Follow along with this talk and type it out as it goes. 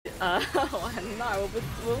玩那儿，我不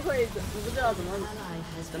知道怎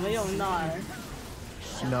么用那儿。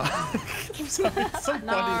No. I'm sorry, it's so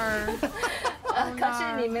funny. 可是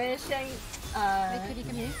你们先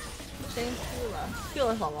先Q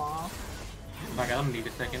了什么？ Okay, let me need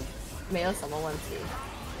a second. 没有什么问题。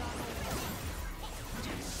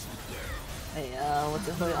哎呀，我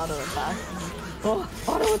只会 auto attack。哦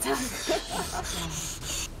，auto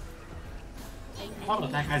attack。Auto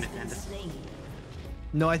attack kind of tended.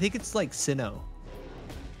 No, I think it's like Sinnoh.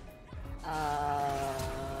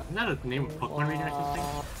 Isn't that a name of Pokemon region or something?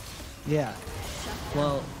 Yeah.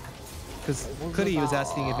 Well, because Cuddy was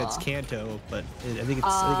asking if it's Kanto, but I think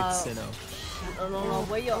it's Sinnoh.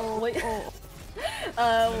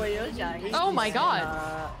 我有讲一点 Oh my god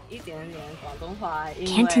一点点广东话，因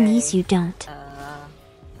为 Cantonese you don't.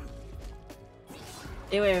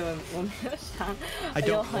 因为我没有想，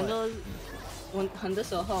有很多很多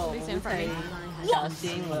时候我不会小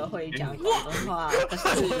心我会讲广东话，可是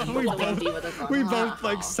我忘记我的广 We 东话 both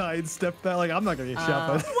like sidestep that. Like I'm not gonna get shot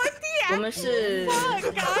by that.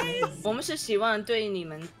 我们是希望对你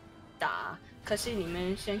们打。可是你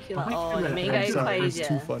们先 Q 了哦，你们应该快一点。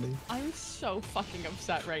I'm so fucking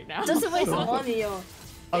upset right now. 这是为什么你有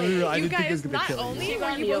I You didn't think it was guys, gonna not kill only you.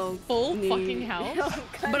 were you both full fucking health,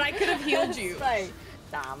 but I could have healed you.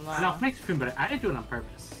 打吗？ No, next stream, but I didn't do it on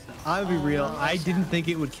purpose. So. I'll be real. I didn't think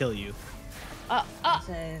it would kill you.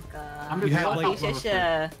 这个 I'm You just had like 谢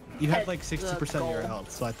谢。 you had like 60% of your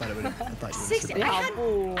health, so I thought it would. I thought you would. 60. I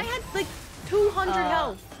had like 200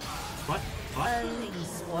 health. What? What?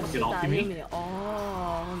 我是打1秒。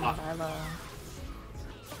哦，我明白了。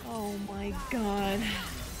Oh my god.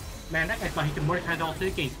 Man, that guy thought he could Mordecai all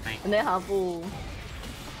three games tonight. 内行部。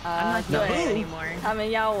I'm not doing it anymore. 他们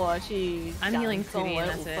要我去 I'm healing 中 Cootie 文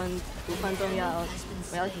and that's it. 5分钟要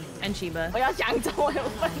，And Chiba. 我要讲中文5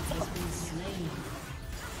分钟。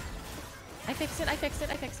I fixed it, I fixed it,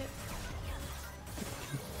 I fixed it.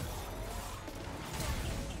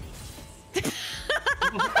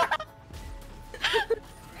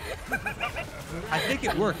 I think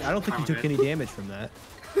it worked. I don't think you took any damage from that.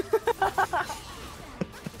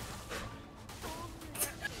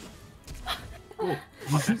 Oh,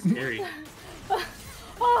 that's scary.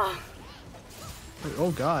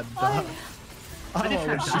 Oh God. I don't know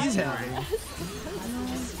what she's having.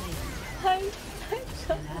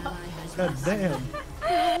 God damn.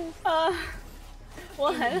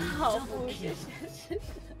 我很好，不谢谢。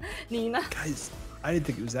你呢？ Guys, I didn't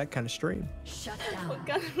think it was that kind of stream. 我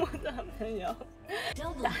跟我的朋友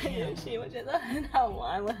打游戏，我觉得很好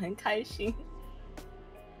玩，我很开心。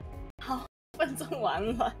好，5分钟完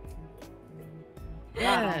了。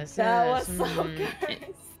 Yes, That yes. was so good.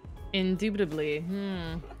 Indubitably.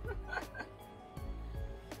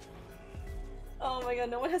 Oh my god,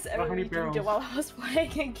 no one has ever How many redeemed it barrels? while I was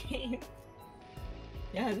playing a game.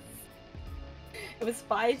 Yes. It was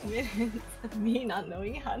 5 minutes of me not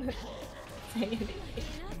knowing how to say anything.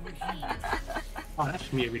 Oh,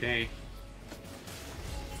 that's me every day.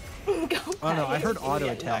 Oh no, I heard auto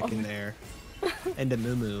attack in there. And a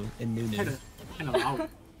Moo and Nunu. Kind of loud.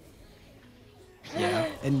 Yeah,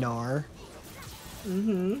 and Nar.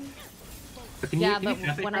 But can Yeah, you but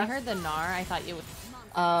translate when that? I heard the Nar, I thought you would.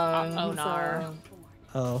 So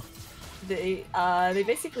Oh. they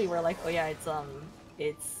basically were like, oh yeah, it's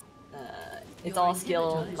all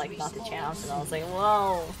skill, like not the champs, and I was like,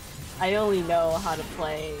 well, I only know how to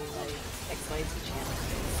play like XYZ champs,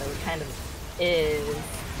 so it kind of is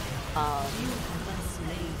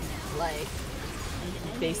like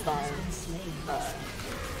based on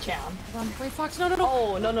champ. Wait, Fox, no, no, no.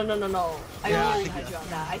 Oh no. I Yeah, really had you on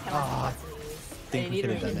that. I cannot see I think we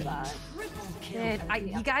neither could've is done it. that. Kid,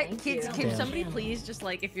 you got kids. Can Damn. somebody please just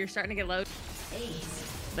like if you're starting to get low,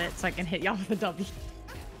 bit so I can hit y'all with a W.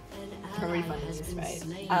 For refunds, right?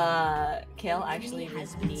 Kale actually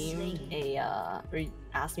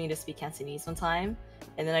asked me to speak Cantonese one time,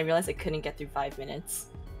 and then I realized I couldn't get through 5 minutes.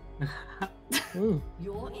 Your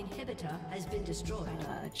inhibitor has been destroyed.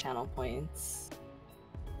 Channel points.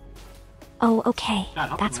 Oh, okay.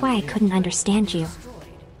 That's why I couldn't understand you.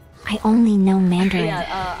 I only know Mandarin.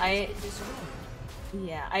 Yeah,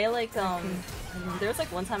 I like there was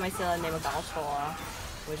like one time I said the name of Balchoa,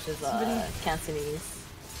 which is Cantonese.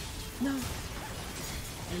 No.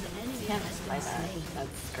 Can't buy that.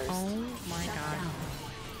 That's cursed. Oh my god.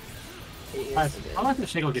 I'll let the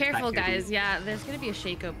Shaco get Careful, back here, guys. dude. Yeah, there's gonna be a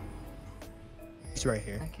shake-up. He's right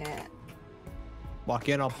here. Okay. Walk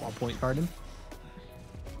in, I'll point guard him.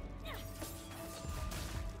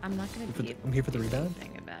 I'm not gonna be. I'm here for the able to do rebound.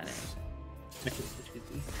 anything about it. That's just- that's just-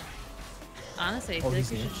 Honestly, I Oh, feel like he's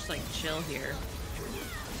we here. should just like chill here.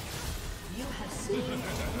 Your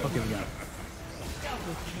Okay, we got it.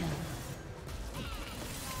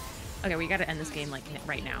 Okay, we gotta end this game like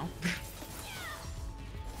right now.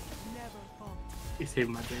 You saved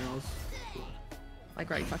my barrels. Like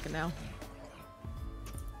right fucking now.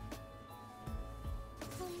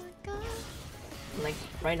 Like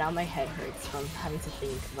right now, my head hurts from having to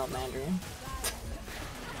think about Mandarin.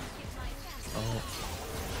 Oh.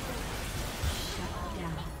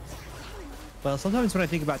 Well, sometimes when I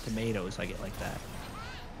think about tomatoes, I get like that.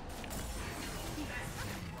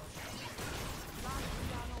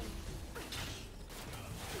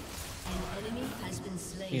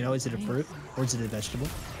 You know, is it a fruit or is it a vegetable?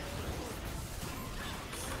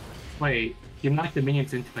 Wait, you knocked the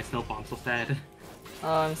minions into my snow bomb so sad.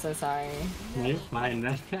 Oh, I'm so sorry. No, you're fine.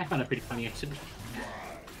 I found it pretty funny actually.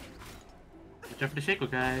 Watch out for the Shaco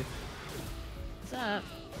guy. What's up?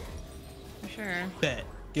 For sure. Bet.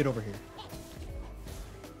 Get over here.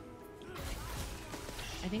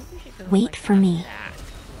 I think we should go. Wait like, for me. back to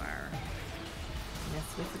our... Yes,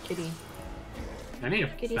 with the kitty. I need a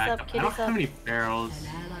Kitty's backup. up, I don't kitty's have up. many barrels. An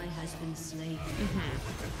ally has been slain.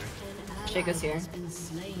 Shaco's here. Has been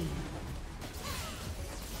slain.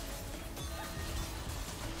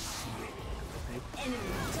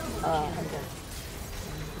 I'm good.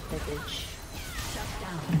 Package. Shut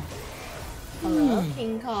down. Hello,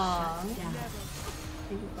 King Kong.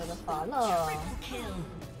 Thank you for the follow. Kill.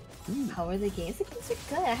 How are the games? The games are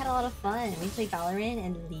good. I had a lot of fun. We played Valorant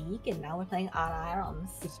and League, and now we're playing Odd Irons.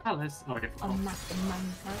 It's Alice. Oh, different. On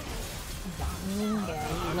Minecraft.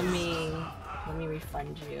 Okay, let me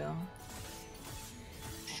refund you.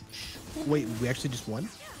 Wait, we actually just won?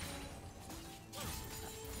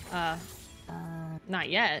 Not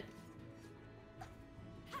yet.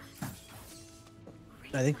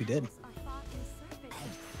 I think we did.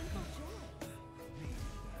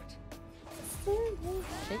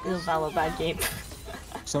 It was a valid bad game.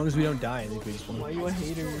 As long as we don't die, I think we just won. Why are you a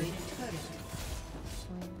hater? That's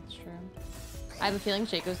true. I have a feeling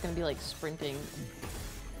Shaco's gonna be like sprinting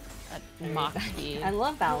at Mach speed. I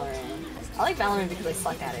love Valorant. I like Valorant because I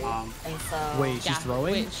suck at it. And so Wait, she's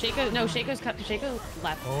throwing? Wait, Shaco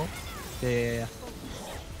left. Oh. Yeah.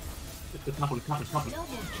 It's not one. Double kill.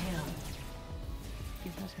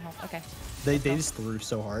 You have some help. Okay. They just threw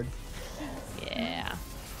so hard. Yeah.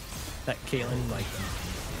 That Caitlyn, like...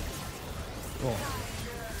 Oh.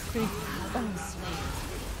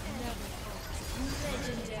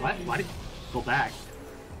 What? Why did you go back?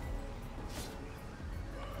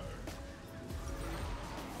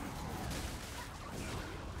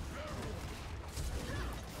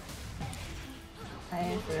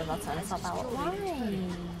 I forgot about time. I thought that was why.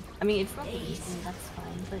 I mean, it's not the easy, that's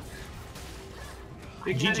fine, but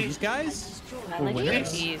Big GG's, guys? I like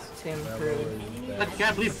winners? GG's to improve. I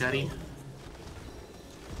can't believe Daddy.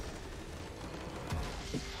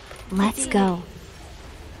 Let's go.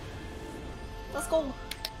 Let's go.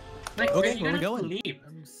 Like, Okay, you where we gotta going? believe.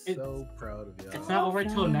 I'm so proud of y'all. It's not over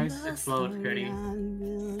till next explode, Cuddy.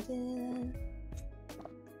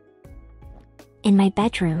 In my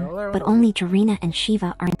bedroom, but only Jarena and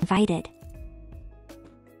Shiva are invited.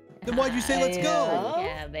 Then why'd you say let's go?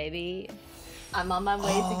 Yeah, baby. I'm on my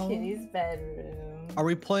way to Kitty's bedroom. Are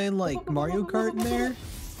we playing like Mario Kart in there?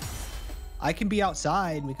 I can be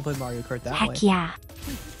outside and we can play Mario Kart that way. Heck yeah.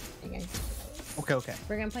 Okay.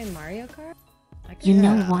 We're gonna play Mario Kart? I can You play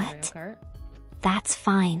know Mario what? Kart. That's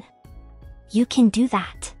fine. You can do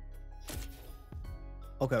that.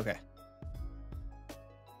 Okay.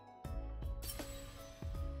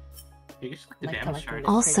 You just like the My damage collector chart. is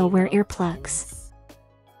Also, pretty wear low. earplugs.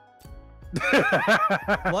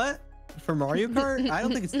 What? For Mario Kart? I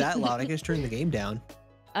don't think it's that loud. I can just turn the game down.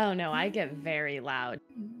 Oh no, I get very loud.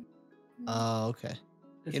 Oh, okay.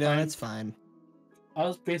 It's You know, fine. that's fine. I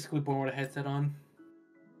was basically born with a headset on.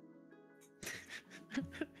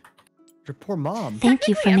 Your poor mom. Thank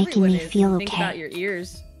you for Technically, making me everyone is. feel Think about okay. your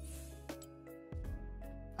ears.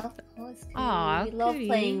 Of course, Kitty. Aw, we love Kitty.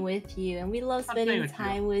 playing with you, and we love I'm playing spending with you.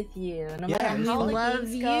 time with you. No Yeah, matter it's how fun. the Love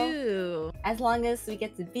games go, you. as long as we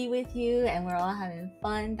get to be with you and we're all having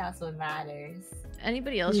fun, that's what matters.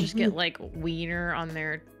 Anybody else just get like wiener on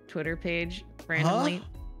their Twitter page randomly?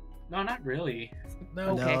 No, not really.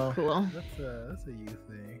 No, Okay, No. cool. that's a you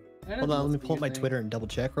thing. Hold on, let me pull up my Twitter and double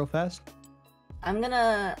check real fast. I'm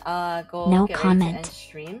gonna go No get ready to comment. end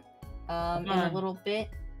stream in a little bit.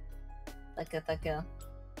 Like a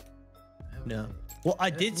No. Well, I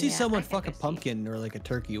did see Yeah, someone I think fuck a I see. pumpkin or like a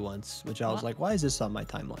turkey once, which I was What? like, why is this on my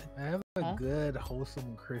timeline? I have a Huh? good,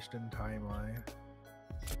 wholesome Christian timeline.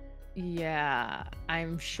 Yeah,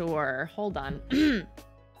 I'm sure. Hold on.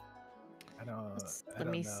 I don't. Let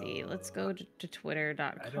me see. Let's go to I don't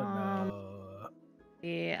twitter.com. know.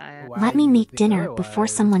 Yeah. Let me make dinner before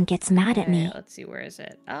someone gets mad at me. Let's see, where is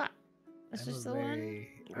it? Ah, is this the one?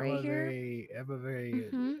 Right here? I'm a very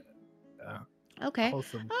Okay.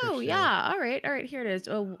 wholesome Oh Christian. yeah. All right. Here it is.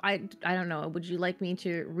 Oh, I don't know. Would you like me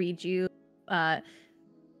to read you? I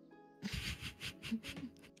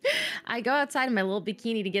go outside in my little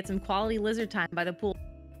bikini to get some quality lizard time by the pool.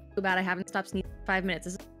 Too bad I haven't stopped sneezing for 5 minutes.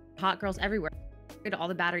 This is hot girls everywhere. To all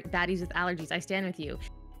the baddies with allergies, I stand with you.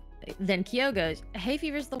 Then Kyo goes, hay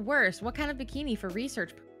fever's the worst. What kind of bikini for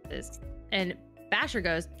research purposes? And Basher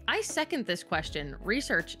goes, I second this question.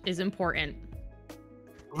 Research is important.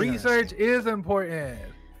 Research is important.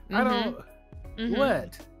 I don't.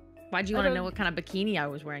 What? Why'd you want to know what kind of bikini I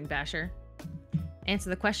was wearing, Basher?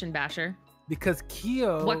 Answer the question, Basher. Because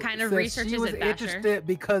Kyo, what kind of research she is was it, Basher? interested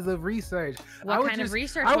because of research. What kind of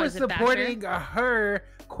research I was was it, Basher? supporting her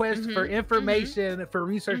quest for information for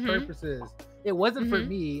research purposes. It wasn't for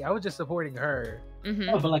me. I was just supporting her.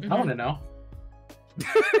 Oh, but like, I want to know.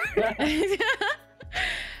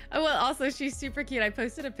 Well, also she's super cute. I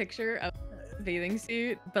posted a picture of a bathing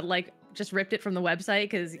suit, but like just ripped it from the website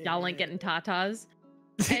because y'all ain't getting tatas.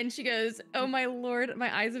 And she goes, oh my lord,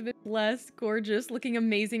 my eyes have been blessed, gorgeous, looking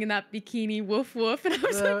amazing in that bikini, woof woof. And I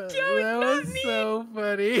was like, yo, that was me. so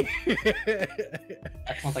funny.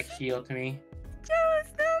 That sounds like Kyo to me. Joe,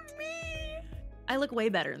 it's not me. I look way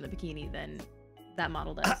better in the bikini than that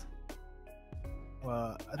model does.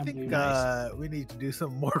 Well, I That'd think be nice. we need to do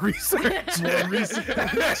some more research. I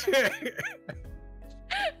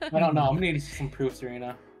don't know. I'm gonna need to see some proof,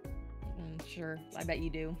 Serena. Sure, I bet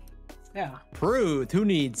you do. Yeah. Proof? Who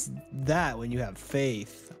needs that when you have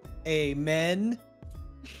faith? Amen.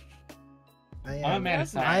 I I'm a am, man of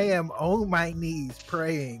science. I am on my knees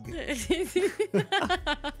praying.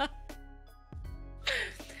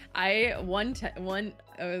 I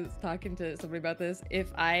was talking to somebody about this.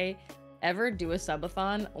 If I ever do a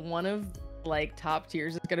subathon, one of like top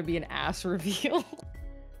tiers is gonna be an ass reveal.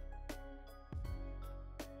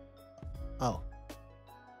 Oh.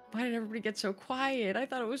 Why did everybody get so quiet? I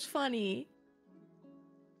thought it was funny.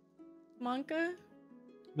 Monka?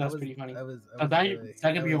 That's pretty funny. Is I that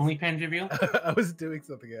gonna be your OnlyFans reveal? I was doing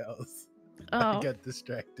something else. Oh. I got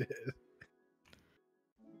distracted.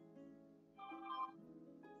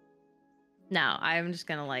 No, I'm just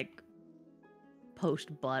gonna like post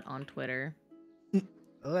butt on Twitter.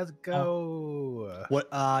 Let's go. What?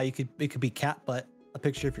 It could be cat butt. A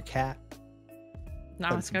picture of your cat. No,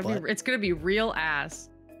 Like it's some gonna butt? be real ass.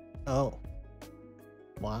 Oh.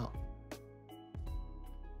 Wow.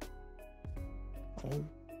 Oh.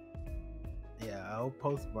 Yeah, I'll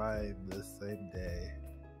post mine the same day.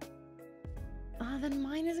 Oh, then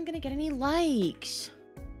mine isn't gonna get any likes.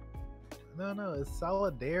 No, it's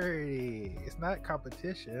solidarity. It's not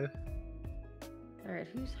competition. All right,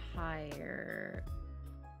 who's higher?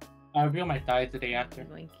 I'll reveal my thighs the day after.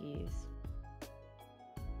 Winkies.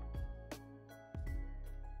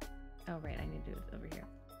 Oh, right, I need to do it over here.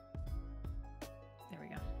 There we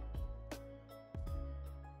go.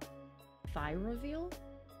 Thigh reveal?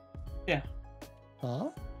 Yeah. Huh?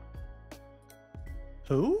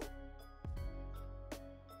 Who?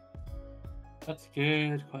 That's a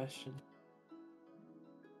good question.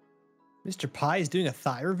 Mr. Pie is doing a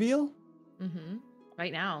thigh reveal? Mm-hmm.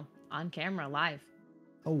 Right now, on camera, live.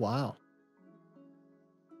 Oh, wow.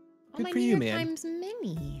 Oh, Good my for New you, York man. Times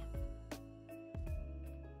Mini.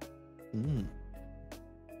 Mm.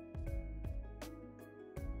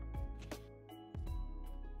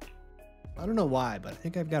 I don't know why, but I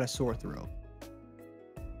think I've got a sore throat.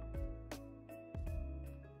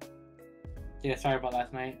 Yeah, sorry about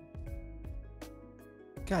last night.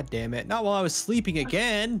 God damn it. Not while I was sleeping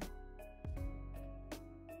again.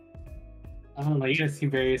 I don't know, you guys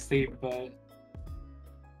seem very asleep, but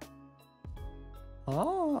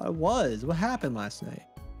Oh, I was. What happened last night?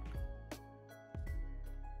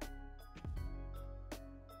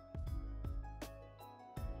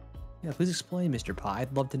 Yeah, please explain, Mr. Pie.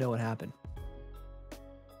 I'd love to know what happened.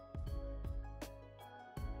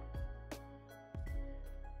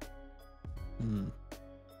 Hmm.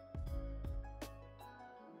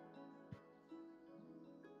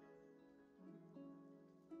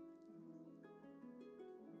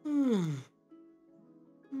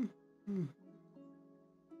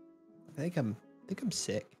 I think I'm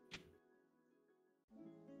sick.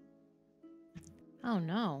 Oh,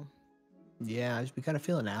 no. Yeah, I just been kind of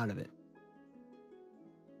feeling out of it.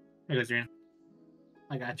 here goes Serena.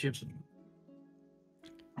 I got you.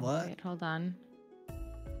 What? Wait, hold on.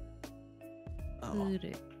 Oh,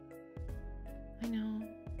 I know.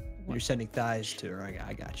 you're sending thighs to her.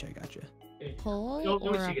 I got you. Pull Don't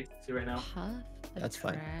or she a gets to right now. puff? A That's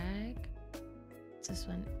fine. drag? What's this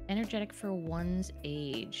one? Energetic for one's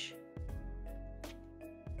age.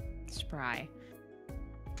 Spry.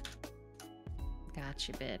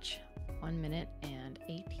 Gotcha, bitch. 1 minute and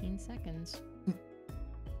 18 seconds.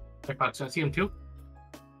 So I see him too.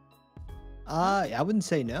 I wouldn't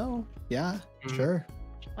say no. Yeah, sure.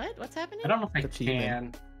 What? What's happening? I don't know if I Up to you,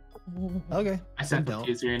 can. Okay. I said don't.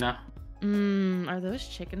 confused, Irina. Are those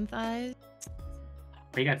chicken thighs?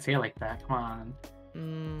 But you gotta say it like that. Come on.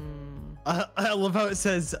 I love how it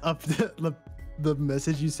says up the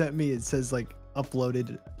message you sent me. It says like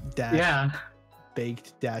uploaded dash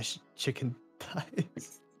baked dash chicken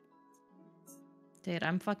thighs. Dude,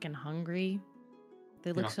 I'm fucking hungry.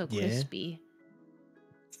 They look so crispy.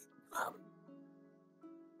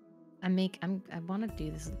 I want to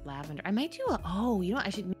do this lavender. I might do you know what? I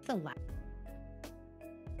should make the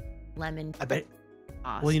lemon. I bet.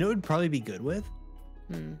 Sauce. Well, you know what would probably be good with?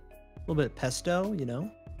 A little bit of pesto, you know?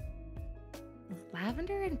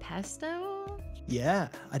 Lavender and pesto? Yeah,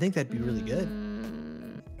 I think that'd be really good.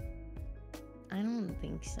 I don't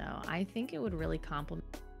think so. I think it would really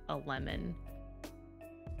complement a lemon.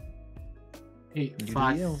 Hey, Good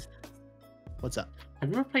Fox, deal. What's up? have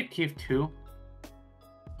you ever played TF2?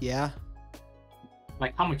 Yeah,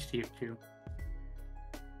 Like, how much TF2?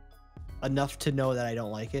 enough to know that I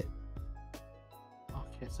don't like it.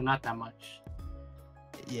 Okay, so not that much.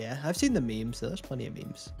 Yeah, I've seen the memes, so there's plenty of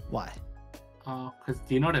memes. Why? Because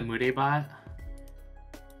do you know the Mude bot?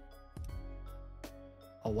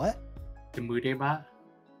 A what? The Mude bot?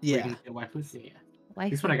 Yeah. The waifus? Yeah. Waifu.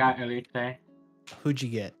 This is what I got earlier today. Who'd you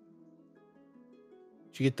get?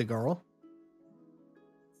 Did you get the girl?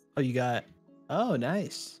 Oh, you got... Oh,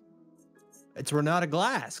 nice. It's Renata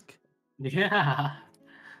Glask. Yeah.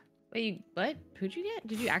 Wait, what? Who'd you get?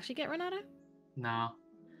 Did you actually get Renata? No.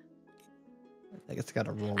 I guess I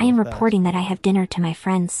gotta roll. I am real fast. reporting that I have dinner to my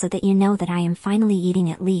friends so that you know that I am finally eating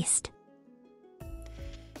at least.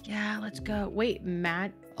 Yeah, let's go. Wait,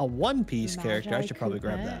 Matt. A One Piece character. I Magi should probably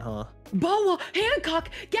grab Coupette? that, huh? Boa Hancock!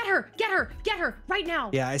 Get her! Get her! Get her! Right now!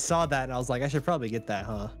 Yeah, I saw that and I was like, I should probably get that,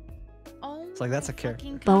 huh? Oh, It's like, that's a character.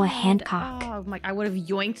 fucking Boa God. Hancock. Oh my! I would have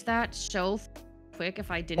yoinked that so quick if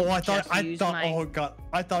I didn't. Oh, I thought, my... oh god,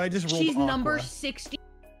 I thought I just rolled She's Aqua. number 60.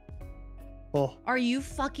 Oh, Are you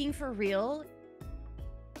fucking for real?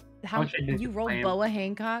 How wish I didn't you get rolled planned. Boa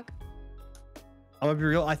Hancock? I'm gonna be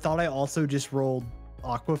real. I thought I also just rolled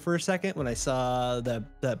Aqua for a second when I saw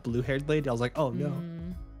that blue-haired lady. I was like, oh no.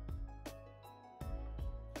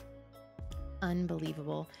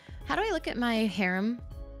 Unbelievable. How do I look at my harem?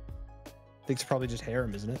 I think it's probably just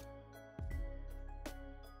harem, isn't it?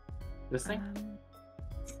 This thing?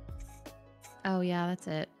 Oh yeah, that's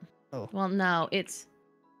it. Oh. Well, no, it's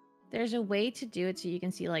there's a way to do it so you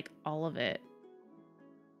can see like all of it.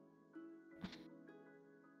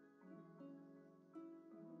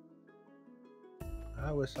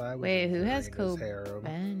 I wish I was. Wait, who has harem.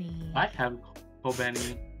 Kobeni? I have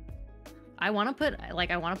Kobeni. I want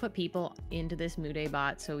to put people into this Mude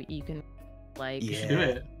bot so you can like You should do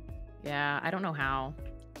it. Yeah, I don't know how.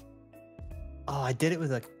 Oh, I did it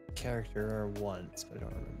with a character once, but I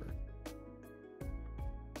don't remember.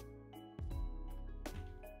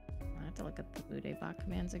 I have to look up the Mude bot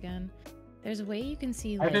commands again. There's a way you can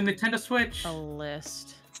see I have like a Nintendo Switch. a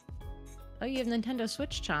list. Oh, you have Nintendo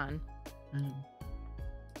Switch, Chan.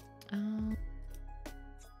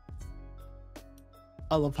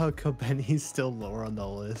 I love how Kobeni's still lower on the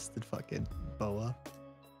list than fucking Boa.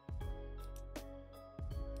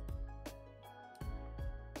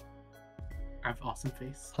 I have awesome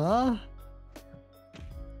face. Huh?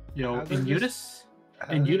 Yo, How does in this-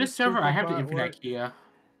 Udis, in Udis server, I have the Superbot Infinite work? Kia.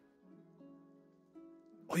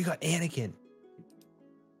 Oh, you got Anakin.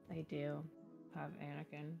 I do have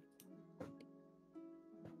Anakin.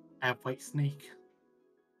 I have White Snake.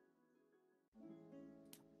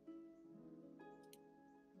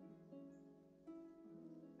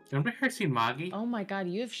 Remember her seen Magi? Oh my god,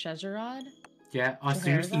 you have Shezarad? Yeah. Oh, so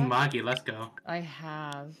you've seen Magi. Let's go. I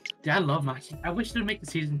have. Yeah, I love Magi. I wish they'd make the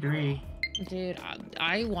season 3. Dude,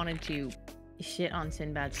 I wanted to shit on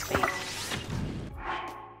Sinbad's face.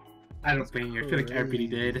 I don't blame you. I feel like everybody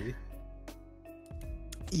did.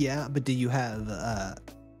 Yeah, but do you have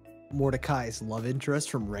Mordecai's love interest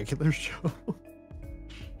from regular show?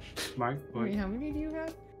 Mark, Wait, how many do you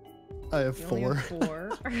have? I have You only 4. have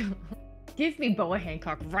 4. Give me Boa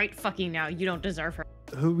Hancock right fucking now. You don't deserve her.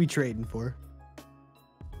 Who we trading for?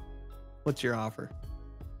 What's your offer?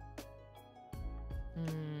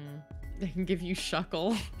 I can give you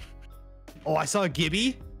Shuckle. Oh, I saw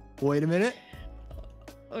Gibby. Wait a minute.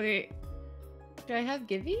 Okay. Do I have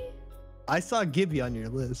Gibby? I saw Gibby on your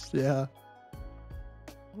list. Yeah.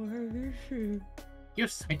 Where is she? You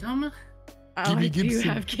have Saitama? Oh, I do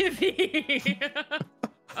have Gibby.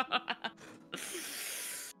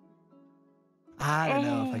 I don't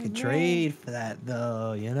know if I could trade for that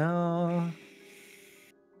though, you know?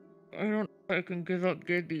 I don't know if I can give up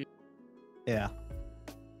Gibby. Yeah.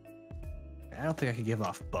 I don't think I could give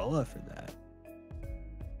off Boa for that.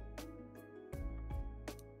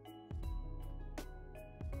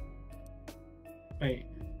 Wait.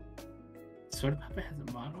 Sword Puppet has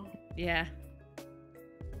a model? Yeah.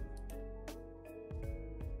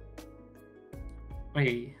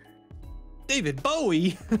 Wait. David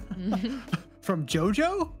Bowie from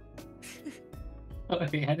JoJo? Oh,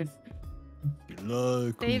 yeah, it's...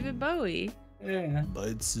 David Bowie. Yeah.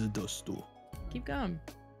 Keep going.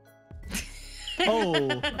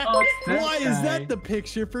 Oh, why is that the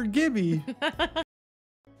picture for Gibby?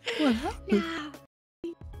 What happened?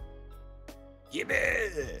 Gibby!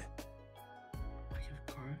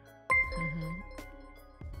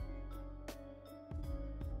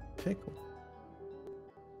 Pickle.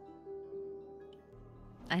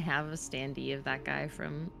 I have a standee of that guy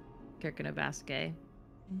from Kirkuna Basque.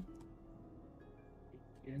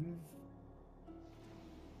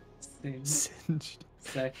 Singed.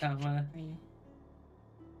 Saitama.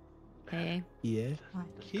 Hey. Yeah.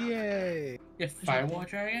 Yay! You have Firewall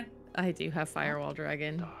Dragon? I do have Firewall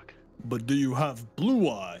Dragon. But do you have blue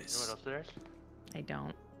eyes? You know what upstairs? I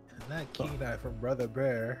don't. And that key knife from Brother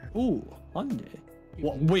Bear. Ooh, Hyundai.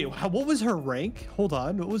 Wait, what was her rank? Hold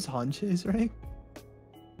on, what was Hanche's rank?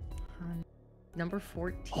 Number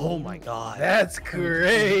 14. Oh my god. That's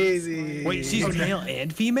crazy. Wait, she's male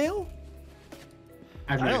and female?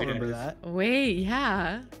 I don't remember that. Wait,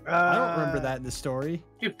 yeah. I don't remember that in the story.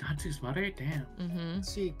 You have Natsu's mother? Damn.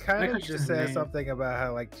 She kind of just said something about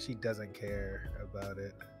how like she doesn't care about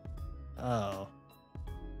it. Oh.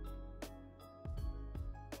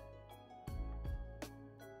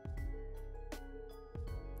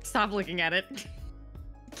 Stop looking at it.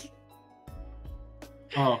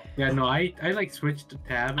 Oh, yeah, no, I like switched to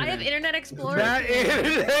tab. I have Internet Explorer. That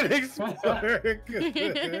Internet Explorer.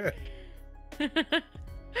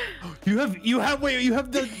 You have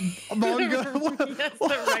the manga. Yes,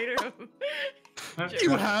 the writer of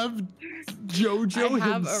You have JoJo I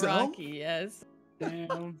have himself. Araki, yes.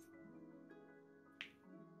 Damn.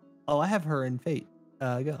 Oh, I have her in Fate.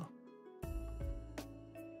 Go.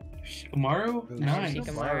 Shikamaru? Nice.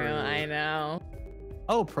 Shikamaru, I know.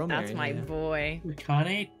 Oh, Promare. That's my boy.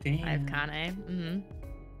 Kane? Damn. I have Kane.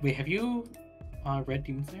 Wait, have you read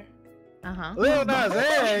Demon Slayer? Uh-huh. Lil Nas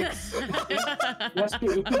X. What's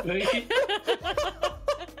the baby?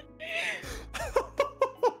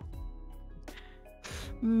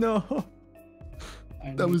 No.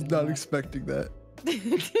 I was not expecting that.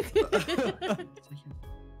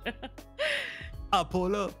 I'll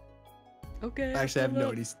pull up. Okay. Actually, I have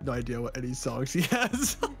no idea what any songs he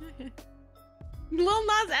has. Lil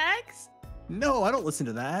Nas X? No, I don't listen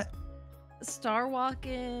to that. Star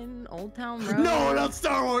Walking, Old Town Road. No, not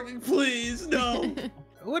Star Walking, please. No.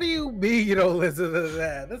 What do you mean you don't listen to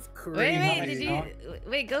that? That's crazy. Wait, did you?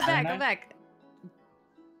 Wait, go back.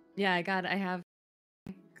 Yeah, I have.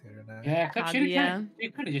 Yeah, Kaguya.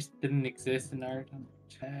 it could have just didn't exist in our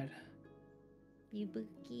chat.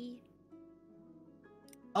 Ibuki.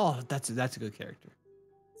 Oh, that's a good character.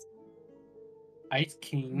 Ice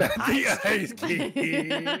King. The Ice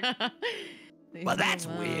King. Well, that's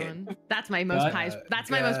weird. That's my most prized. That's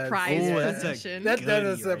my most prized possession. That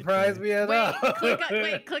doesn't surprise me at all. Click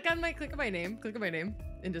on my name. Click on my name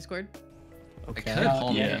in Discord. Okay. I kept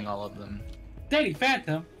culminating all of them. Danny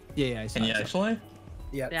Phantom. Yeah, I saw. Can you actually?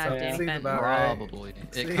 Yeah, Danny seems Phantom. about right. Probably.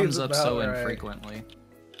 It comes up so about right. infrequently.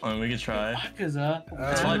 I mean, we could try. Akaza.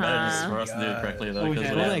 It's probably better just for us to do it correctly though,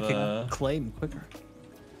 because we I have can claim quicker.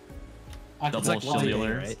 double like shield one day,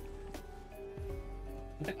 healers. right?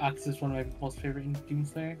 I think Akaza is one of my most favorite in Demon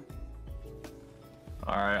Slayer.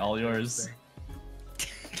 Alright, all yours.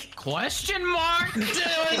 Question mark? Dude,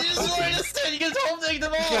 I just wanted to say you guys don't take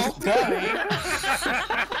them all.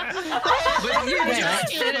 But you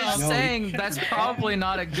just finished saying that's probably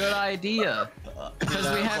not a good idea. Because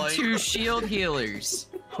we have 2 shield healers.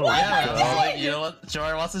 Oh, yeah, well, like, you know what?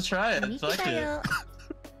 Joy wants to try it. Fuck it.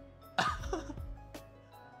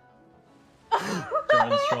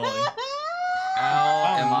 Jordan's trolling.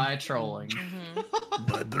 How am I trolling?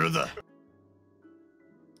 My brother.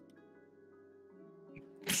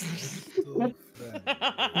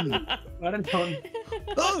 I don't know.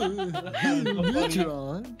 Oh,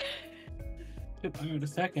 Neutron. The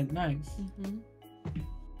second, nice.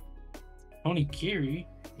 Tony Kiri.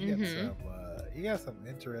 You got some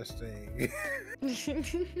interesting.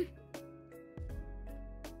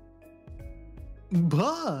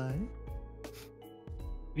 Bye.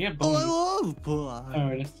 Yeah, oh, I love pie. Oh,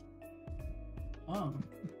 it is. Oh.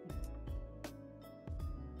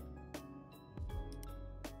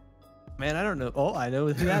 Man, I don't know. Oh, I know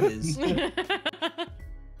who that is.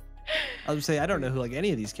 I would say I don't know who like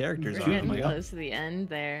any of these characters We're are. getting Oh my God. close to the end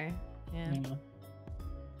there. Yeah.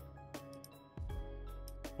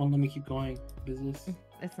 Well, let me keep going. Business.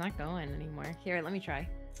 It's not going anymore. Here, let me try.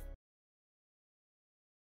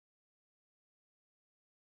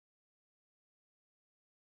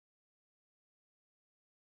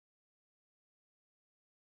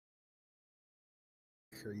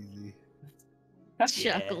 Crazy.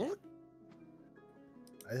 Chuckle.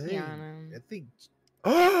 I think.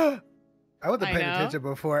 I wasn't paying attention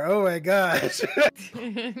before. Oh my gosh.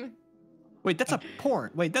 Wait, that's a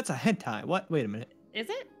porn. Wait, that's a hentai. What? Wait a minute. Is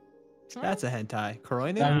it? That's a hentai.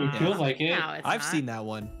 Koroinen? That feels like it. No, it's I've not. seen that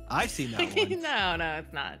one. I've seen that one. No,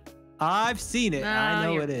 it's not. I've seen it. No, I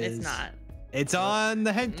know it is. It's not. It's on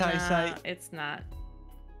the hentai site. It's not.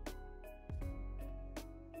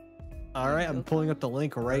 All right, I'm pulling up the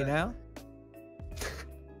link right now.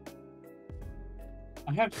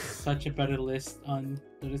 I have such a better list on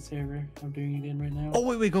the server. I'm doing it in right now.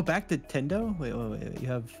 Oh wait, go back to Tendo. Wait. You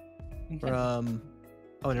have from.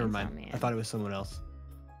 Oh, never mind. I thought it was someone else.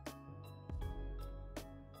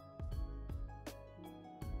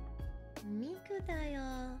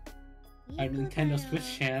 I have Nintendo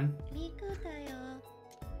Switch Chan.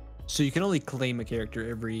 So you can only claim a character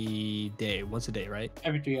every day, once a day, right?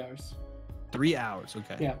 Every 3 hours. 3 hours,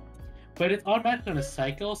 okay. Yeah, but it's automatically on a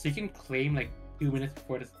cycle, so you can claim like 2 minutes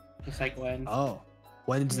before the cycle ends. Oh,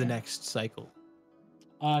 when's the next cycle?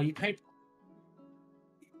 You type.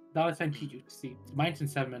 That was time to see. Mine's in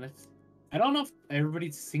 7 minutes. I don't know if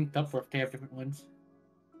everybody's synced up or if they have different ones.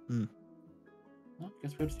 Hmm. Well,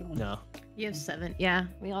 guess we're still one. No. You have 7. Yeah,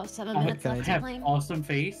 we all have 7 minutes left to have claim. awesome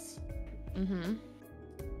face. Mm-hmm.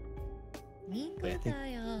 Wait,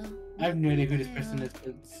 I have no idea who this person is, but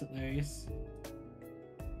it's hilarious.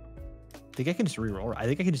 I think I can just re-roll. I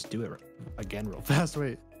think I can just do it again real fast.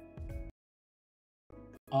 Wait.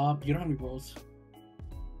 You don't have any rolls.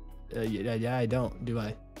 Yeah, I don't. Do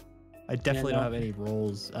I? I definitely don't have any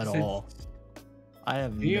rolls at all. I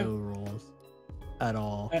have no rolls at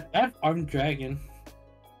all. I have Armed Dragon.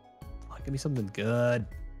 Oh, give me something good.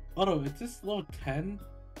 Oh no, is this level 10?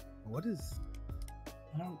 What is?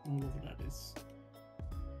 I don't know what that is.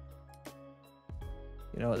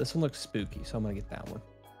 You know what? This one looks spooky, so I'm gonna get that one.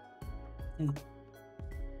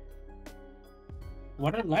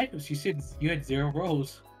 What are lives? You said you had 0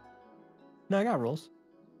 rolls. No, I got rolls.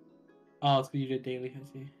 Oh, it's because you did daily, I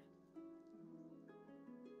see.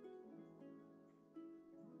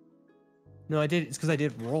 No, I did. It's because I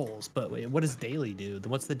did rolls. But wait, what does daily do?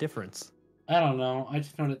 Then what's the difference? I don't know. I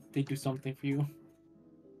just know that they do something for you.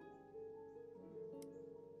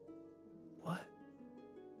 What?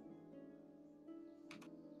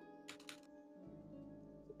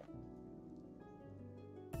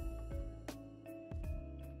 I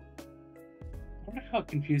wonder how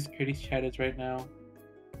confused Curdy's chat is right now.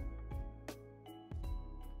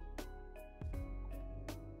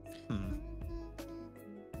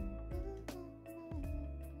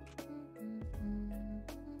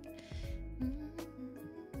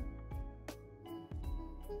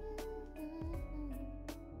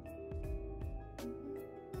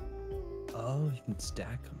 Oh, you can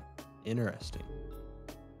stack them. Interesting.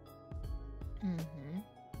 Mm-hmm.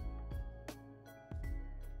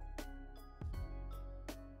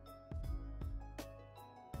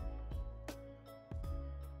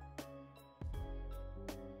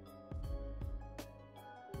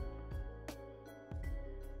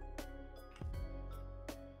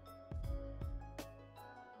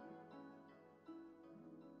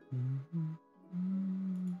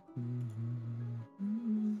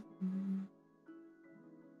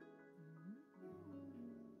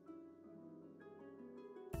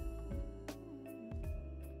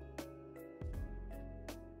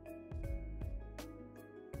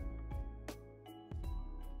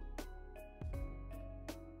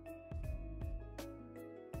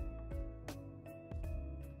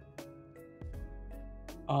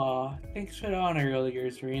 Thanks for the honor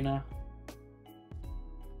earlier, Serena.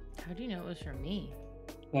 How do you know it was from me?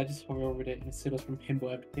 I just hovered over it and said it was from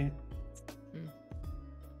Himbo Advocate. Hmm.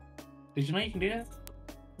 Did you know you can do that?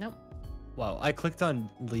 Nope. Wow, I clicked on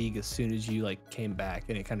League as soon as you like came back,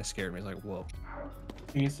 and it kind of scared me. I was like, "Whoa!"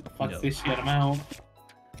 Fuck this shit, I'm out.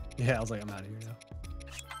 Yeah, I was like, "I'm out of here now."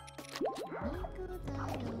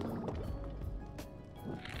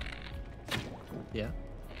 Yeah.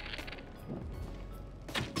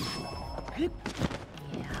 Yeah.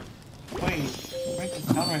 Wait.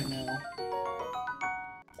 Not right now.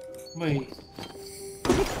 Wait.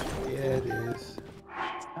 Yeah, it is.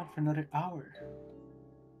 It's out for another hour.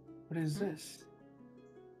 What is this?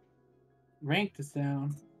 Ranked is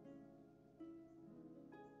down.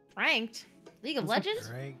 Ranked? League of Legends?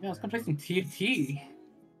 Yeah, let's go play some TFT.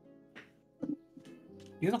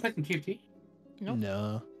 You guys play some TFT? Nope.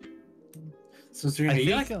 No. So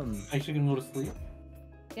seriously, I think actually gonna go to sleep.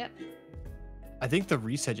 Yep. I think the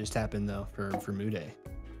reset just happened though for Mude.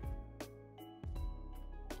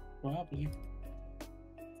 Probably.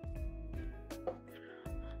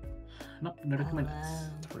 Nope, another minutes.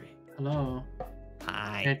 3. Hello.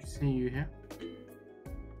 Hi. Glad to see you here.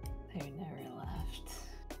 I never left.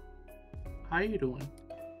 How you doing?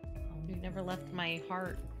 You never left my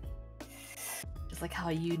heart. Just like how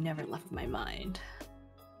you never left my mind.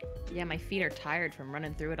 Yeah, my feet are tired from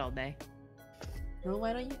running through it all day. Well,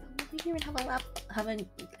 why don't you even have a nap? Have a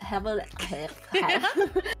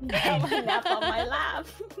nap on my lap.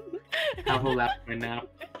 Have a lap right now.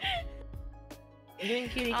 You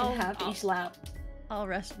and Cutie can have each lap. I'll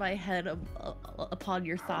rest my head upon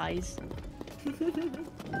your thighs.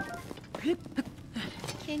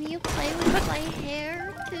 Can you play with my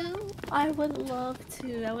hair too? I would love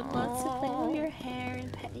to. I would love to play with your hair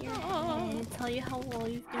and pet your head and tell you how well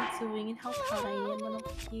you've been doing and how proud I am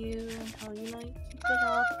of you and how you keep it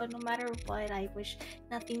up. But no matter what, I wish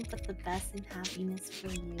nothing but the best and happiness for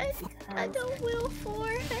you. I don't will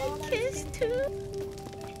forehead kiss too.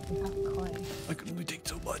 Of course. I can only take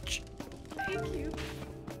so much. Thank you.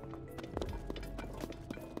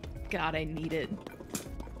 God, I need it.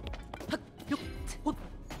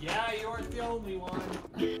 Yeah, you aren't the only one.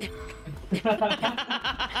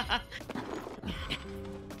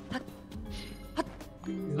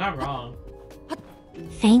 He's not wrong.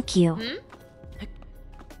 Thank you.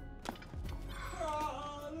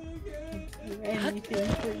 Anything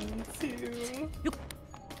for you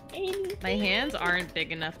too. My hands aren't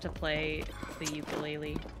big enough to play the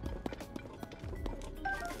ukulele.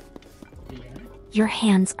 Your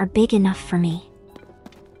hands are big enough for me.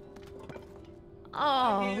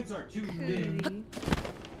 Oh, My hands are too big.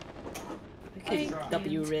 Okay,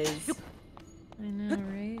 W Riz. I know,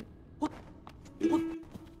 right?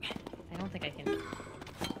 I don't think I can.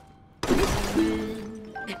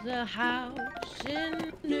 The house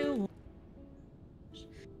in New Orleans.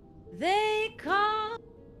 They call.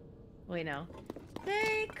 Wait, no.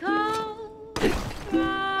 They call.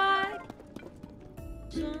 Right.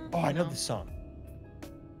 Oh, I know this song.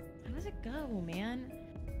 How does it go, man?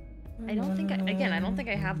 I don't think I don't think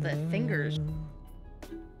I have the fingers.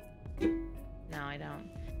 No, I don't.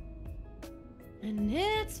 And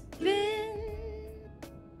it's been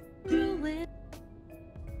ruined,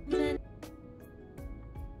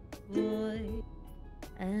 boy,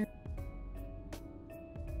 and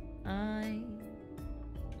I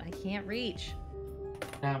can't reach.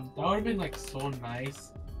 Damn, that would have been so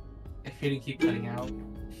nice if you didn't keep cutting out.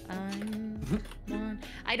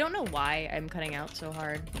 I don't know why I'm cutting out so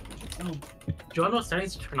hard. Oh, do you want to know what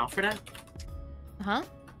settings to turn off for that? Huh?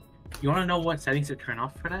 You want to know what settings to turn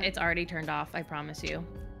off for that? It's already turned off, I promise you.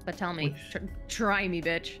 But tell me, try me,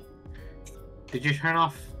 bitch. Did you turn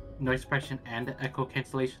off noise suppression and echo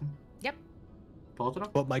cancellation? Yep. Both of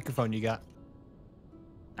them? What microphone you got?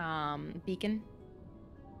 Beacon.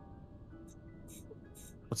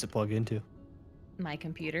 What's it plug into? My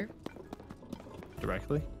computer.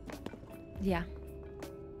 Directly? Yeah.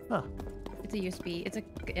 Huh. It's a USB. It's a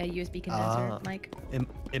USB condenser mic.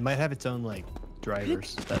 It might have its own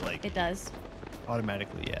drivers that It does.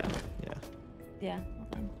 automatically. Yeah. Yeah.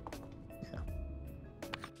 Hold on. Yeah.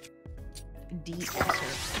 De-esser.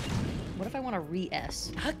 What if I want to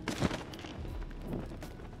re-S? I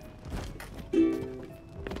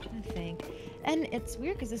think. And it's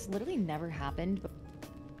weird because this literally never happened.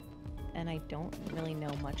 And I don't really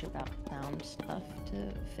know much about sound stuff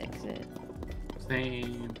to fix it.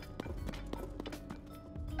 Same.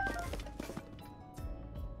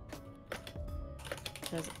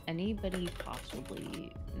 Does anybody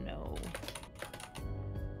possibly know?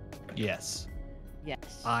 Yes.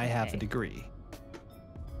 Yes. I have a degree.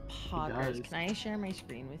 Poggers. Can I share my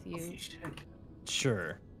screen with you?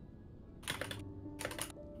 Sure.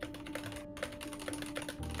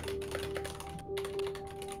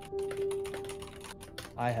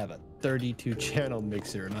 I have a 32 channel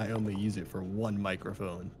mixer and I only use it for one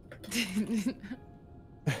microphone.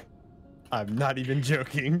 I'm not even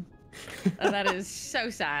joking. Oh, that is so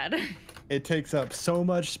sad. It takes up so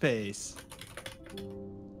much space.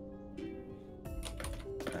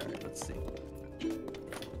 Alright, let's see.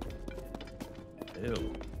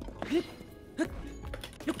 Ew.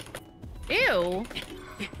 Ew.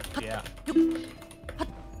 Yeah.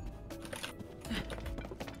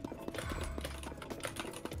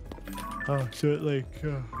 Oh, so it like.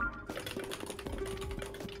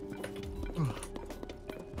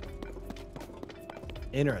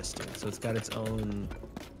 Interesting. So it's got its own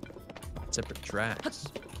separate tracks.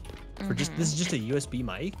 For just this is just a USB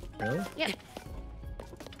mic, really? Yep.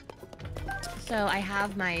 So I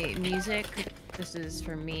have my music. This is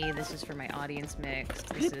for me. This is for my audience mix.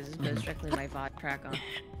 This is goes strictly my VOD track on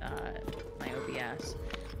my OBS.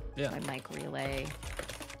 Yeah. My mic relay.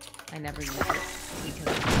 I never use it because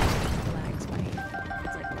it lags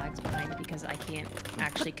it's like lags behind because I can't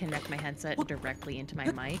actually connect my headset directly into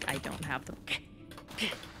my mic. I don't have the.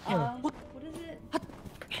 What is it?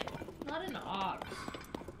 Not an aux.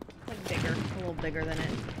 It's like bigger, a little bigger than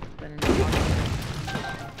an aux.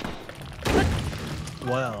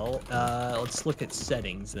 Well, let's look at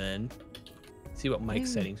settings then. See what mic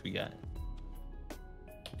settings we got.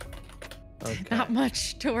 Okay. Not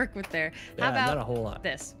much to work with there. Yeah, How about not a whole lot.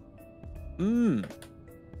 this? Oh.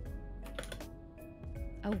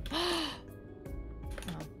 Oh.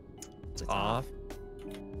 It's off.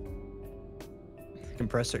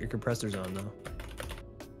 Your compressor's on though.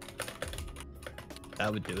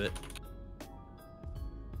 That would do it.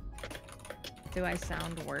 Do I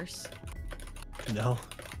sound worse? No.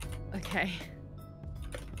 Okay.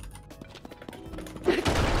 I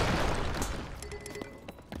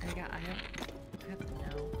have to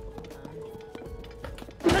know.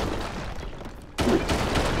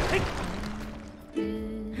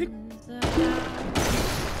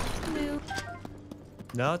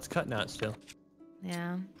 No, it's cutting out still.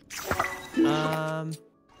 Yeah.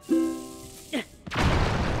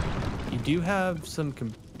 You do have some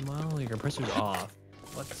well, your compressor's off.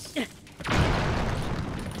 Let's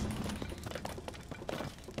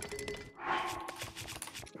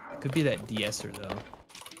could be that de-esser though.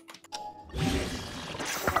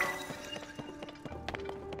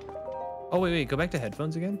 Oh wait, go back to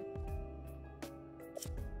headphones again.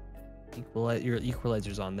 Your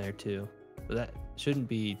equalizer's on there too, but that shouldn't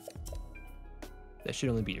be. That should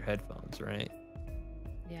only be your headphones, right?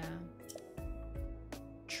 Yeah.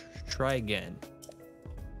 Try again.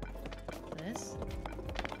 This?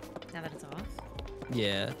 Now that it's off?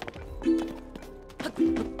 Yeah.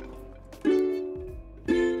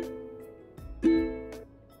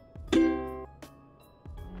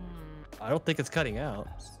 I don't think it's cutting out.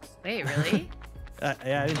 Wait, really?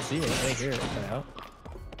 Yeah, I didn't see it. I didn't hear it cut out.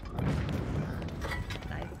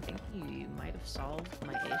 I think you might have solved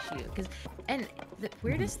my issue. And the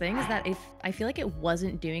weirdest thing is that if I feel like it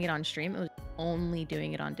wasn't doing it on stream, it was only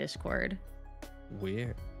doing it on Discord.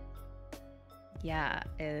 Weird. Yeah,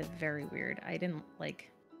 very weird. I didn't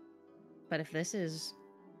like. But if this is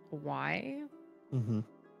why, I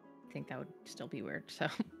think that would still be weird. So.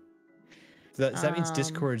 That means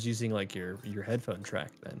Discord's using like your headphone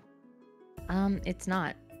track then. It's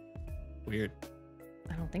not. Weird.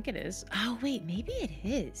 I don't think it is. Oh wait, maybe it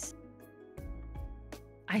is.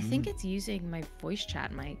 I think it's using my voice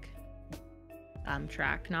chat mic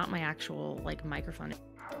track, not my actual like microphone.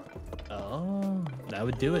 Oh, that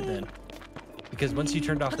would do it then. Because once you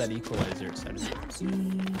turned off that equalizer, it sounded.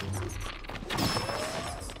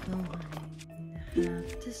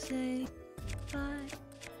 Have to say bye.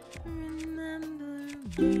 Remember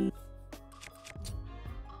me.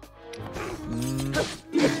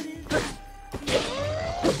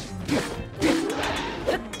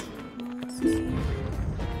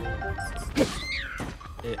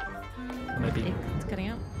 It might be. It's cutting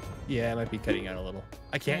out. Yeah, it might be cutting out a little.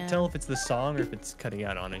 I can't tell if it's the song or if it's cutting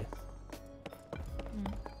out on it.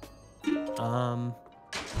 I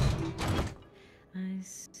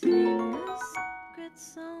sing a secret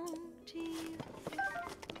song to you.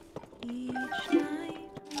 Each night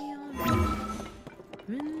we always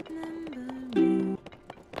remember me.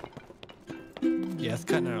 Yeah, it's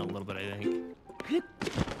cutting out a little bit, I think.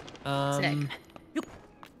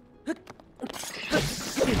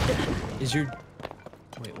 Is your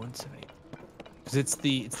wait 170? Because it's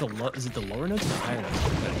the low. Is it the lower notes or the higher notes?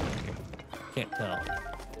 Can't tell.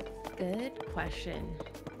 Good question.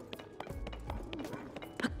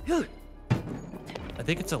 I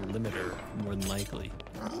think it's a limiter more than likely.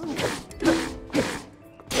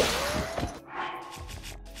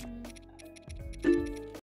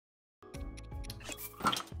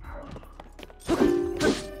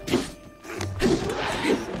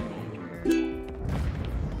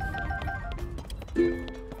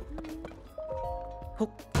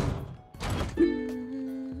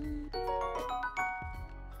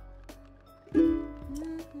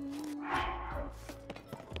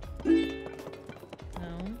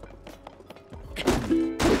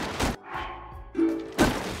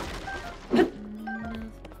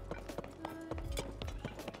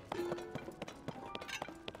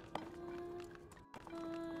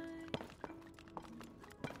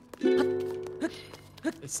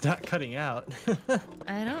 it's not cutting out.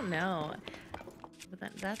 I don't know.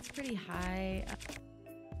 But that's pretty high.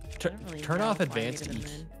 Turn off advanced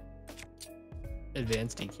EQ.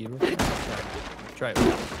 Advanced EQ. Try it.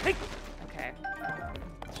 Okay.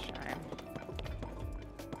 Let's try.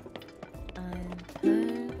 I've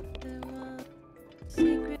heard there was a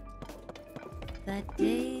secret that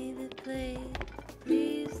David played.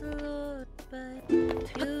 Please the Lord, but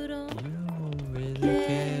you don't really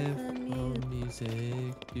care for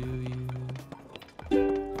music, do you?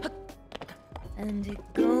 And it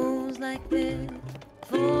goes like this.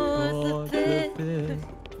 For the fifth,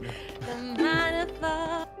 the minor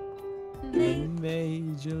fall,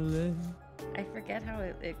 major lift. I forget how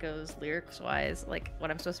it goes lyrics wise, like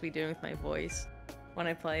what I'm supposed to be doing with my voice when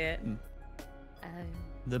I play it.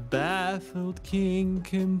 The baffled king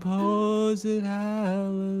composed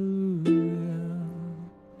hallelujah.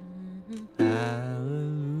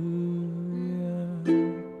 Hallelujah.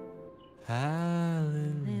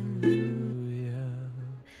 Hallelujah.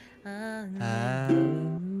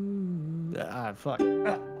 Ah, fuck.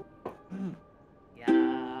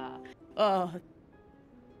 Yeah. Oh.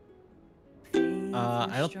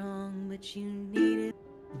 I don't. Strong, but you needed.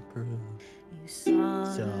 You saw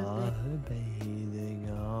her bathing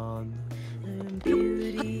on the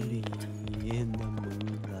beauty in the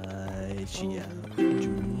moonlight. She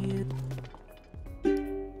outdrew.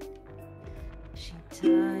 She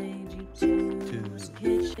tied you to those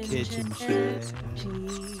kitchen chairs. She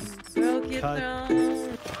broke your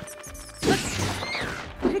throne.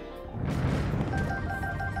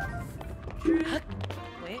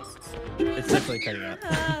 Wait. It's definitely cutting out.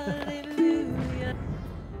 Hallelujah.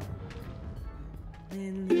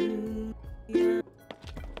 Hallelujah.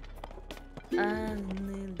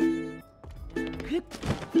 Hallelujah.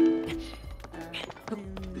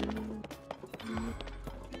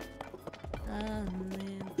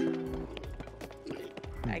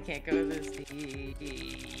 I can't go this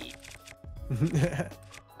deep.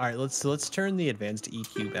 All right, let's turn the advanced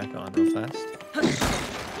EQ back on real fast.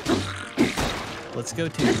 Let's go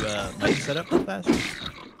to mic setup real fast.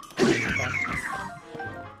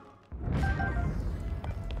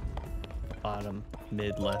 Bottom,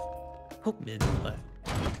 mid, left. Mid, left.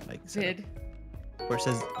 Mic setup. Mid. Where it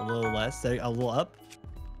says a little less, there, a little up.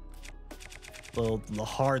 Little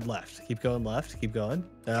hard left. Keep going left. Keep going.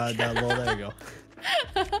 Down low. There you go.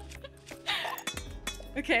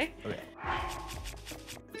 Okay. Okay.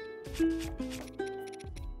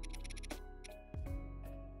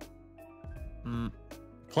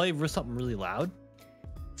 Play something really loud.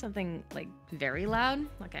 Something like very loud.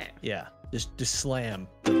 Okay. Yeah. Just slam.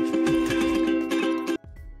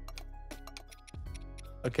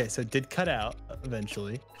 Okay, so it did cut out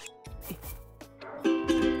eventually.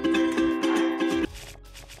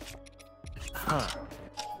 Huh.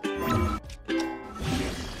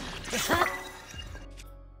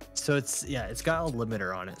 So it's got a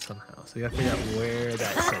limiter on it somehow. So we gotta figure out where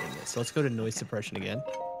that setting is. So let's go to noise suppression again.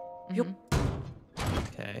 Yep.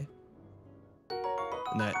 Okay.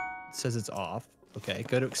 And that says it's off. Okay,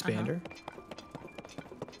 go to expander.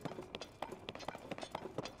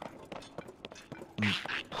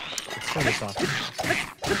 Let's turn this off.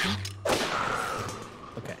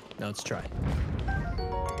 Okay, now let's try.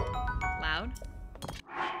 Loud?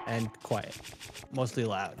 And quiet. Mostly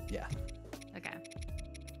loud, yeah. Okay.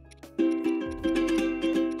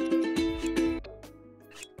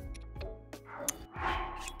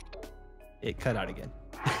 It cut out again.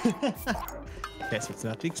 Okay, so it's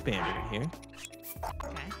not the expander in here.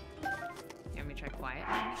 Okay. You want me to try quiet?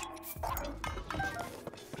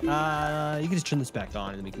 You can just turn this back on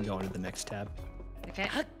and then we can go on to the next tab. Okay.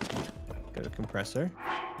 Go to compressor.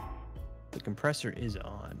 The compressor is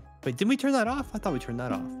on. Wait, didn't we turn that off? I thought we turned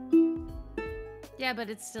that off. Yeah, but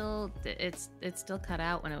it's still cut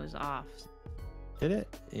out when it was off. Did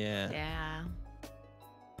it? Yeah. Yeah.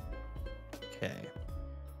 Okay.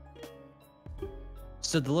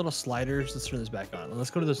 So the little sliders, let's turn this back on. Let's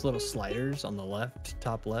go to those little sliders on the left,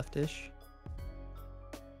 top left-ish.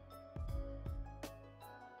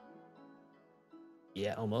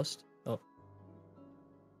 Yeah, almost. Oh.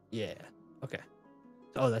 Yeah. Okay.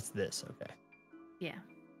 Oh, that's this. Okay. Yeah.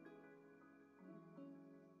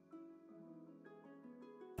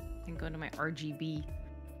 And go to my RGB.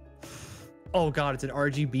 Oh god, it's an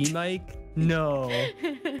RGB mic? No.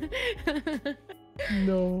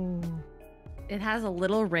 No. It has a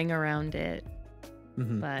little ring around it,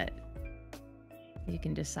 Mm-hmm. but you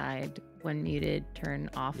can decide when muted, turn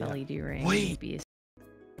off Yeah. LED ring. Wait.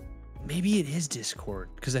 Maybe it is Discord,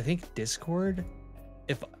 because I think Discord,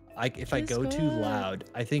 if I go too Discord. loud,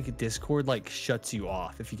 I think Discord like shuts you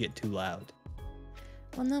off if you get too loud.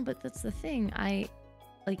 Well, no, but that's the thing. I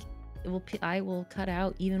will cut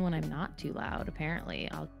out even when I'm not too loud. Apparently,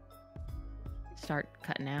 I'll start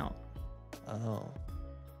cutting out. Oh.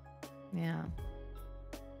 Yeah.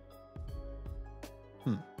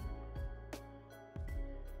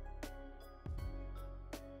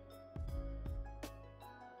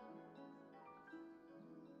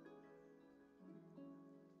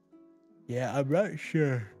 Yeah, I'm not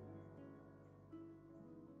sure.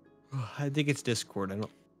 I think it's Discord. I don't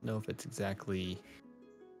know if it's exactly.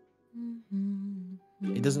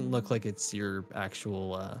 It doesn't look like it's your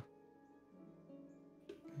actual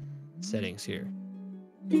settings here.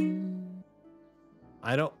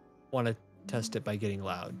 I don't want to test it by getting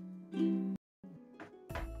loud.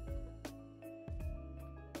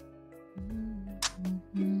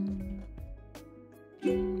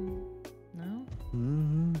 No?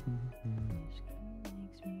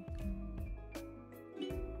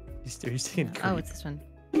 He's saying creep. Oh, it's this one.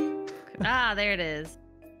 Ah, there it is.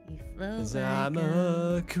 You float 'Cause like I'm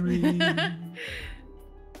a creep.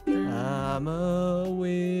 I'm a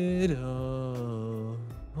widow.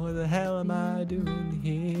 What the hell am I doing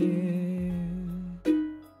here?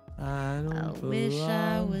 I don't wish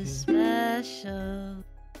I was special.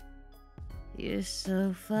 You're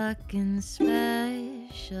so fucking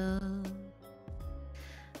special.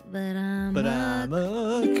 But I'm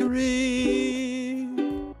a creep.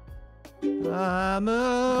 I'm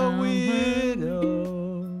a widow.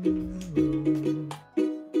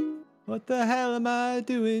 What the hell am I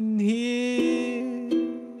doing here?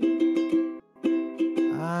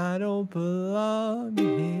 I don't belong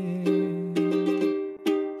here.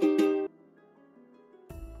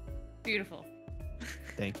 Beautiful.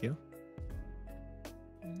 Thank you.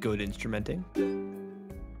 Good instrumenting.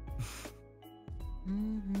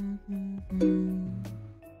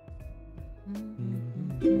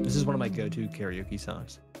 This is one of my go-to karaoke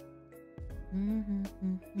songs.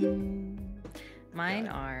 Mine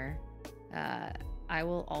are I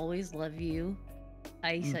Will Always Love You,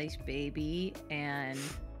 Ice Ice Baby, and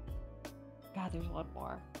God, there's one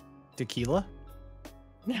more. Tequila?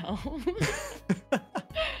 No.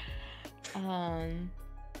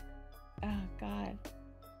 Oh God.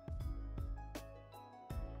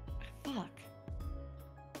 Fuck.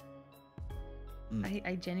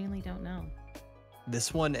 I genuinely don't know.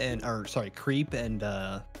 This one Creep and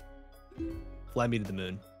Fly Me to the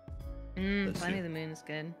Moon. Fly Me to the Moon is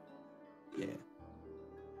good. Yeah.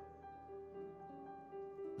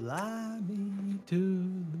 Fly me to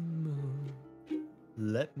the moon.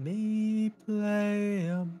 Let me play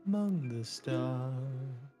among the stars.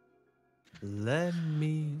 Let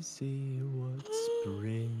me see what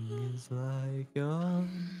spring is like on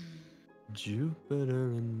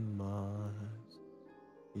Jupiter and Mars.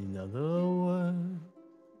 In other words,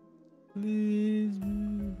 please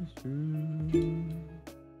be true.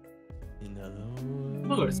 In other words,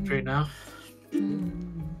 We'll go to straight now.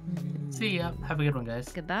 See ya. Have a good one,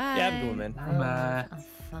 guys. Goodbye. Yeah, have a good one, man.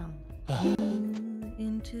 Bye.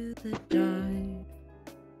 Into the dark,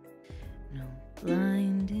 no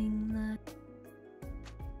blinding light,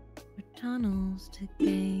 or tunnels to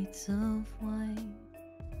gates of white,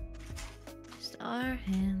 just our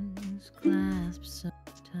hands clasped so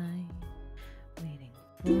tight, waiting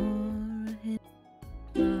for a hit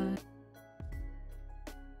fire.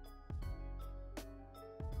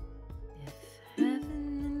 If heaven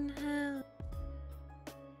and hell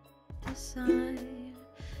decide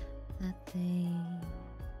that they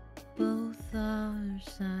both are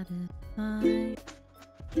satisfied.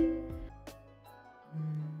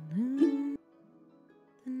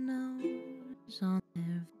 The nose on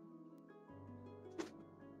their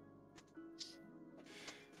face.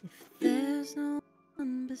 If there's no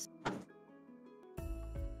one beside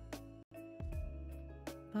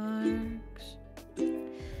sparks.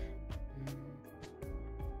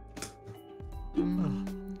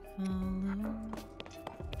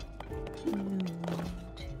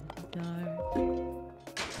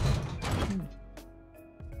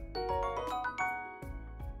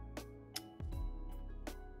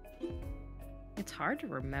 It's hard to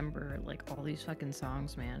remember like all these fucking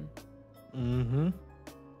songs, man. Mm-hmm.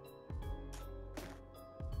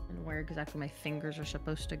 And where exactly my fingers are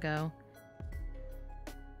supposed to go.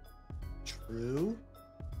 True.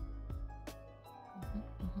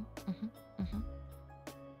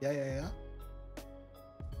 Yeah.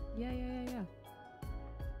 Yeah.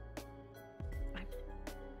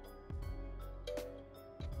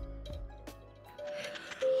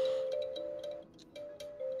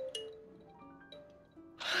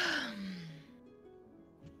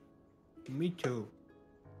 Me too.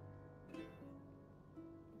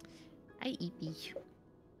 Hi, Eepy.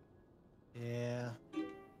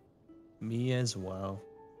 Me as well.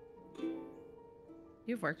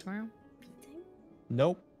 You have work tomorrow?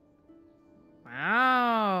 Nope.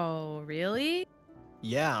 Wow, really?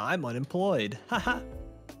 Yeah, I'm unemployed. Haha.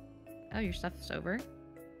 Oh, your stuff is over?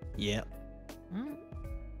 Yep. Well,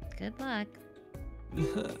 good luck.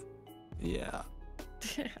 Yeah.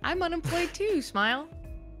 I'm unemployed too, smile.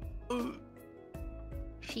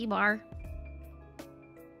 She-bar.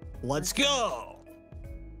 Let's go.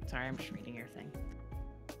 Sorry, I'm just reading your thing.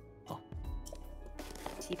 Oh.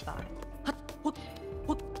 She-bar.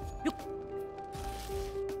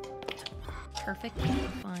 Perfectly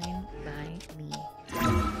fine by me.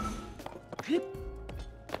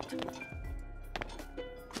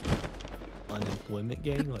 Unemployment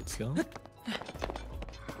gang, let's go.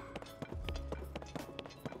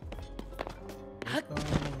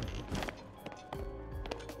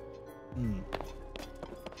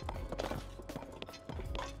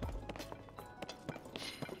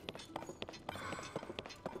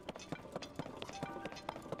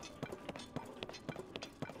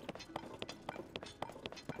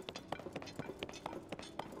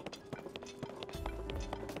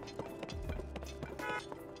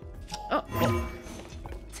 Oh.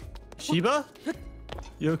 Shiba?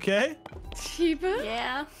 You okay? Shiba?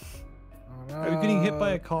 Yeah. Are you getting hit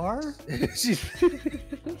by a car?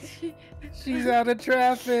 She's out of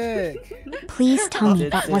traffic. Please tell me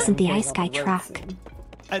that wasn't the ice guy truck.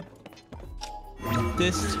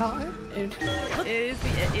 This time?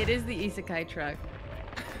 It is the isekai truck.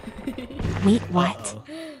 Wait, what?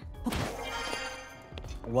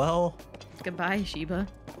 Well, Goodbye, Shiba.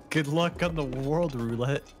 good luck on the world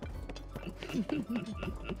roulette.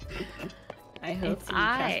 I hope to be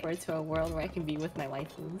transported to a world where I can be with my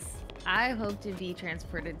waifus. I hope to be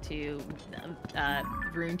transported to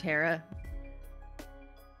Runeterra.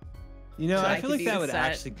 You know, So I I feel could like do that the would set.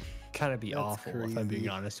 actually kind of be That's awful if I'm being crazy.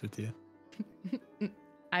 honest with you.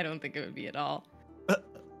 I don't think it would be at all.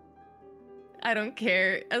 I don't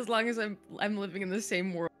care as long as I'm living in the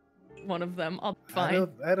same world. One of them, I'll be fine.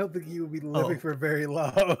 I don't think you would be living for very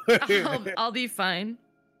long. I'll be fine.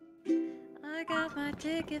 I got my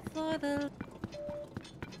ticket for the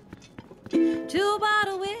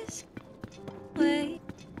 2-bottle whiskey,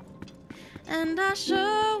 and I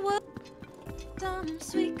sure would some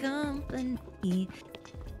sweet company.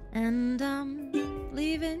 And I'm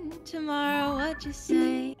leaving tomorrow. What you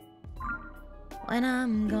say? When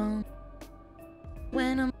I'm gone,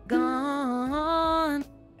 when I'm gone,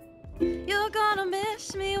 you're gonna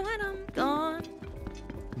miss me when I'm gone.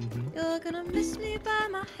 You're gonna miss me by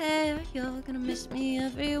my hair. You're gonna miss me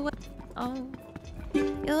everywhere. Oh,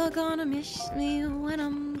 you're gonna miss me when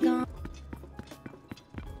I'm gone.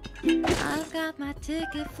 I've got my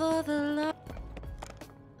ticket for the love,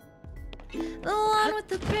 the one with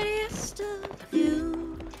the prettiest of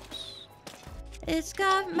views. It's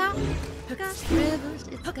got mountains, it's got rivers,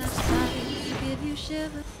 it's got sights to give you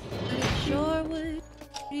shivers, but it sure would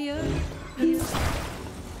you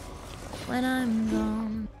when I'm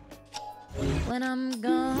gone. When I'm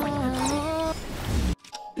gone,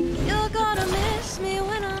 you're gonna miss me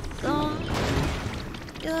when I'm gone.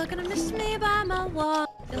 You're gonna miss me by my walk.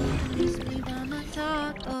 You're gonna miss me by my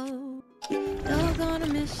talk. Oh, you're gonna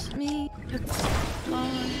miss me.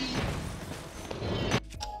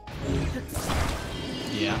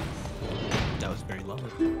 Yeah, that was very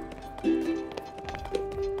lovely.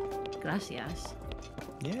 Gracias.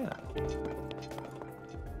 Yeah.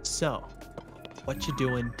 So, what you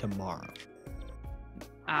doing tomorrow?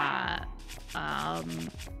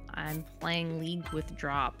 I'm playing League with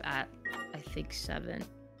Drop at I think 7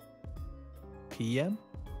 PM?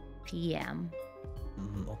 p.m.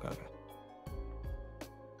 Okay.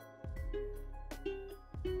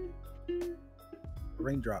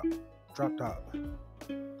 Raindrop. Drop top.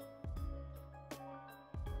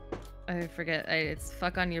 I forget. It's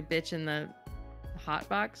fuck on your bitch in the hot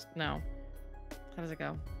box? No. How does it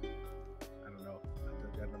go? I don't know.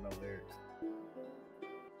 I don't know lyrics.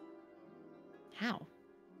 How?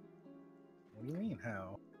 What do you mean,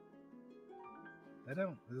 how? I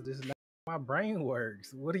don't. This is not how my brain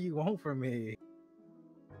works. What do you want from me?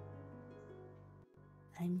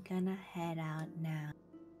 I'm gonna head out now.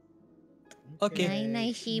 Okay.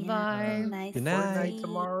 Night, Shibar. Nice Good night. Fortnite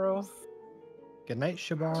tomorrow. Good night,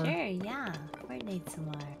 Shabar. Sure, yeah. Fortnite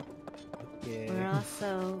tomorrow. Yeah.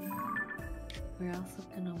 We're also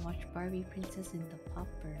gonna watch Barbie Princess and the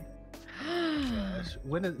Popper. Gosh,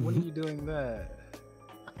 when are you doing that?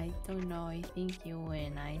 I don't know. I think you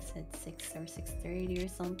win. I said 6 or 6:30 or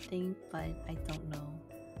something, but I don't know.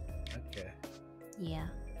 Okay. Yeah.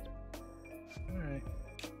 All right.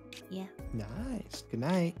 Yeah. Nice. Good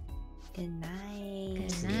night. Good night.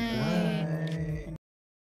 Good night.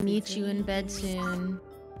 meet you in bed soon.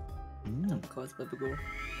 Of course, baby girl.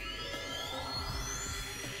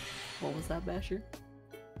 What was that, Basher?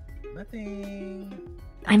 Nothing.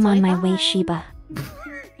 I'm on my way, Sheba.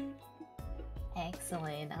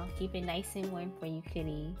 Excellent. I'll keep it nice and warm for you,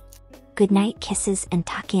 kitty. Good night, kisses and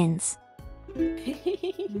tuck-ins. Of course.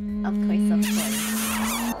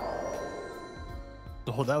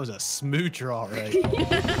 Oh, that was a smoocher, all right.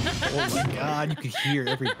 Oh my god, you could hear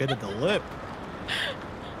every bit of the lip.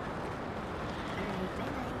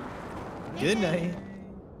 Good night.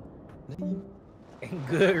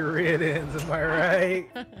 Good riddance, am I right?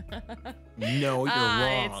 No, you're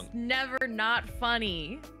wrong. It's never not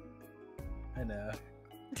funny. I know.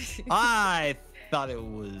 I thought it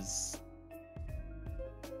was.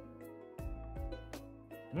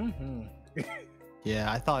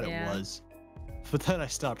 Yeah, I thought it was. But then I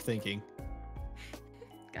stopped thinking.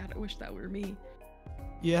 God, I wish that were me.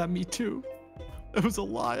 Yeah, me too. It was a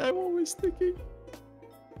lie. I'm always thinking.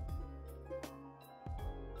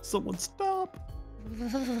 Someone stop.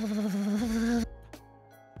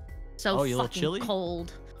 So you a little fucking chilly?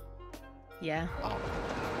 cold. Yeah. Oh.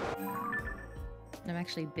 I'm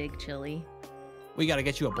actually big chilly. We gotta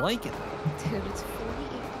get you a blanket. Dude, it's 48.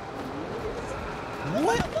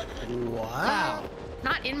 What? Wow.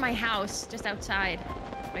 Not in my house, just outside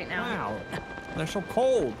right now. Wow. They're so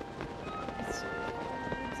cold.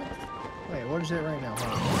 Wait, what is it right now?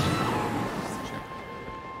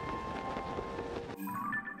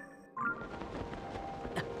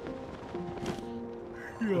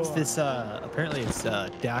 It's this, apparently it's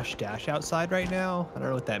dash outside right now. I don't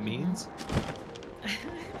know what that means.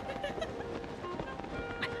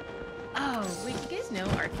 Oh, wait, you guys know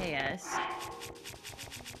RKS?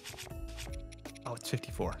 Oh, it's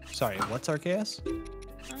 54. Sorry, what's RKS?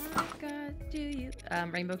 Oh God, do you?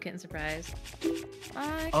 Rainbow Kitten Surprise.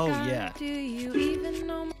 Oh, yeah. Do you even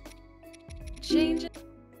know my changes?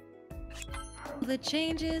 The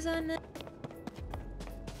changes are not.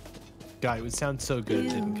 God, it would sound so good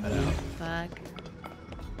if it didn't cut out. Fuck.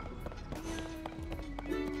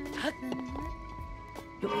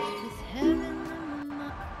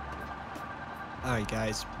 Alright,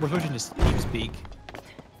 guys. We're pushing to TeamSpeak.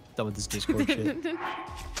 Done with this Discord shit.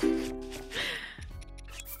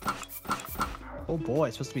 Oh boy,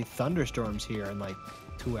 it's supposed to be thunderstorms here in like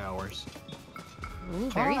 2 hours. Ooh,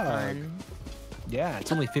 very fun. Yeah,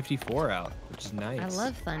 it's only 54 out, which is nice. I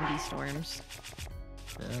love thunderstorms.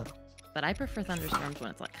 Yeah. But I prefer thunderstorms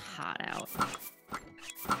when it's like hot out.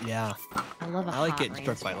 Yeah. I love a I like hot getting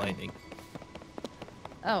struck by rainstorm. lightning.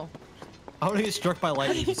 Oh. I want to get struck by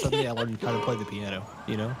lightning so suddenly I learn how to play the piano,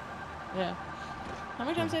 you know? Yeah. How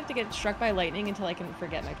many times do I have to get struck by lightning until I can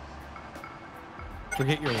forget my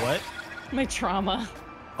Forget your what? my trauma?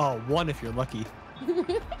 Oh, one if you're lucky.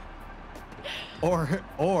 Or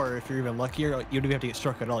if you're even luckier, you don't even have to get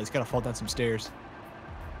struck at all. He's got to fall down some stairs.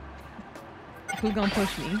 Who gonna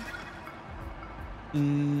push me?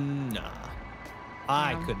 Nah.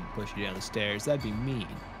 I couldn't push you down the stairs. That'd be mean.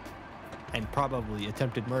 And probably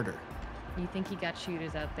attempted murder. You think you got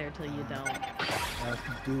shooters out there till you don't. I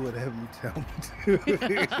can do whatever you tell me to.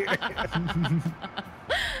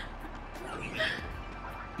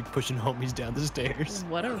 Be pushing homies down the stairs.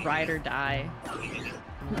 What a ride or die.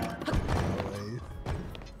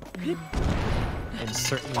 And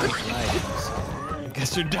certainly lives.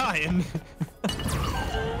 Guess you're dying.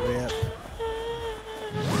 Yep.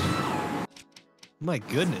 My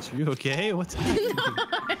goodness, are you okay? What's happening?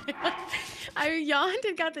 I yawned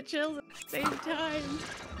and got the chills at the same time.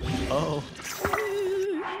 Oh.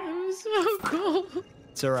 I'm so cold.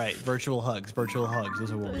 It's alright. Virtual hugs. Virtual hugs.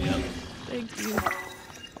 Those will warm me up. Thank you.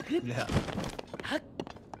 Yeah.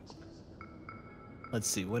 Let's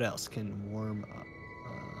see. What else can warm up?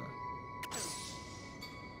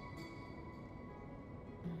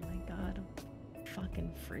 Oh my god. I'm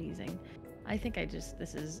fucking freezing. I think this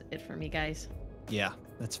is it for me, guys. Yeah,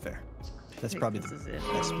 that's fair. That's I think probably this the is it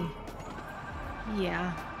best for me. one.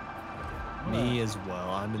 Yeah. Me as well.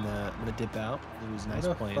 I'm gonna dip out. It was nice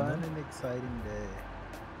What a playing fun them. and exciting day.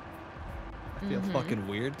 I feel fucking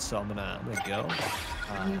weird, so I'm gonna go.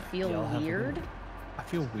 You feel y'all have a good weird? one. I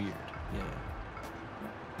feel weird. Yeah.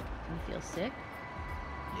 You feel sick?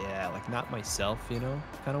 Yeah, like not myself, you know,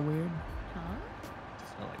 kind of weird. Huh?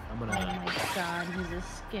 So like I'm Oh gonna. my god, he's a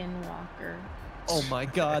skinwalker. Oh my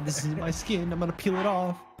god, this is my skin. I'm gonna peel it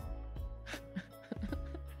off.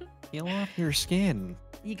 Peel off your skin.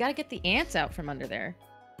 You gotta get the ants out from under there.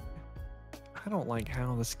 I don't like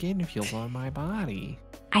how the skin feels on my body.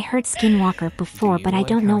 I heard Skinwalker before, Do but you I like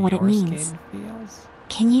don't how know what it your means. skin feels?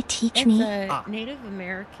 Can you teach It's me? a Native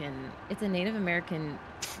American. It's a Native American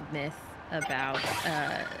myth. about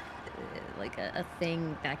like a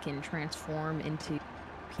thing that can transform into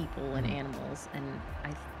people and animals, and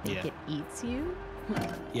I think it eats you.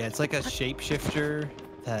 Yeah, it's like a shapeshifter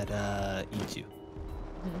that eats you.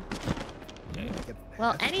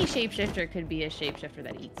 Well, any shapeshifter could be a shapeshifter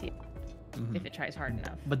that eats you if it tries hard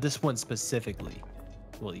enough. But this one specifically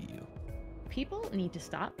will eat you. People need to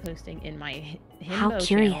stop posting in my How himbo channel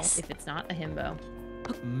curious. if it's not a himbo.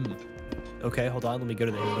 Okay, hold on. Let me go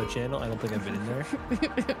to the himbo channel. I don't think I've been in there.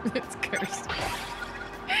 It's cursed.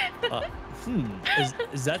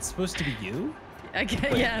 Is that supposed to be you?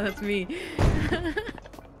 Yeah, that's me.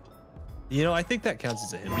 You know, I think that counts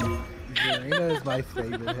as a himbo. Zarina is my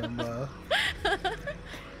favorite himbo.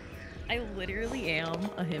 I literally am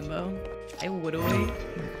a himbo. I would away.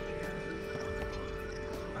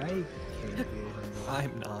 I can't be a himbo.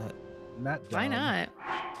 I'm not. Not Why dumb. not?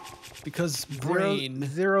 Because brain.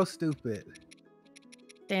 Zero stupid.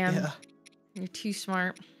 Damn. Yeah. You're too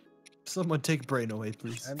smart. Someone take brain away,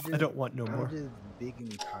 please. I don't want no more. I'm just big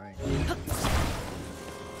and kind.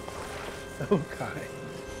 So kind.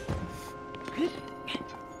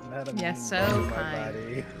 Not a Yeah, mean so bone in my kind.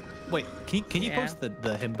 body. Wait, can you post the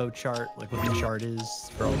himbo chart, like what the chart is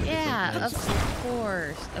for all the Yeah, different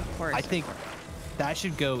of course. I think that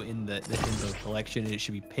should go in the himbo collection, and it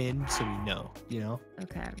should be pinned so we know, you know?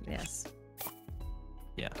 Okay, yes.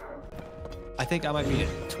 Yeah. I think I might be a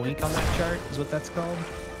twink on that chart, is what that's called.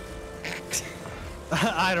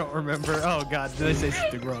 I don't remember. Oh god, did I say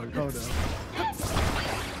something wrong? Oh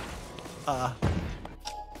no.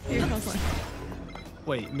 Here comes one.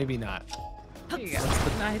 Wait, maybe not. Here you go.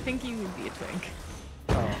 No, I think you would be a twink.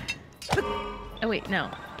 Oh. Oh wait, no.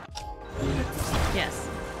 Yes.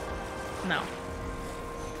 No.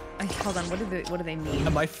 Hold on. What do they mean?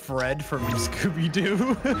 Am I Fred from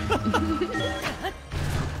Scooby-Doo?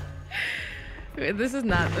 This is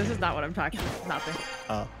not what I'm talking about. Not the.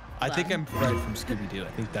 I think I'm Fred from Scooby-Doo.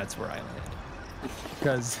 I think that's where I land.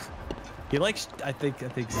 Because he likes. I think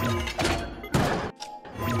so.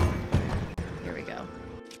 Here we go.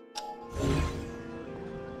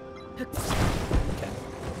 Okay.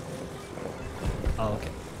 Oh,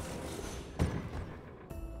 okay.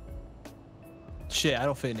 Shit, I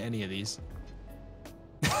don't fit in any of these.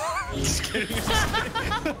 Just kidding.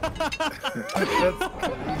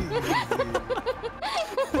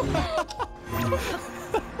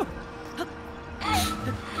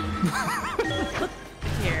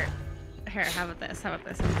 Here, how about this?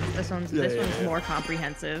 This one's Yeah. more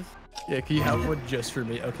comprehensive. Yeah, can you have one just for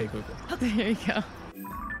me? Okay, cool. There you go.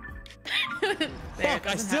 Fuck,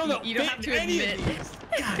 I still don't you don't fit have to in any admit. of these.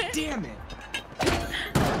 God damn it.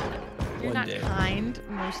 You're One not day. kind,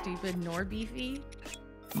 nor stupid, nor beefy.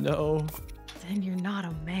 No, Then you're not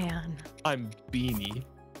a man. I'm Beanie.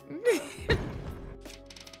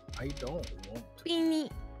 I don't want Beanie.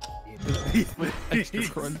 it. With extra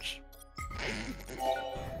crunch.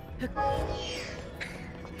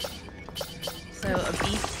 So a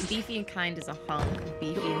beefy and kind is a hunk.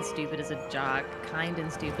 Beefy and stupid is a jock. Kind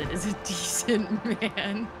and stupid is a decent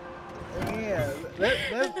man. Yeah,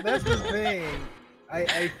 that's the thing.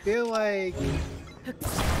 I feel like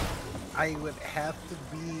I would have to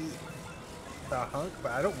be the hunk,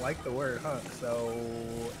 but I don't like the word hunk, so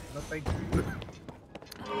no thank you.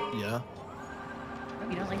 Yeah.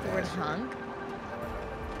 You don't like the word hunk?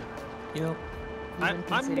 You know, You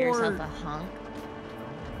wouldn't I'm consider yourself more. a hunk?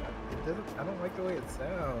 I don't like the way it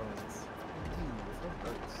sounds. It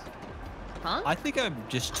hurts. Hunk? I think I'm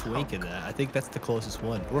just twink in that. I think that's the closest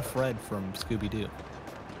one. Or Fred from Scooby-Doo.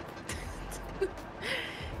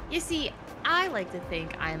 You see, I like to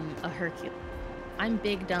think I'm a Hercules. I'm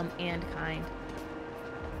big, dumb, and kind.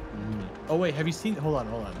 Oh wait, have you seen? Hold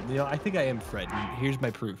on. You know, I think I am Fred. Here's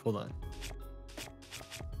my proof. Hold on.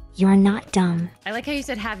 You're not dumb. I like how you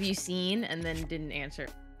said, "Have you seen?" and then didn't answer.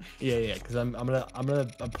 Yeah, because I'm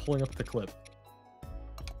pulling up the clip.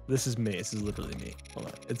 This is me. This is literally me. Hold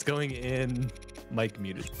on. It's going in. Mic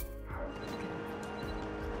muted.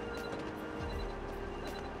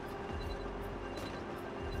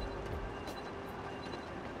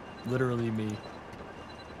 Literally me.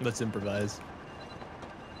 Let's improvise.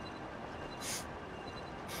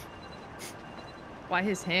 Why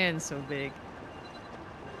his hands so big?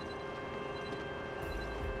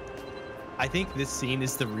 I think this scene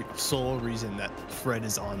is the sole reason that Fred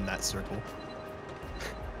is on that circle.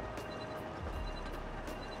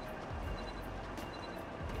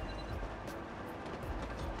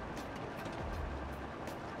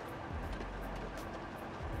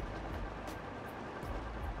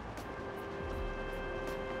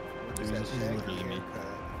 This is literally me.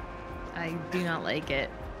 I do not like it.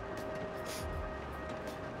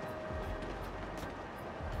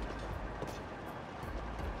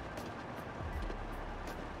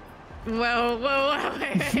 Whoa,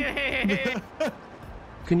 wait.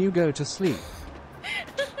 Can you go to sleep?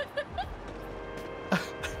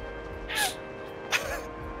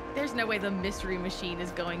 There's no way the mystery machine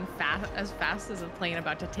is going as fast as a plane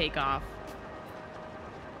about to take off.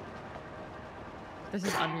 This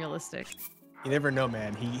is unrealistic. You never know,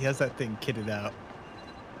 man. He has that thing kitted out.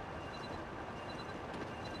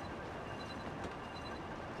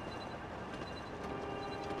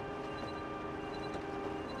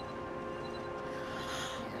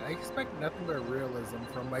 Yeah, I expect nothing but realism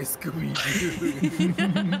from my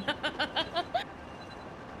Scooby-Doo.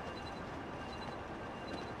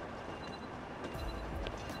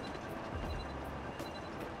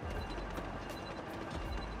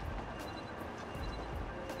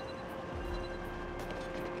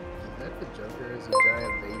 The Joker is a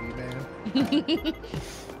giant baby man.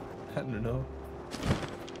 I don't know.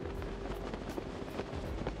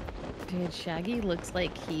 Dude, Shaggy looks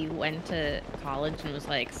like he went to college and was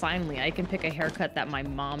like, finally, I can pick a haircut that my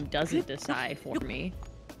mom doesn't decide for me.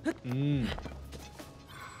 Mm.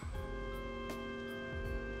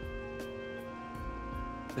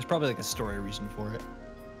 There's probably like a story reason for it.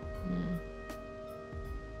 Mm.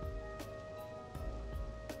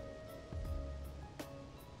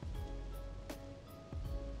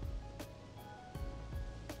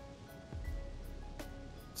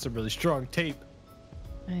 It's a really strong tape.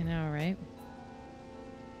 I know, right?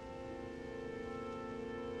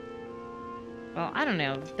 Well, I don't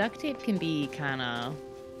know. Duct tape can be kind of...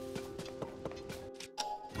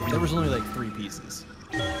 There was only like 3 pieces.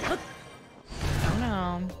 I don't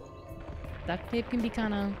know. Duct tape can be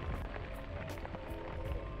kind of...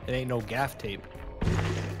 It ain't no gaff tape.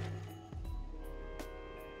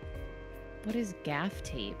 What is gaff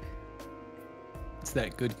tape? It's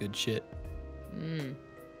that good shit. Mm.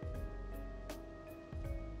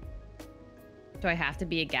 Do I have to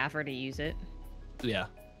be a gaffer to use it? Yeah.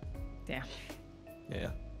 Damn. Yeah.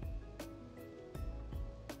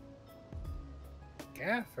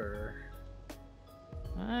 Gaffer.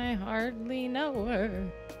 I hardly know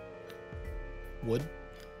her. Wood?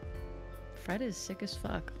 Fred is sick as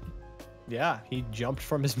fuck. Yeah, he jumped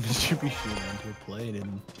from his distribution onto a plane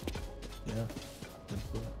and... Yeah.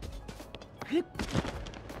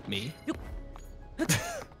 Me?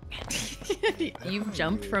 You've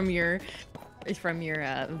jumped from your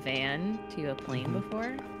van to a plane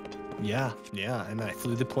before? Yeah, and I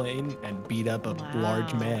flew the plane and beat up a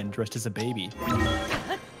large man dressed as a baby.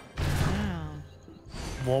 Wow.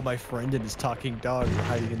 While my friend and his talking dog were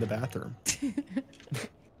hiding in the bathroom.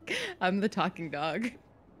 I'm the talking dog.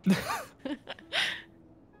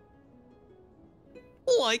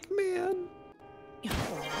 Like, man.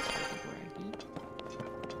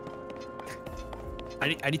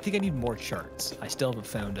 I think I need more charts. I still haven't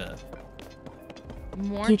found a...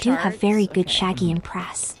 More You do have very good Okay. Shaggy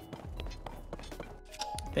impress.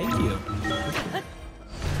 Thank you.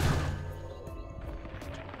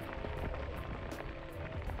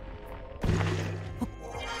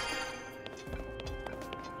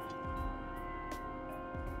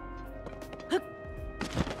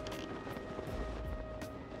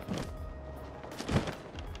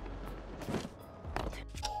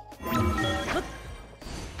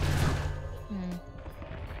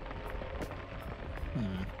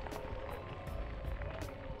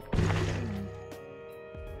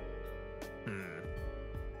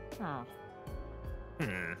 Oh.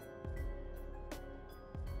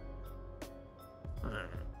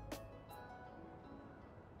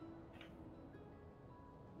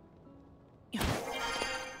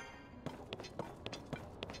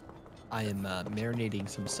 I am marinating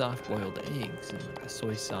some soft-boiled eggs in a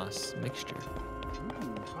soy sauce mixture.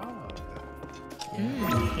 I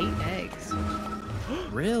hate eggs.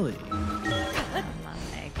 Really? I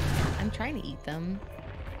love eggs. I'm trying to eat them.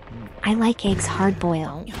 I like eggs hard I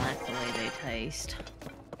boiled. don't like the way they taste.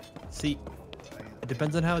 See, it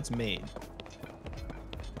depends on how it's made.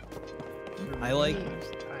 I like...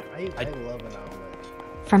 I love an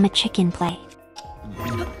omelet. From a chicken plate.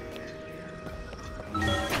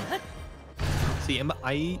 See,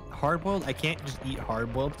 I eat hard-boiled. I can't just eat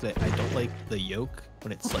hard-boiled because I don't like the yolk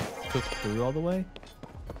when it's like cooked through all the way.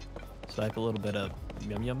 So I have a little bit of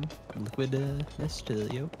yum liquidness to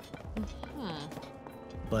the yolk.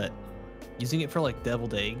 But using it for like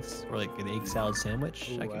deviled eggs or like an egg salad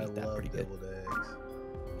sandwich, I can eat that pretty good. Eggs.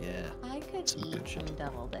 Yeah. I could Some eat good shit. some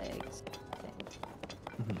deviled eggs.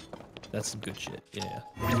 That's some good shit. Yeah.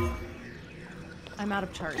 I'm out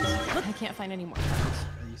of charts. I can't find any more charts.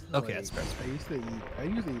 I used to Okay, that's fair. I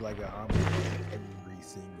usually like an omelet every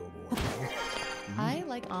single morning. I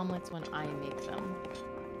like omelets when I make them.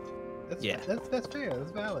 That's, Yeah. That's fair.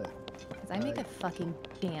 That's valid. Because I make a fucking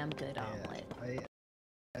damn good omelet.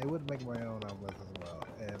 I would make my own omelets as well,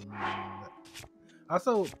 and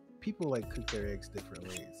also people like cook their eggs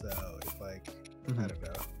differently, so it's like I don't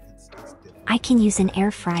know, it's different. I can use an air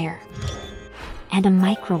fryer and a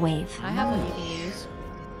microwave. I have one you can use.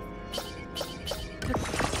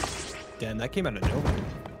 Damn, that came out of nowhere.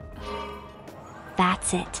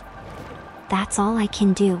 That's it. That's all I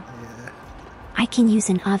can do. I can use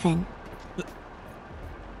an oven.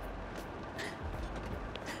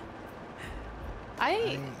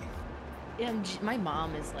 My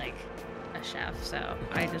mom is like a chef, so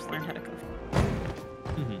I just learned how to cook.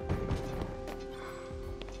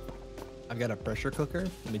 I've got a pressure cooker.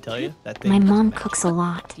 Let me tell you, that thing. My mom cooks a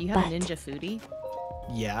lot. Do you have but a ninja foodie?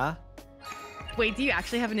 Yeah. Wait, do you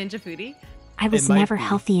actually have a ninja foodie? I was never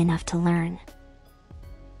healthy enough to learn.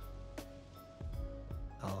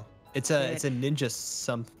 Oh, it's a ninja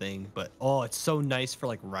something, but oh, it's so nice for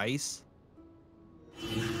like rice.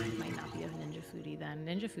 Might not be a ninja foodie then.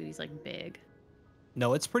 Ninja foodie's like big.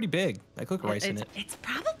 No, it's pretty big. I cook rice in it. It's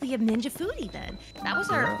probably a ninja foodie then. That was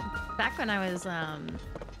our back when I was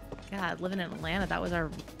God, living in Atlanta. That was our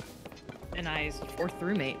and I's 4th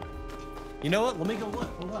roommate. You know what? Let me go look.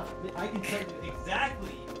 Hold on. I can tell you exactly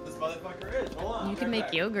what this motherfucker is. Hold on. You can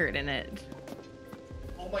make yogurt in it.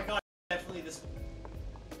 Oh my god, definitely this.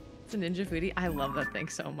 It's a ninja foodie. I love that thing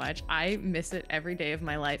so much. I miss it every day of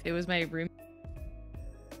my life. It was my room.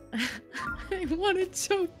 I want it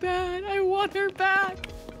so bad. I want her back.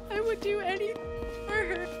 I would do anything for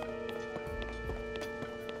her.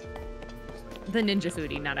 The ninja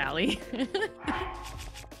foodie, not Allie.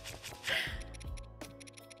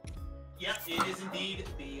 Yep, it is indeed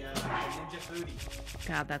the ninja foodie.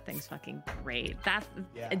 God, that thing's fucking great.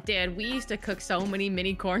 Dude, we used to cook so many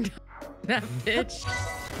mini corn dogs. That bitch.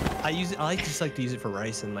 I just like to use it for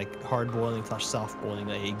rice and like hard boiling / soft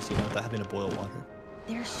boiling eggs, you know, without having to boil water.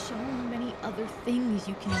 There's so many other things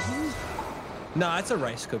you can use. No, it's a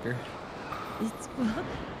rice cooker. It's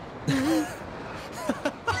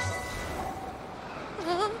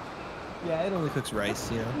yeah, it only cooks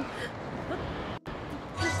rice, you know.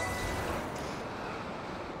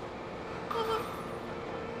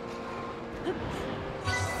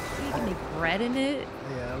 You can make bread in it.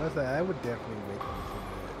 Yeah, let's say I would definitely make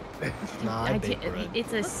it. Nah, I bake bread.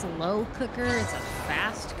 It's a slow cooker. It's a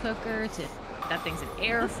fast cooker. That thing's an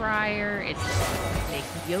air fryer. It's you make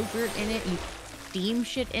yogurt in it. You steam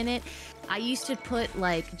shit in it. I used to put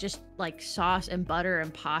just sauce and butter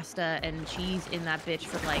and pasta and cheese in that bitch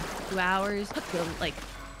for like 2 hours. Go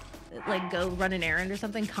go run an errand or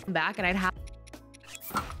something. Come back and I'd have.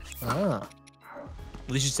 Ah.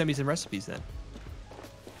 Well, you should send me some recipes then.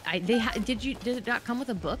 Did it not come with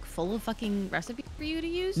a book full of fucking recipes for you to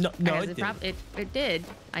use? No, it did. It did.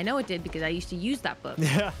 I know it did because I used to use that book.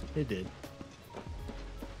 Yeah, it did.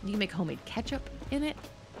 You can make homemade ketchup in it.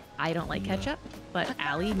 I don't like ketchup, but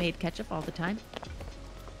Allie made ketchup all the time.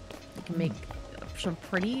 You can make some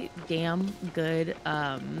pretty damn good,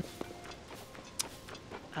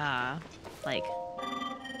 like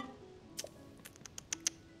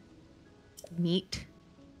meat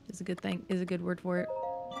is a good thing. Is a good word for it.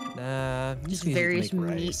 Nah, just various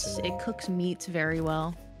meats. It cooks meats very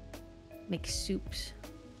well. Makes soups.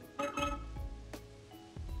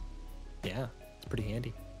 Yeah, it's pretty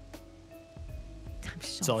handy. I'm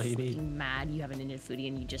so That's all you need. Mad you have an Indian foodie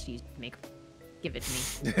and you just give it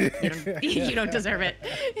to me. You don't deserve it.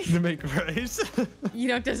 To make rice. You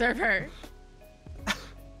don't deserve her.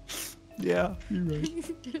 Yeah, you're right.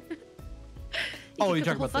 You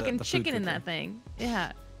talking about fucking chicken in that thing?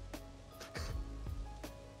 Yeah.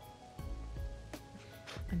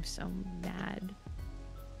 I'm so mad.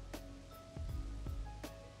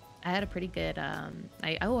 I had a pretty good I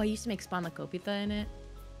used to make spanakopita in it.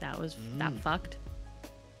 That was that fucked.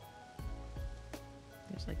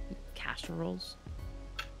 There's like casseroles.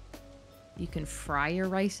 You can fry your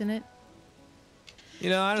rice in it. You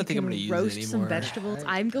know, I don't think I'm gonna use it anymore. Roast some vegetables.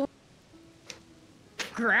 I'm going to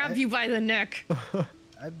grab you by the neck.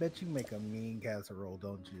 I bet you make a mean casserole,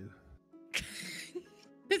 don't you?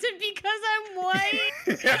 Is it because I'm white?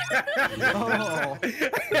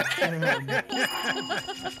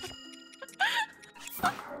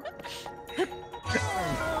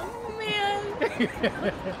 Oh man.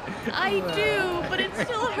 I do, but it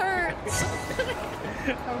still hurts.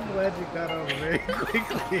 I'm glad you got over very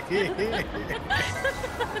quickly.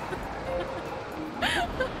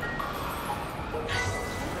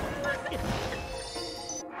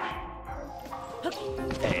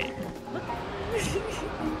 Hey.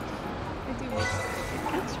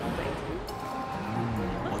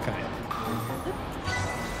 What kind?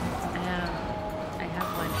 I have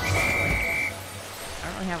one.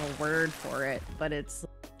 word for it, but it's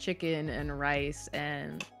chicken and rice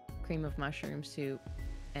and cream of mushroom soup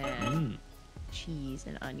and cheese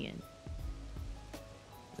and onion.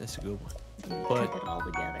 That's a good one. You But cook it all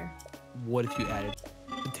together. what if you added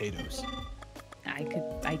potatoes?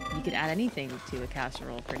 You could add anything to a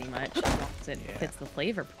casserole pretty much as long as it fits the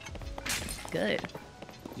flavor. Good.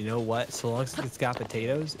 You know what? So long as it's got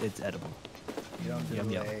potatoes, it's edible. You don't do Yum,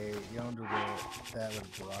 yum. that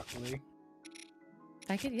with broccoli.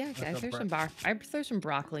 I could, yeah. I throw some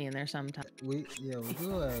broccoli in there sometimes. We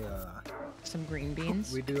do a some green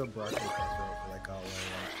beans. We do a broccoli casserole for like all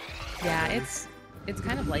our Yeah, it's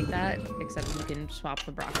kind of like that, except you can swap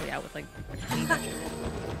the broccoli out with like any vegetable.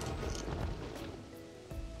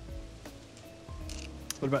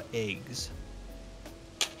 What about eggs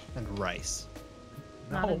and rice?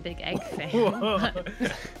 Not a big egg fan.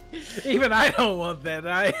 Even I don't want that.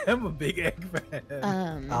 I am a big egg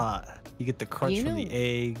fan. You get the crunch from the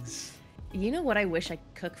eggs. You know what I wish I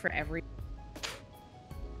could cook for every.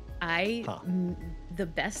 The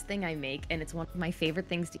best thing I make, and it's one of my favorite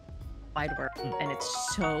things to eat in the wide world, and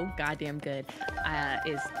it's so goddamn good,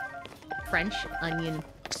 is French onion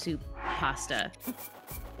soup pasta.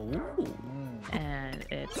 Ooh. And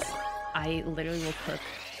I literally will cook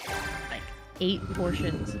like 8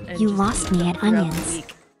 portions. And You just lost eat me them at throughout the onions.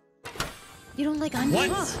 week. You don't like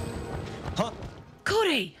onions? What? Huh?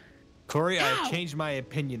 Cody! Corey, I've changed my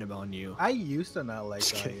opinion about you. I used to not like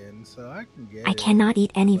onions, so I can get I it. cannot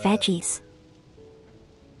eat any veggies.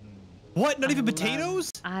 What? Not even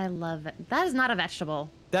potatoes? I love it. That is not a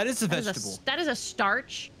vegetable. That is a vegetable. That is a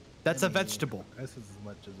starch. That's a vegetable. That's as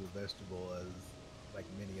much as a vegetable as like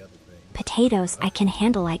many other things. Potatoes I can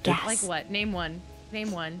handle, I guess. Like what? Name one.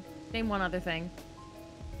 Name one. Name one other thing.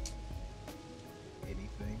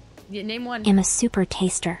 Anything. Yeah, name one. I'm a super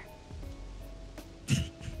taster.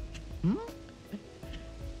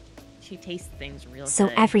 She tastes things real So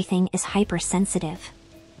good. everything is hypersensitive.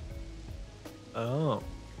 Oh.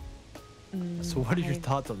 So what are your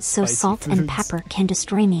thoughts on So spicy salt and foods? pepper can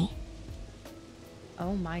destroy me.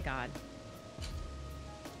 Oh my god.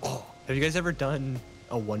 Oh, have you guys ever done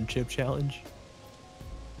a one chip challenge?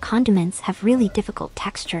 Condiments have really difficult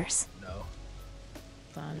textures. No.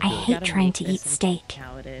 Fun. I You hate gotta trying make to this eat and steak.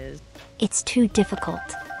 How it is It's too difficult.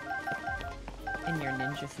 in your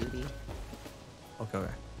ninja foodie. Okay.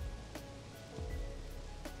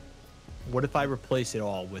 What if I replace it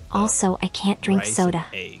all with Also, I can't drink rice soda.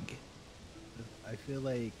 and egg? I feel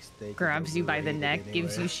like steak. Grabs you by the neck,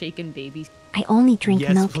 gives you shaken baby. I only drink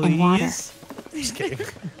Yes, milk and water. please. Just kidding.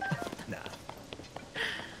 Nah.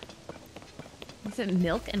 You said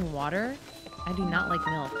milk and water? I do not like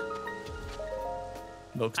milk.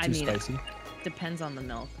 Milk's too I mean, spicy. Depends on the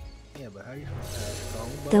milk. Yeah, but how are you supposed to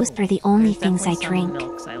have Those are the only There's things I definitely some drink.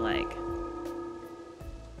 milks I like.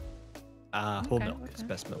 Whole Okay, milk is okay.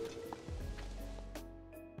 best milk.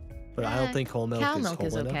 But I don't think whole milk Cow is milk whole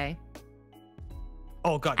is enough. okay.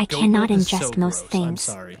 Oh god, I goat cannot milk is ingest so most gross. I'm things.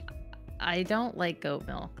 sorry. I don't like goat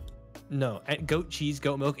milk. No, and goat cheese,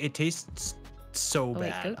 goat milk, it tastes so Oh, wait,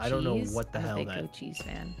 bad. goat I don't know cheese? what the I'm hell a big that. goat cheese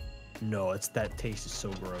fan. No, that taste is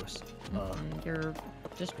so gross. You're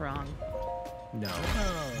just wrong. No.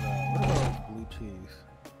 What about blue cheese?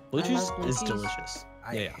 Blue I cheese love blue is cheese. delicious.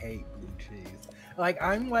 I Yeah. hate blue cheese. Like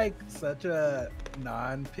I'm like such a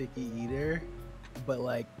non-picky eater, but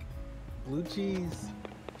like blue cheese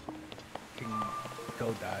can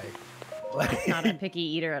go die. Like Not a picky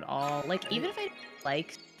eater at all. Like even if I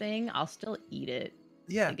like thing, I'll still eat it.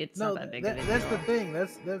 yeah, Like, it's no, not that big of a that's the deal. thing.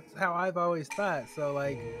 That's how I've always thought. So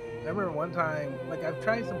like, I remember one time, like I've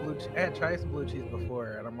tried some blue. I had tried some blue cheese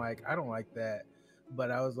before, and I'm like, I don't like that.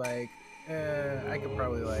 But I was like, I could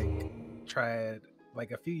probably like try it.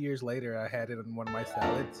 Like a few years later, I had it in one of my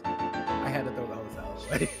salads. I had to throw the whole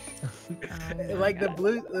salad away. Oh my Like the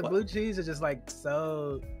God. blue cheese is just like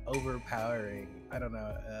so overpowering. I don't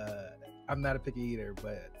know. I'm not a picky eater,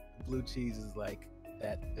 but blue cheese is like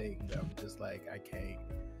that thing that I'm just like I can't.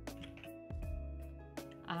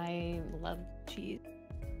 I love cheese.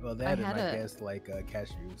 Well, that and had I a- guess like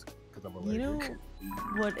cashews because I'm allergic. You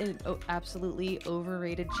know what is absolutely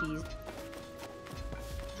overrated cheese?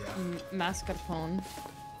 Mascarpone.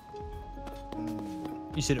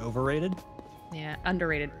 You said overrated? Yeah,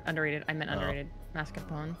 underrated. Underrated. I meant Oh. underrated.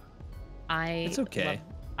 Mascarpone. It's okay.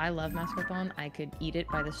 I love mascarpone. I could eat it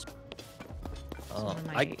by the. It's one of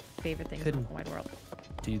my I favorite things in the couldn't whole wide world.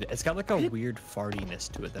 do that. It's got like a weird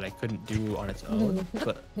fartiness to it that I couldn't do on its own.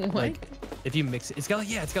 But What? like, if you mix it, it's got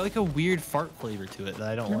like a weird fart flavor to it that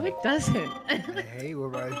I don't No, like. it doesn't. I hate where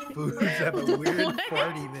my foods have a weird What?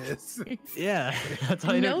 fartiness. Yeah, that's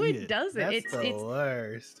why I No, don't eat it it. doesn't. That's it's the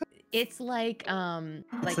worst. It's like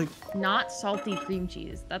not salty cream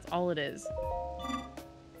cheese. That's all it is.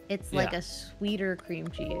 It's like a sweeter cream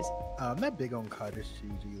cheese. I'm not big on cottage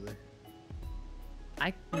cheese either.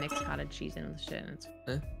 I mix cottage cheese in with shit,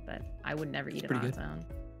 and but I would never eat it on its own.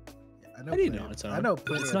 I know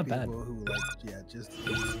plenty It's of not people bad. who like, just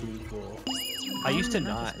a spoonful. I used to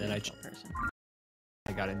not, and I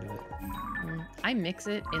got into it. I mix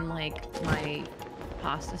it in like my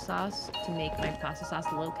pasta sauce to make my pasta sauce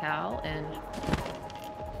low-cal, and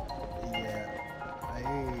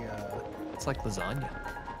it's like lasagna.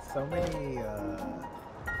 So many like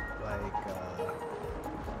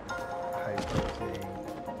high protein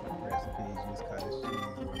recipes use cottage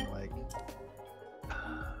cheese. And I'm like,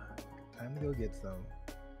 time to go get some,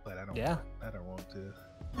 but I don't. Yeah. I don't want to.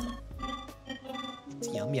 It's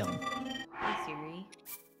yum yum. Hey Siri,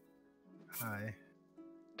 Hi.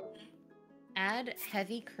 add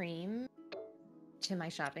heavy cream to my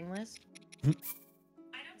shopping list. I don't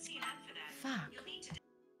see an app for that. Fuck. You'll need to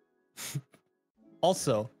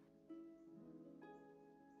Also.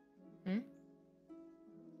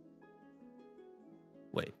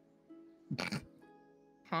 Wait.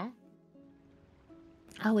 Huh?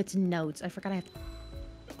 Oh, it's notes. I forgot I have to...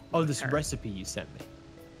 Oh, this recipe you sent me.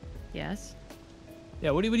 Yes.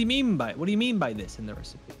 Yeah. What do you mean by this in the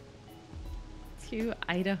recipe? 2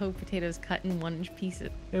 Idaho potatoes cut in 1-inch pieces.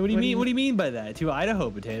 Hey, what do you mean? What do you mean by that? 2 Idaho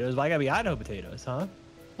potatoes? Why gotta be Idaho potatoes, huh?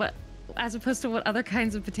 What? As opposed to what other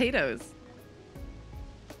kinds of potatoes?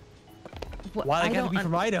 What, Why they gotta be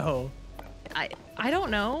from Idaho? I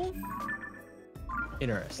don't know.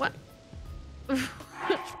 Interesting. What?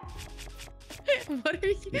 What are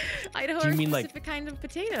you? Idaho Do you are mean, like- specific kind of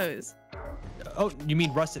potatoes. Oh, you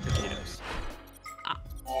mean russet potatoes?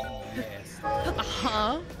 Yes.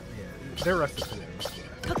 Uh-huh. Yeah, they're russet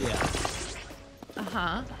potatoes. Yeah.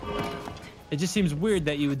 Uh-huh. It just seems weird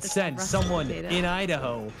that you would send russet someone potato. in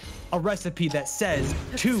Idaho a recipe that says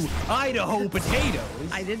 2 Idaho potatoes.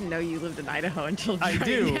 I didn't know you lived in Idaho until I right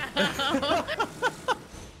do. now.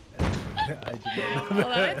 I do not know Well,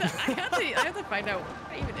 I that. have to find out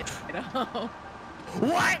why even in Idaho.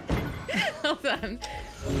 What? Hold on.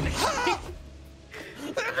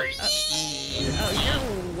 Oh,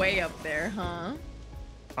 you're way up there, huh?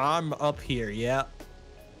 I'm up here, yeah.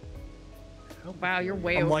 Wow, you're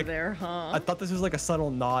way I'm over like- there, huh? I thought this was like a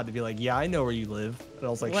subtle nod to be like, yeah, I know where you live. And I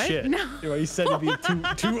was like, What? shit. No. You know, you said to be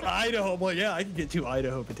two Idaho. I'm like, yeah, I can get 2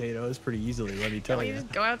 Idaho potatoes pretty easily, let me tell Can we you.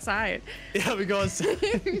 just go outside? Yeah, we go inside.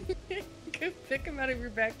 Go pick them out of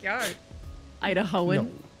your backyard.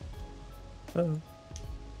 Idahoan. No.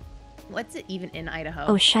 What's it even in Idaho?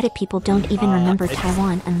 Oh, shut it, people don't even remember it's-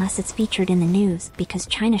 Taiwan unless it's featured in the news because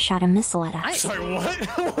China shot a missile at us. Sorry, what?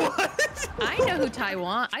 What? I know who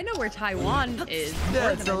Taiwan. I know where Taiwan is. Yeah,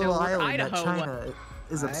 more it's than a I know little where island that Idaho China was.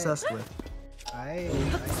 is obsessed with. I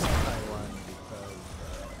know Taiwan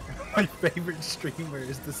because my favorite streamer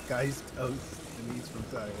is Disguised Toast, and he's from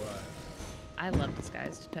Taiwan. I love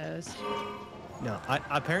Disguised Toast. No,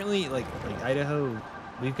 apparently like Idaho,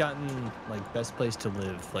 we've gotten like best place to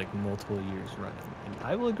live like multiple years running, and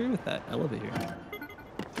I will agree with that. I love it here.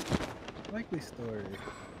 Likely story.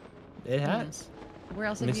 It has. Where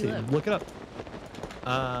else Let have me you see. lived? Look it up.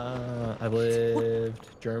 I've lived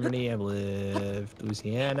Germany. I've lived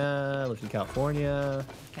Louisiana. Lived in California.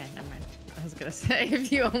 Okay, never mind. I was gonna say if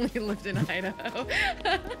you only lived in Idaho.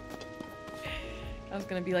 I was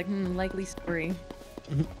gonna be like, likely story.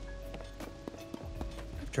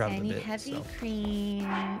 I've traveled I a need bit. heavy So. cream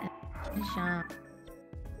and Parmesan.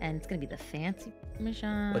 And it's gonna be the fancy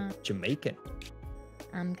Parmesan. What Jamaican?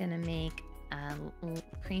 I'm gonna make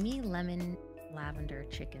creamy lemon lavender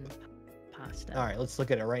chicken pasta. All right, let's look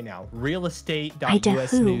at it right now. Idaho.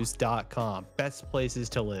 Realestate.usnews.com. Best places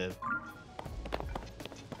to live.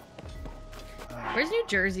 Where's New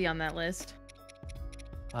Jersey on that list?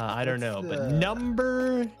 I don't know, What's but the-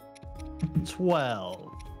 number 12.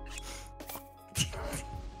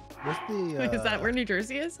 What's the? Wait, is that where New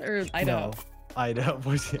Jersey is, or Idaho? No, Idaho.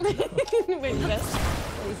 What's it? Wait, best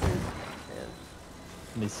places.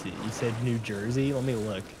 Let me see. You said New Jersey? Let me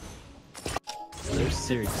look. There's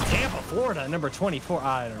serious. Tampa, Florida, number 24.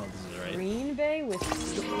 I don't know if this is right. Green Bay with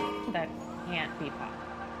that can't be pop.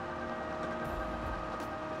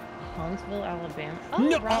 Huntsville, Alabama. Oh,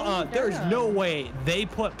 No, Raleigh, there's Durham. no way they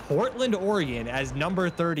put Portland, Oregon as number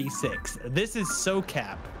 36. This is so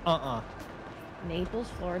cap. Naples,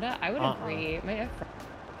 Florida. I would agree. Might have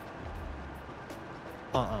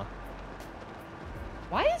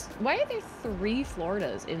Why are there 3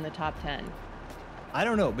 Floridas in the top 10? I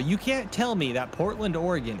don't know, but you can't tell me that Portland,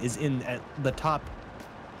 Oregon is in at the top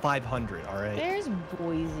 500. All right. There's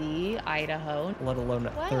Boise, Idaho. Let alone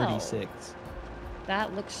at Wow. 36.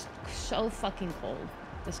 That looks so fucking cold.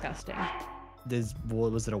 Disgusting.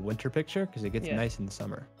 Was it a winter picture? Because it gets Yeah. nice in the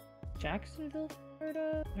summer. Jacksonville,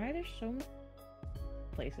 Florida. Why are there so many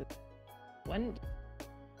places? When?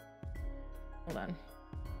 Hold on.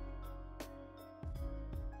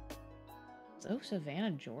 Oh,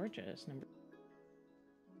 Savannah, Georgia is number.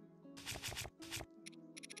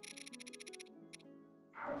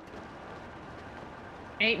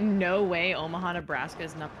 Ain't no way Omaha, Nebraska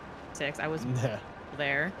is number 6. I was Yeah.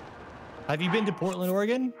 there. Have you been to Portland,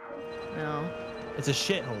 Oregon? No. It's a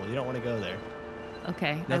shithole. You don't want to go there.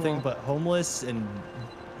 Okay. Nothing but homeless and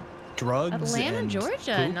drugs. Atlanta, and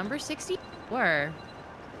Georgia, poop. number 64.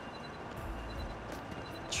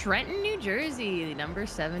 Trenton, New Jersey, number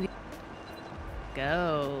 70.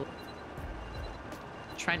 Go.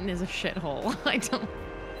 Trenton is a shithole. I don't.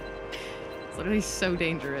 It's literally so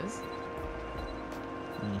dangerous.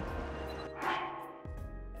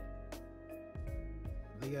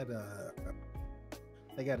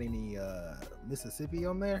 They got any Mississippi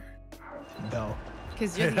on there? No.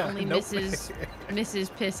 Because you're the only Nope.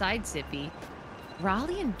 Mrs. Piss-eyed Sippy.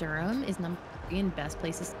 Raleigh and Durham is number 3 in best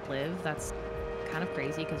places to live. That's kind of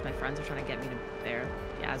crazy because my friends are trying to get me to move there.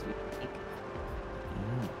 Yeah, as we speak.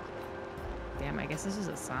 Damn, I guess this is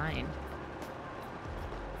a sign.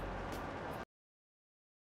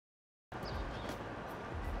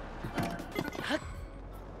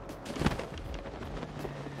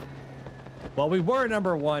 Well, we were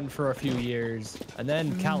number 1 for a few years, and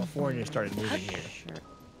then California started moving here. Sure.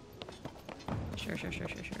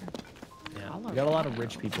 Yeah, we got a lot of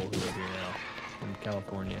rich people who live here now in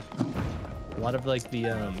California. A lot of like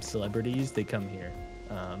the celebrities, they come here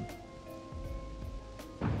to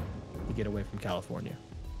get away from California.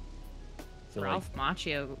 So, Ralph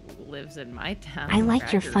Macchio lives in my town. I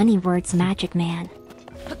like your Crackers. funny words, Magic Man.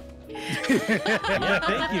 yeah,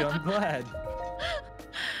 thank you. I'm glad.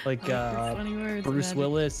 Like funny words, Bruce Magic.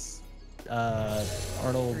 Willis,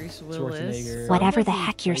 Arnold Bruce Willis. Schwarzenegger. Whatever the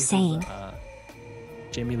heck you're saying.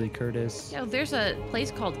 Jamie Lee Curtis. Yo, there's a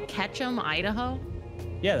place called Ketchum, Idaho.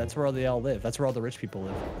 Yeah, that's where they all live. That's where all the rich people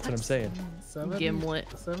live. That's what I'm saying. Gimlet.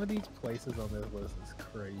 Some of these places on this list is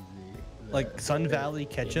crazy. Like Sun Valley,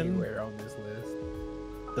 Ketchum. Anywhere on this list.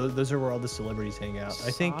 Those are where all the celebrities hang out.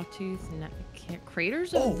 I think. Sawtooth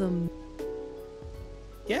Craters of the.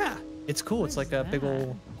 Yeah, it's cool. It's like a big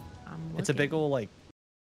old. It's a big old like.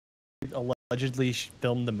 Allegedly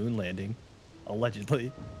filmed the moon landing.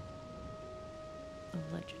 Allegedly.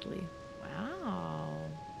 Allegedly. Wow.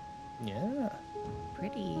 Yeah.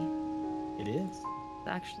 Pretty. It is. It's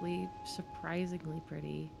actually surprisingly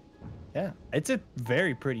pretty. Yeah, it's a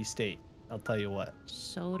very pretty state. I'll tell you what.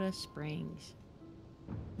 Soda Springs.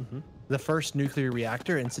 The first nuclear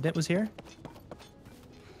reactor incident was here.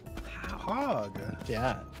 Hog.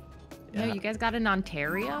 Yeah. No, you guys got in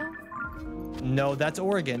Ontario? No, that's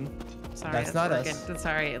Oregon. Sorry, that's not Oregon. us.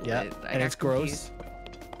 Sorry, Yeah, I and got it's gross.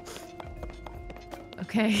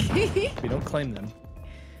 Okay. We don't claim them.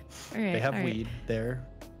 Alright, They have alright. weed there.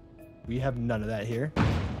 We have none of that here.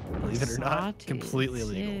 Believe it or not, Sawtooth completely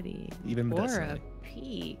illegal. City, Even Bora medicinally.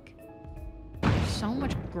 Peak. There's so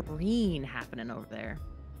much green happening over there.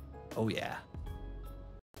 Oh yeah.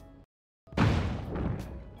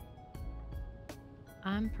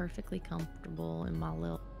 I'm perfectly comfortable in my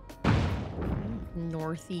little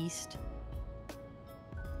northeast.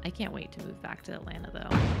 I can't wait to move back to Atlanta though.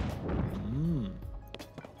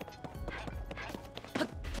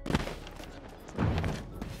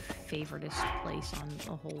 Favoriteest place on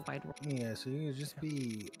the whole wide world. Yeah, so you just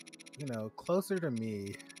be, closer to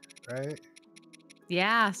me, right?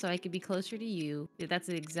 Yeah, so I could be closer to you. That's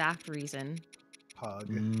the exact reason. Hog.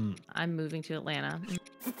 I'm moving to Atlanta.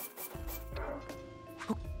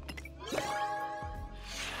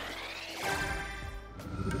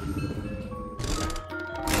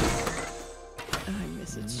 I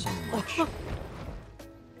miss it so much.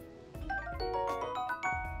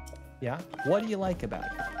 Yeah. What do you like about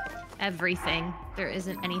it? Everything. There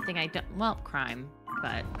isn't anything I don't. Well, crime,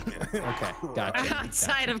 but Okay, gotcha.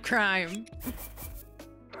 outside of crime.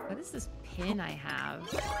 What is this pin I have?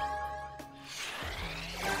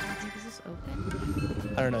 Is this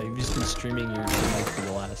open? I don't know. You've just been streaming your mic for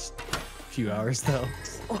the last few hours, though.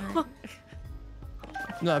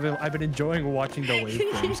 No, I've been enjoying watching the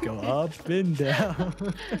waveforms go up and down.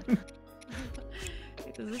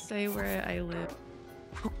 Does it say where I live?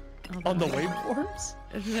 On the waveforms?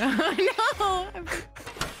 No.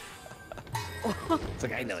 It's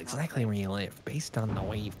like I know exactly where you live based on the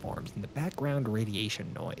waveforms and the background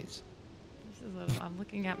radiation noise. I'm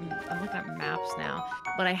looking at maps now,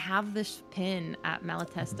 but I have this pin at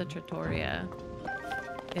Malatesta Trattoria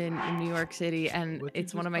in New York City, and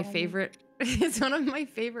it's one of my favorite. It's one of my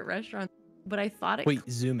favorite restaurants. But I thought it. Wait,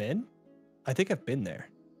 zoom in. I think I've been there.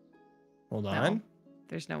 Hold on. No,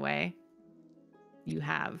 there's no way. You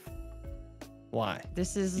have. Why?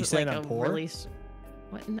 This is you saying like I'm a poor? really.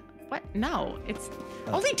 What? What? No, it's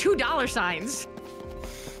only $2 signs.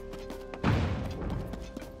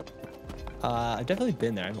 I've definitely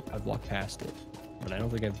been there. I've walked past it, but I don't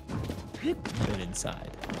think I've been inside.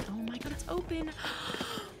 Oh my god, it's open.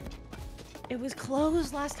 It was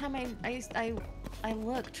closed last time I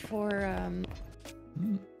looked for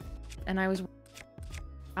and I was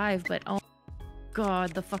live, but oh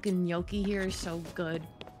god, the fucking gnocchi here is so good.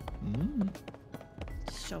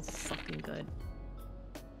 So fucking good.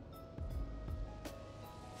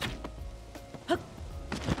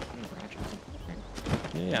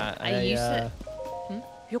 Yeah, I used to.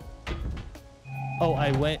 Oh,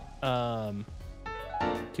 I went to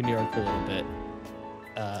New York for a little bit.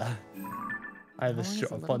 I have a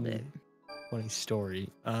funny story.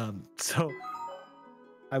 So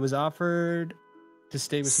I was offered to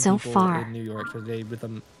stay with some people in New York. So I stayed with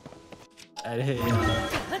them at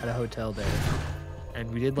a hotel there,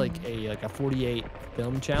 and we did like a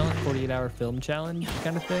 48-hour film challenge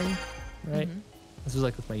kind of thing, right? This was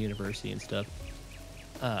like with my university and stuff,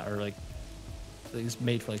 or like it was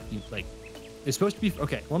made for like it's supposed to be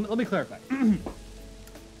okay. Let me clarify.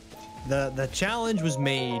 The challenge was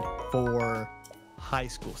made for high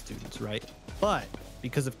school students, right? But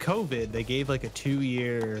because of COVID, they gave like a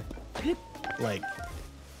 2-year like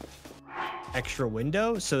extra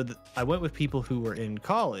window. So I went with people who were in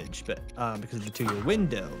college, but because of the 2-year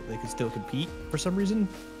window, they could still compete for some reason.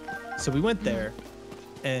 So we went there,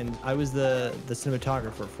 and I was the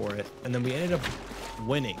cinematographer for it, and then we ended up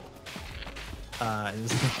winning. And it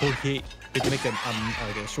was like 48. We had to make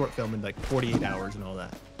a short film in like 48 hours and all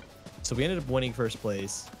that. So we ended up winning first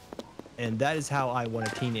place, and that is how I won a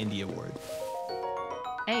Teen Indie Award.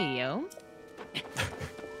 Hey yo,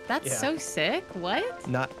 that's so sick. What?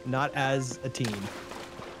 Not as a teen,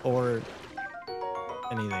 or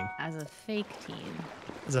anything. As a fake teen.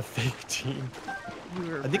 As a fake teen.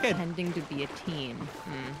 You were pretending to be a teen.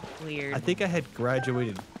 Weird. I think I had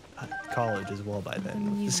graduated college as well by then.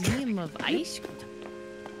 The Museum of Ice Cream.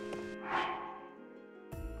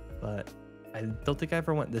 But I don't think I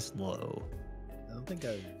ever went this low. I don't think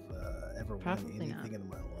I've ever won anything in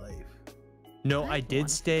my life. No, I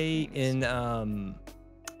did stay in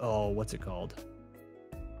what's it called?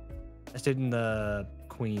 I stayed in the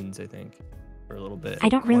Queens, I think, for a little bit. I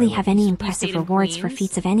don't really have any impressive rewards for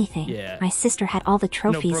feats of anything. Yeah. My sister had all the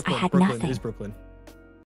trophies. Brooklyn, I had Brooklyn. nothing. It is Brooklyn.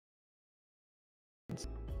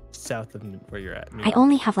 South of where you're at. I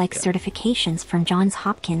only have like certifications from Johns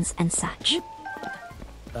Hopkins and such.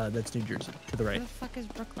 That's New Jersey, to the right. Where the fuck is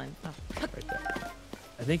Brooklyn? Oh. Right there.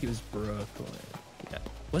 I think it was Brooklyn. Yeah.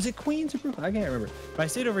 Was it Queens or Brooklyn? I can't remember. But I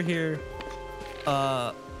stayed over here.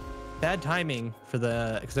 Bad timing for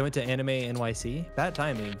because I went to Anime NYC. Bad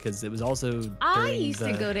timing because it was also I used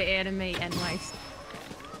to go to Anime NYC.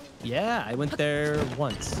 Yeah, I went there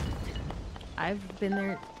once. I've been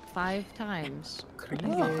there 5 times.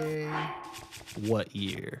 Oh. What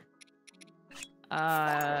year?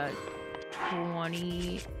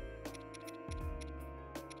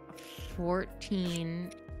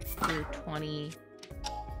 2014 through 2019.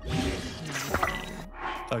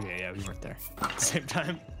 Okay, yeah, we weren't there at the same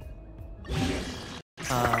time.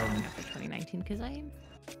 2019 because I.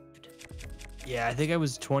 Yeah, I think I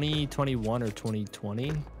was 2021 or 2020.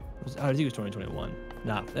 I think it was 2021.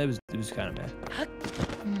 Nah, it was kind of bad.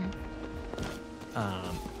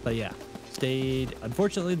 But yeah, stayed.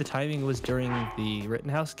 Unfortunately, the timing was during the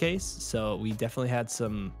Rittenhouse case, so we definitely had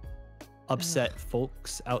some upset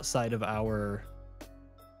folks outside of our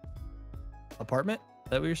apartment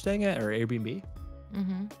that we were staying at, or Airbnb.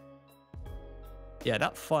 Yeah,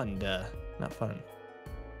 not fun. Not fun.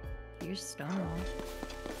 You're Stonewall.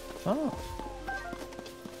 Oh.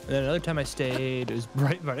 And then another time I stayed, it was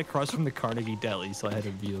right across from the Carnegie Deli, so I had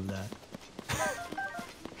a view of that.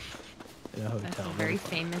 In a hotel. That's a very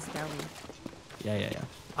famous deli. Yeah.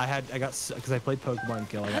 I got, because I played Pokemon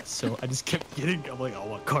Go, I just kept getting, I'm like, I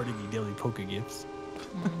want Carnegie Deli Poke Gifts.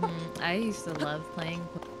 I used to love playing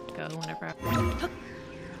Go whenever I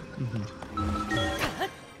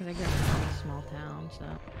because I grew up in a pretty small town, so.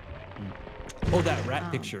 Oh, that rat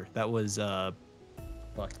picture. That was, that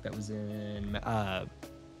was in,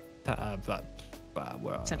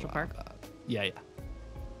 Central Park? Yeah.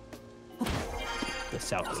 The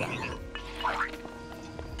south side.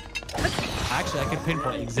 Actually, I can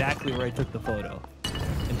pinpoint exactly where I took the photo.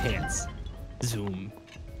 Enhance. Zoom.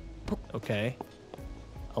 Okay.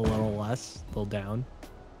 A little less. A little down.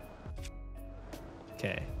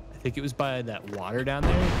 Okay. I think it was by that water down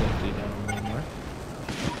there. Go do down a little more.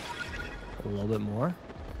 A little bit more.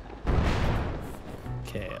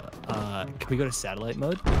 Okay. Can we go to satellite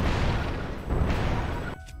mode?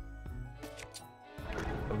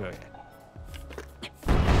 Okay.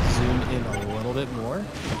 Zoom in a little bit more.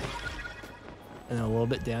 And then a little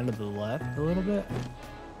bit down to the left a little bit.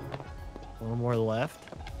 A little more left.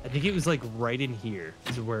 I think it was like right in here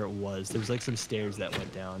is where it was. There was like some stairs that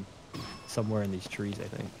went down somewhere in these trees, I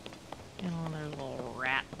think. And there's a little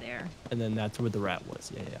rat there. And then that's where the rat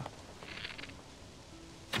was. Yeah, yeah.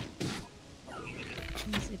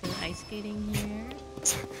 You see the ice skating here?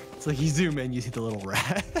 It's like you zoom in, you see the little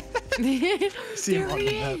rat. See him There on he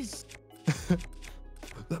the map. is!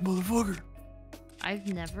 That motherfucker. I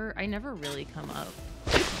never really come up,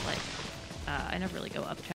 like, I never really go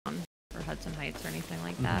uptown or Hudson Heights or anything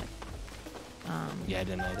like that. Yeah, I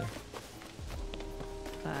didn't either.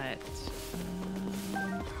 But,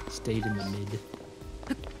 stayed in the mid.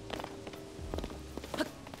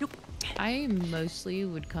 I mostly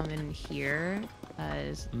would come in here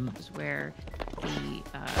as where the,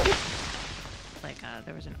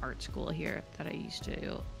 there was an art school here that I used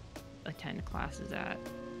to attend classes at.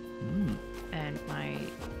 And my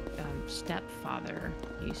stepfather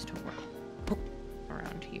used to work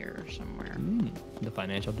around here somewhere. The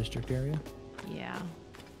financial district area? Yeah.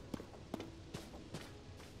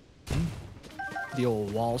 The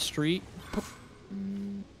old Wall Street?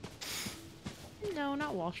 No,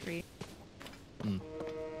 not Wall Street. The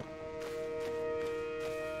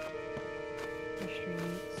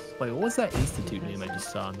streets. Wait, what was that institute name I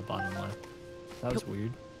just saw on the bottom left? That was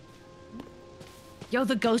weird. Yo,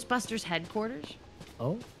 the Ghostbusters headquarters?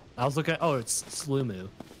 Oh? I was looking at, oh, it's Slumu.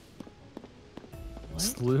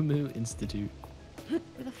 Slumu Institute. Where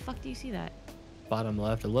the fuck do you see that? Bottom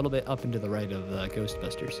left, a little bit up and to the right of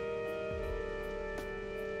Ghostbusters.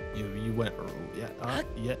 You went,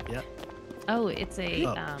 yeah. Oh, it's a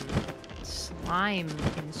slime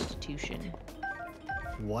institution.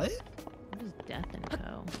 What? What is Death and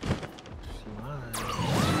Co?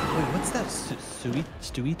 Wait, what's that?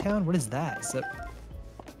 Stewie Town? What is that? Is that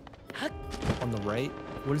on the right?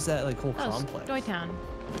 What is that like whole complex? Joy Town.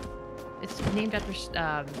 It's named after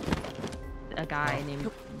a guy named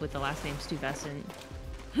with the last name Stuyvesant.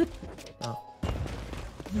 Oh.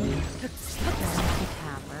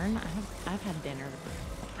 Tavern. I've had dinner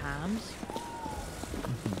times.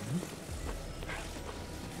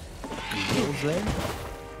 Eagles there?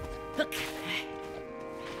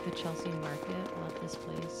 The Chelsea Market. Love this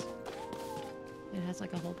place. It has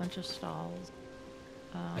like a whole bunch of stalls.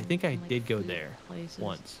 I think I and, like, did go food there places.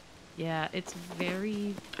 once. Yeah, it's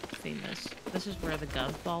very famous. This is where the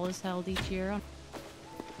Gov Ball is held each year.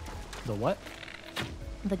 The what?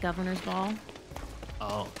 The Governor's Ball.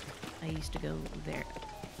 Oh. I used to go there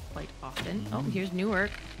quite often. Oh, here's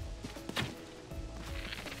Newark.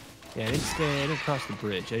 Yeah, I didn't cross the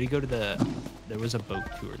bridge. I did go to there was a boat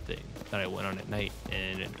tour thing that I went on at night,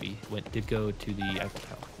 and we did go to the Eiffel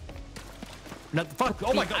Tower. Not the fuck!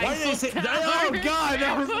 Oh my god! Why did I say that? Oh god!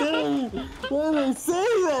 That was no! Why did I say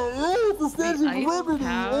that? Oh, it's the Statue of Liberty!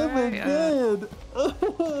 Oh my god!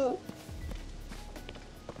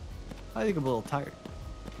 I think I'm a little tired.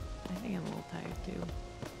 I think I'm a little tired too.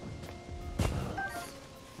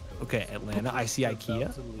 Okay, Atlanta. I see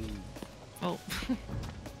IKEA. Oh.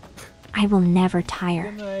 I will never tire.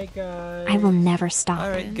 Good night, guys. I will never stop. All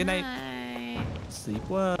right. Good night. Sleep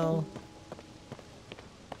well.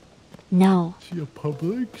 No. See a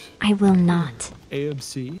Publix? I will not.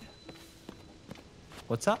 AMC.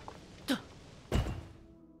 What's up?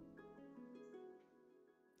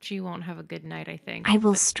 She won't have a good night, I think. I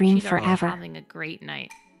will stream She's already forever. having a great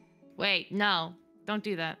night. Wait, no. Don't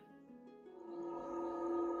do that.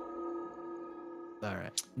 All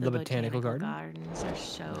right. The botanical garden. Gardens are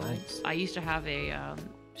so Nice. I used to have a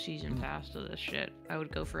season pass to this shit. I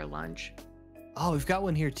would go for a lunch. Oh, we've got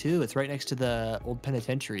one here too. It's right next to the old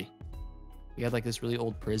penitentiary. We had like this really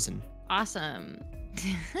old prison. Awesome.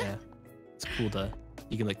 Yeah. It's cool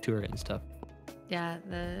you can like tour it and stuff. Yeah,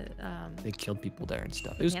 the They killed people there and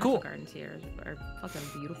stuff. It was botanical cool. Gardens here are fucking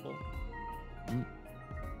beautiful.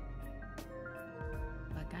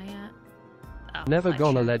 What guy at? Oh, Never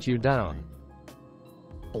gonna Fletcher. let you down.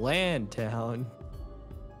 Bland Town.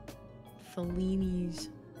 Fellini's.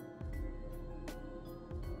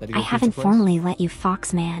 I haven't formally let you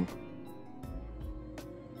Foxman.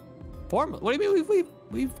 Formally? What do you mean?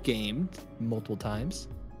 We've gamed multiple times.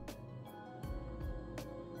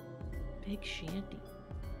 Big shanty.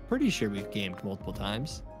 Pretty sure we've gamed multiple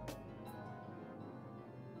times.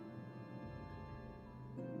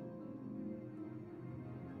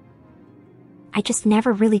 I just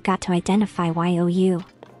never really got to identify YOU.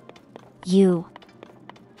 You.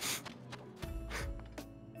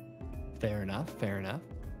 Fair enough, fair enough.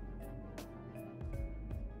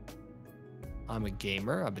 I'm a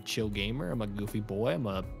gamer, I'm a chill gamer, I'm a goofy boy, I'm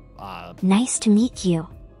a Nice to meet you.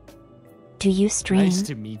 Do you stream? Nice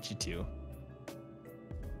to meet you too.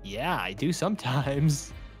 Yeah, I do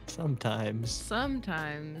sometimes. Sometimes.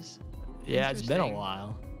 Sometimes. Yeah, it's been a Interesting.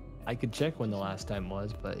 while. I could check when the last time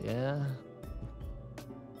was, but yeah.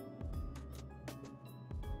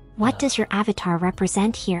 What does your avatar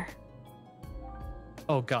represent here?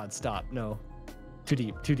 Oh god, stop. No. Too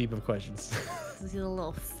deep of questions. This is a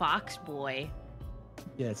little fox boy.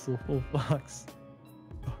 Yeah, it's a little fox.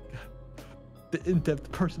 Oh god. The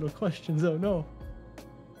in-depth personal questions, oh no.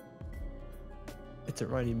 It's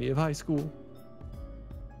reminding me of high school.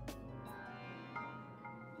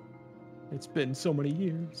 It's been so many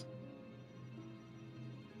years.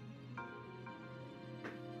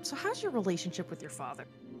 So how's your relationship with your father?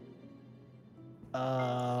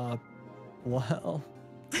 Well.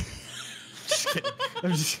 Just kidding.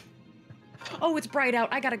 I'm just... Oh, it's bright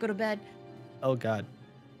out. I gotta go to bed. Oh god.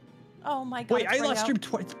 Oh my god. Wait, it's I bright lost out. stream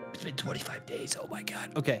twice. It's been 25 days. Oh my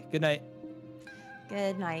god. Okay, good night.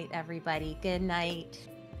 Good night, everybody. Good night,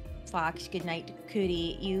 Fox. Good night,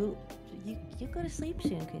 Cootie. You go to sleep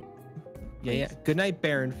soon, Cootie. Yeah. Good night,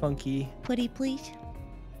 Baron Funky. Putty, please.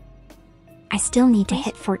 I still need to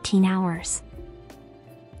hit 14 hours.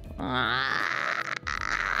 And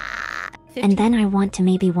then I want to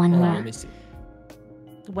maybe one Let more. me see.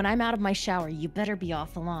 When I'm out of my shower, you better be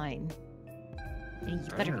off the line. And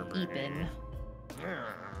you better be eeping.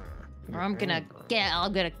 Or I'm gonna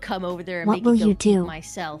come over there and What make will you go you do? eat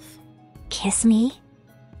myself. Kiss me?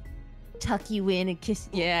 Tuck you in and kiss.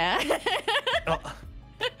 Yeah.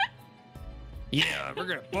 Yeah, we're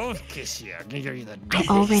gonna both kiss you. I'm gonna give you the I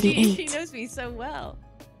already She ate. knows me so well.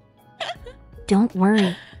 Don't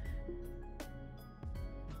worry.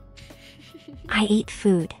 I ate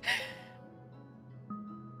food.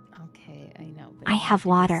 Okay, I know. But I you have to get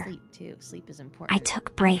water. Sleep too. Sleep is important. I took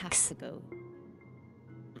I breaks. have to go.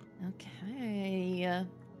 Okay.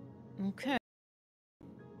 Okay.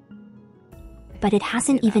 But it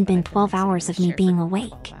hasn't even been 12 hours of me being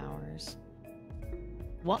awake. Hours.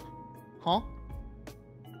 What? Huh?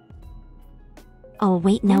 Oh,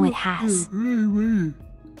 wait, no, it has.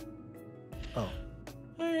 Oh.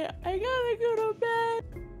 I gotta go to bed.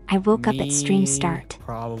 I woke up at stream Me, start.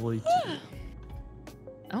 Probably too.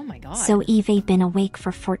 Oh my god. So Eve been awake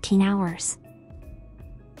for 14 hours.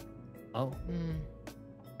 Oh.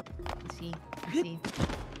 I see. I see.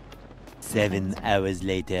 7 hours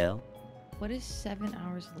later. What is 7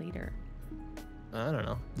 hours later? I don't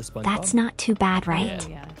know. The SpongeBob? That's not too bad, right? Oh,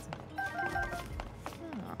 yeah.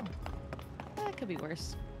 Oh. That could be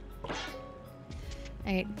worse.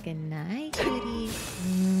 Alright, good night, cutie.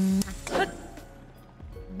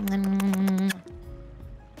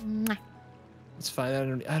 It's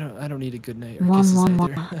fine. I don't need a good night or Mwah, kisses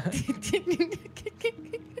mwah, either.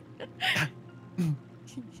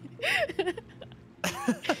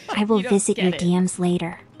 I will You don't visit your get it. DMs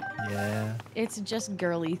later. Yeah. It's just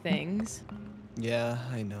girly things. Yeah,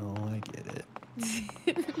 I know. I get it.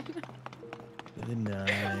 Good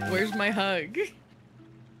night. Where's my hug?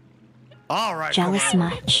 All right. Jealous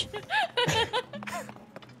much?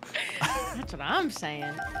 That's what I'm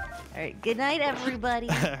saying. Alright, good night, everybody.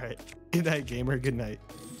 All right. Good night, gamer. Good night.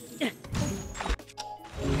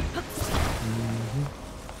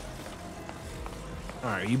 All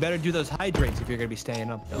right. You better do those hydrates if you're gonna be staying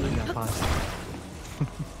up, though. In that posture.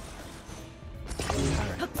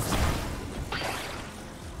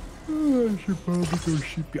 I should probably go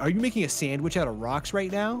sheepy. Are you making a sandwich out of rocks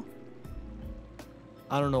right now?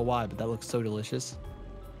 I don't know why, but that looks so delicious.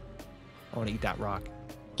 I want to eat that rock.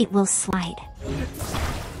 It will slide.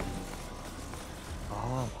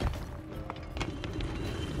 Oh.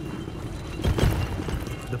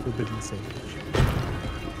 The forbidden sandwich.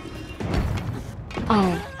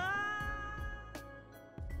 Oh.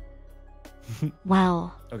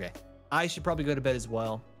 Well, Okay. I should probably go to bed as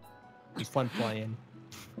well. It was fun playing.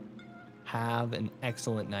 Have an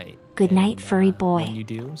excellent night. good night, furry boy. When you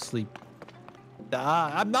do, sleep.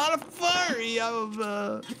 I'm not a furry.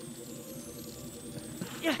 I'm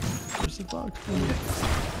Yeah. Pussy box. I'm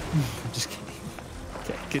just kidding.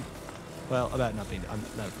 Okay, good. Well, about not being. I'm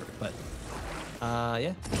not a furry, but.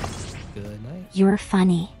 Yeah. Good night. You're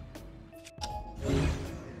funny.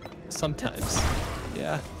 Sometimes.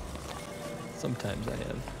 Yeah. Sometimes I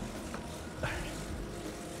am.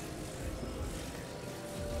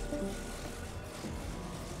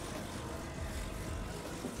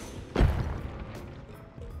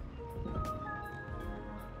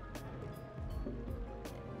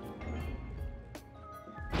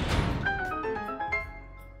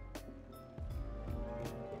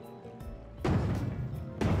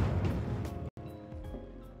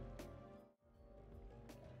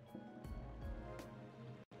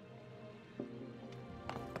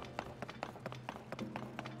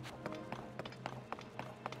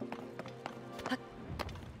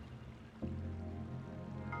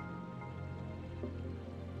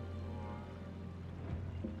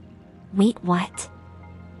 Wait, what?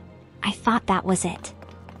 I thought that was it.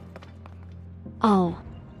 Oh.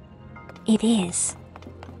 It is.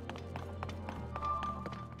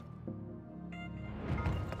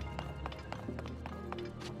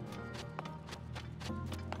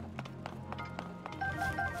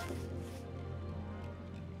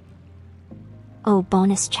 Oh,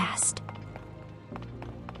 bonus chest.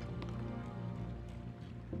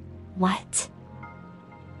 What?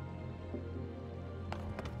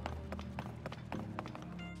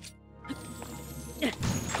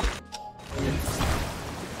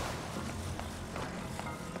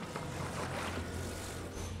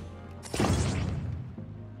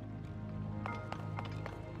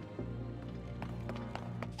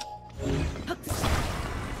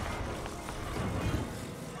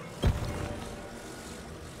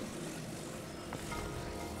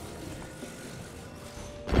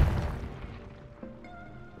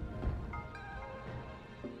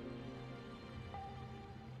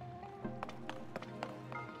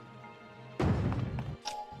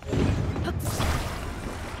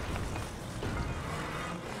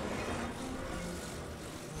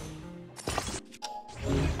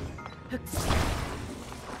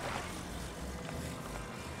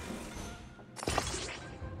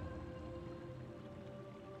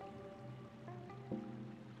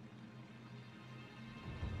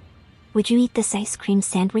 Would you eat this ice cream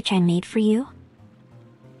sandwich I made for you?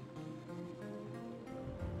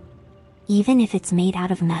 Even if it's made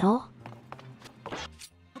out of metal?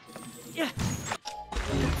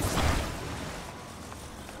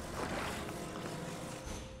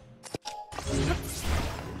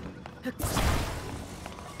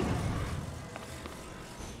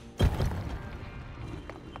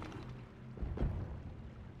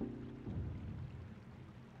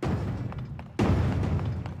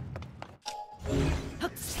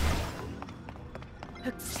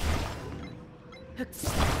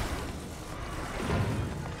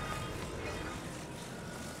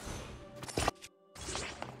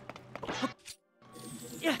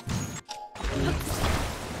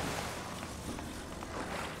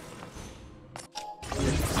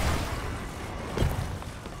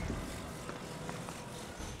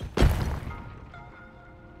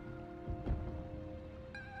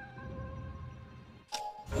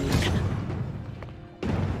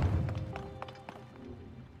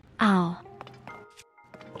 Ow.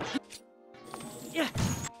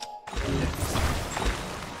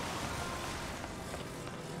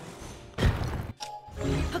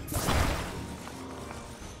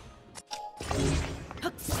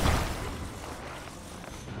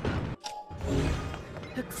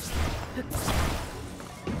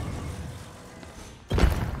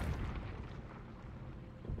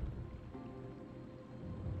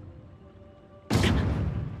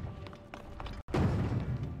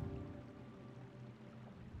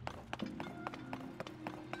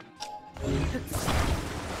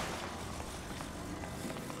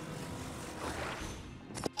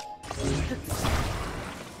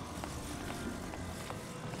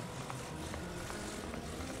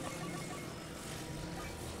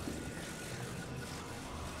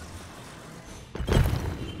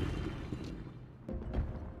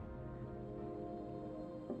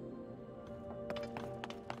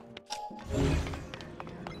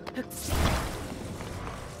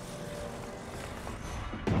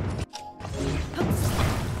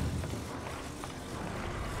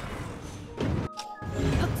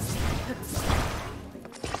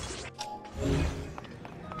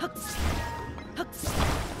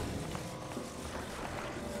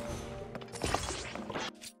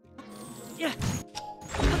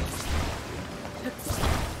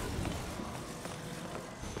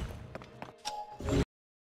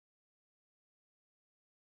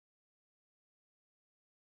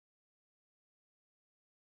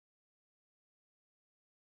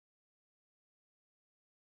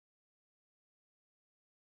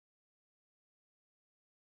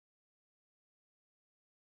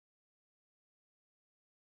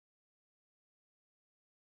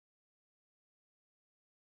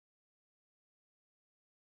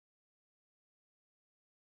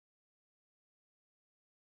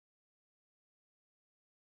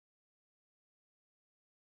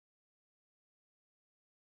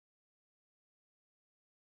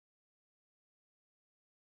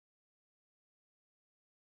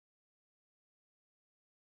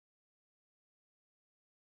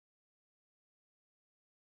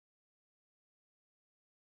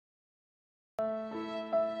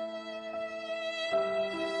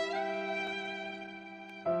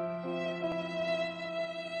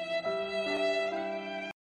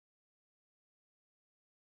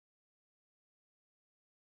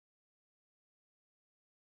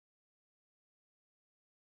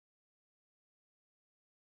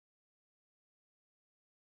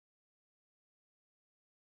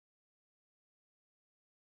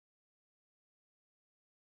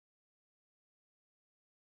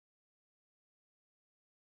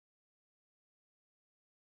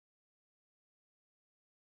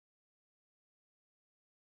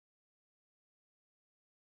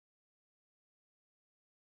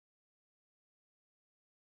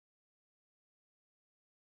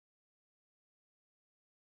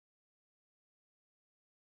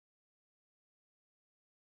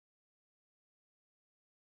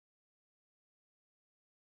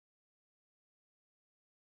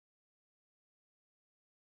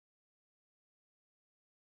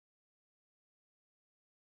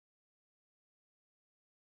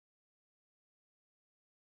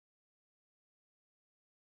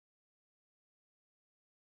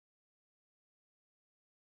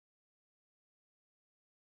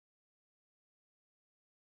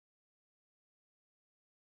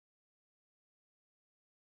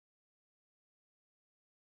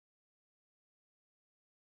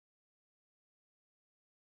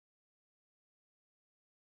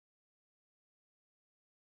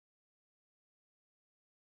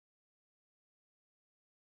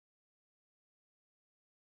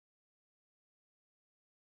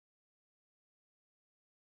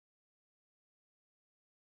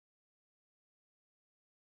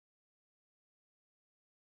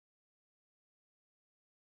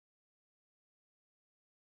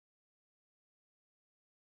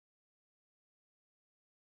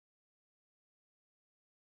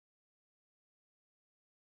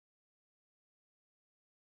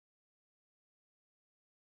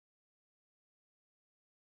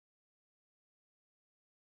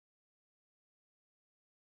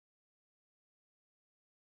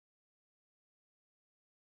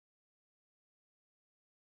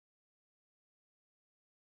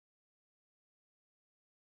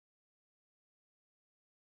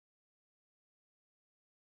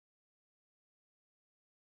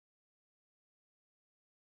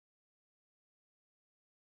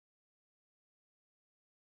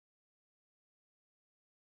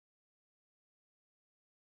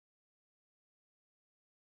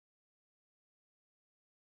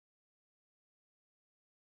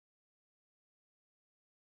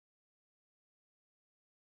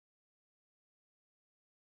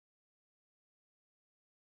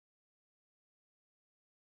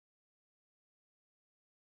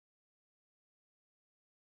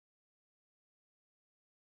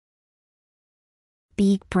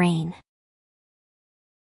 big brain.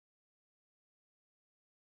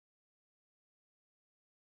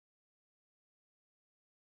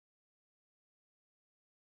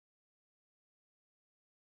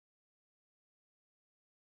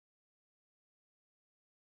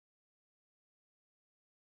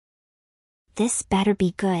 This better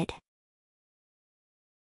be good.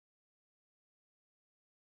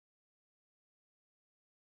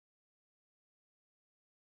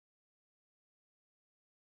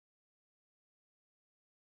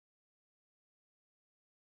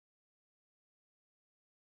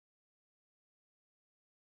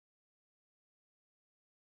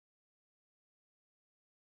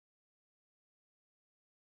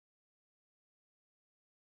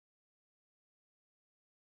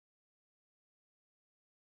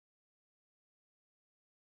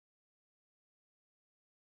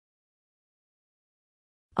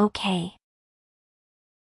 Okay.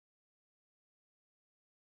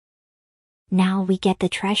 Now we get the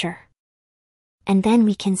treasure. And then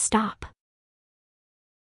we can stop.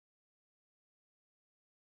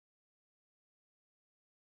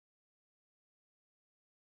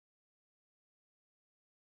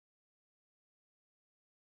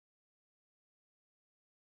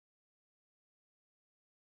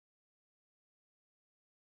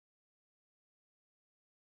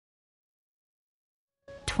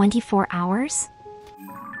 24 hours?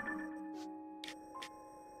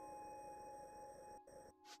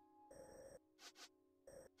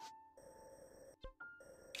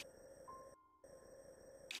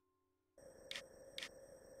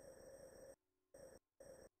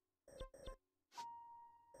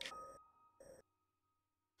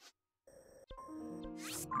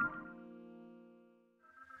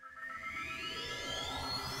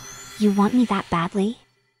 You want me that badly?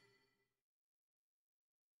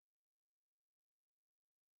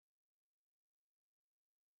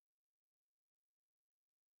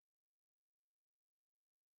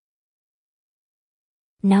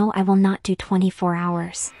 No, I will not do 24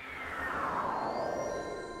 hours.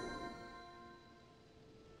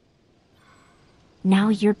 Now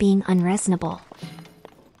you're being unreasonable.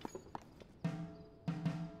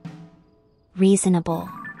 Reasonable.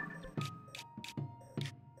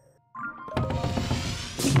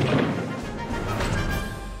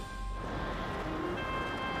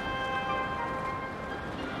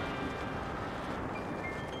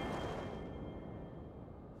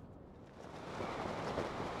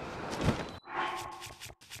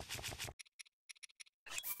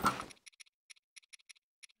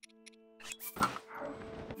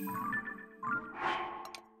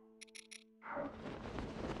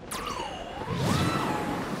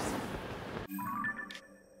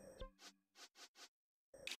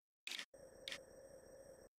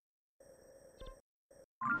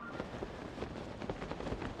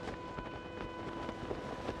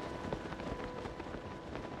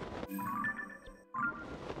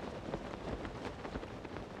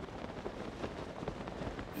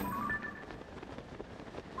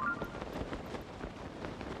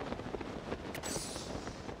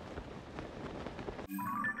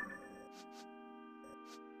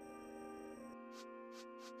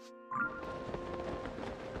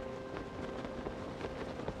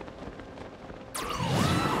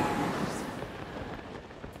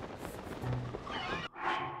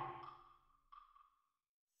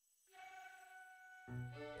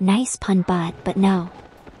 Nice pun, bud, but no.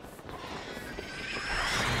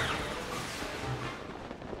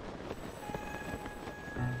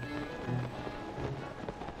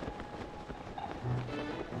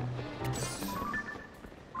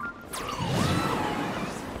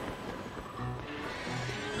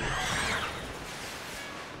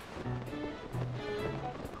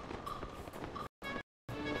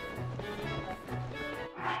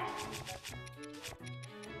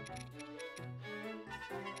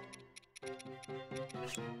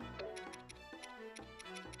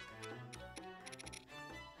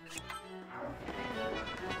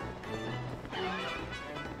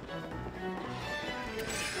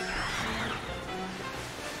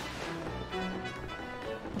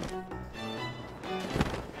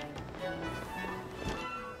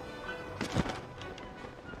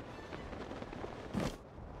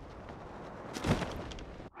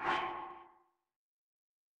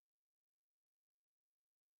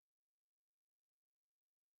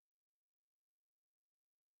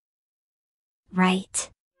 Right.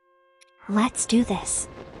 Let's do this.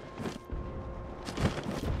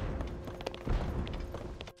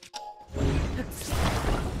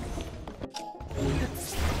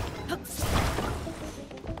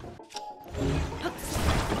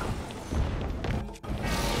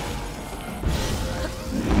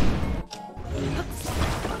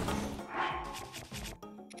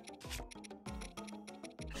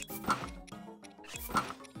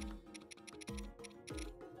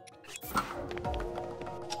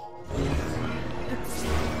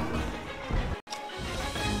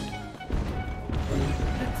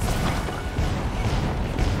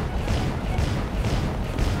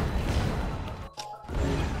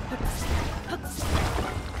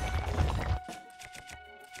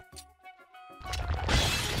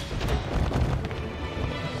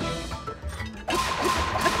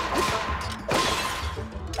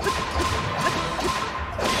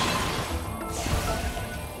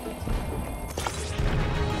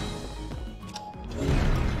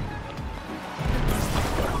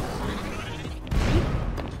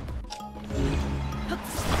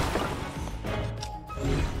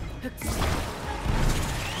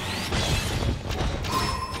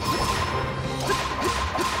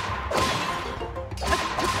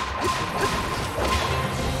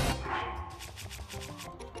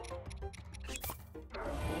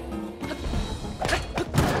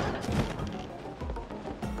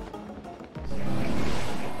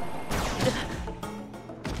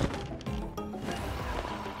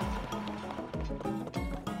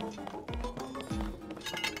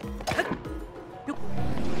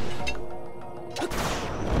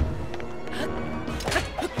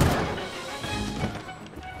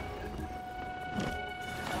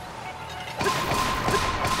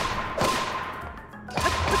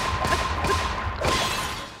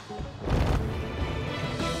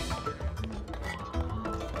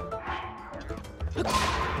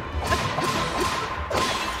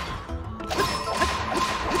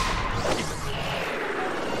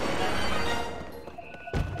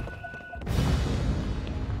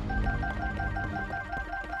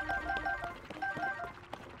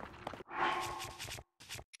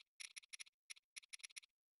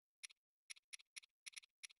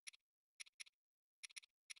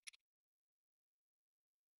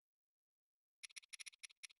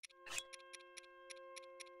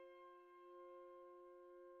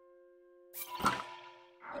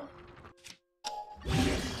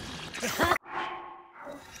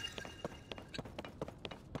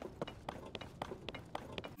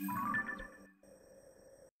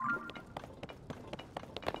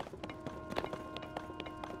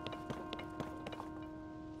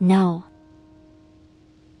 No.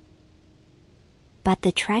 But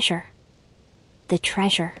the treasure. The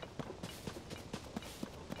treasure.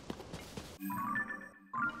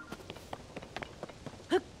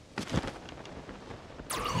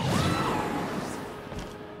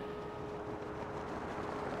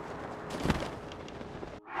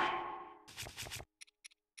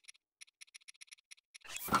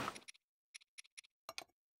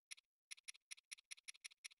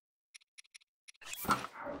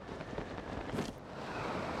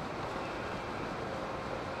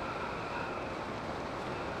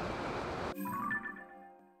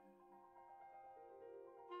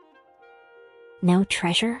 No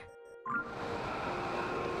treasure?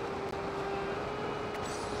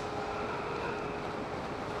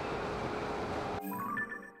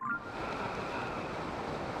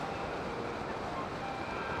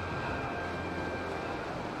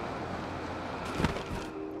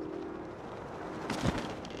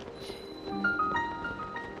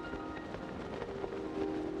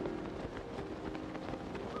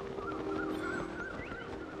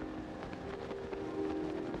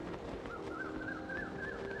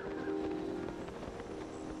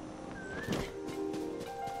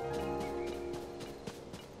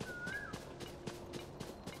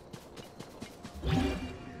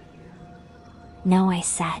 No, I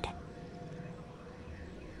said.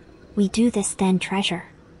 We do this, then treasure.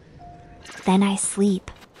 Then I sleep.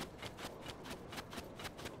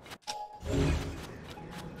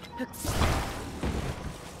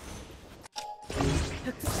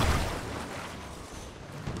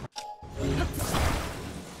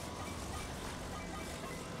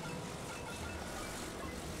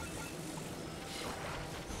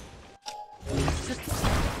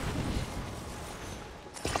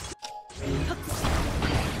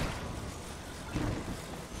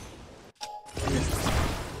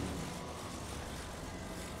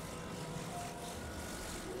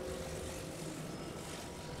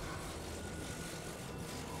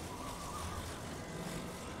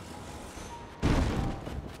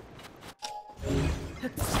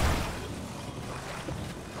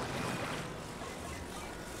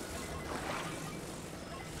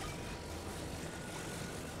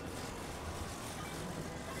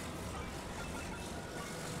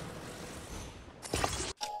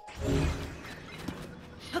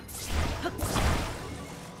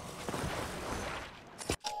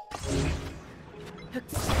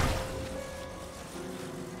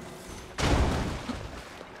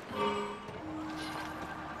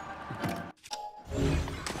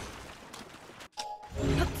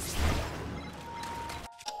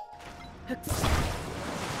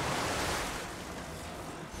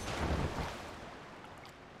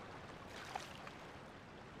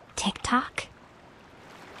 TikTok?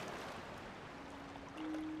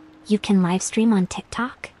 You can live stream on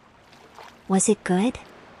TikTok? Was it good?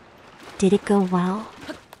 Did it go well?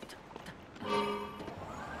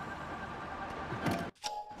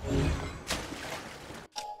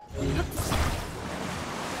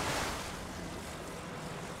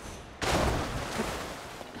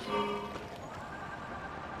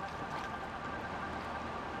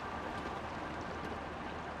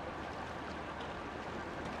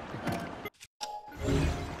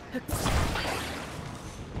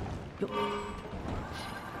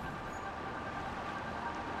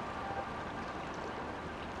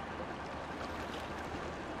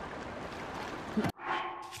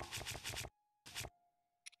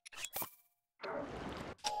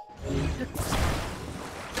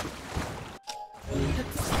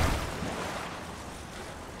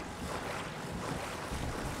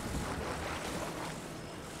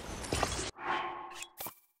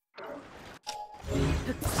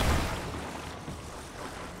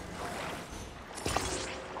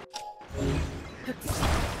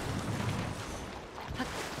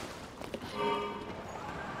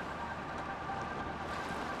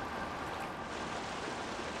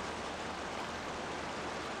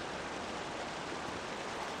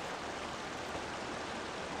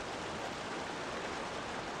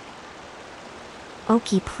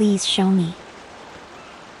 Oki, please show me.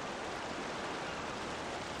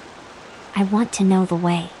 I want to know the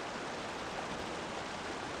way.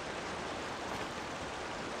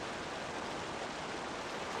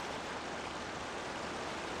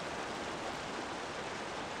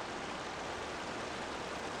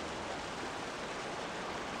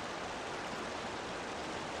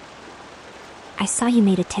 I saw you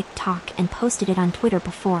made a TikTok and posted it on Twitter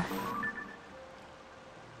before.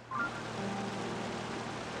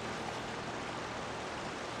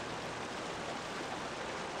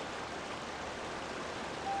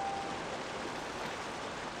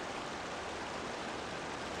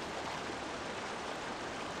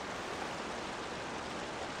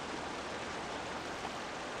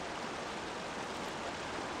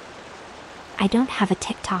 I don't have a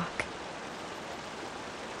TikTok.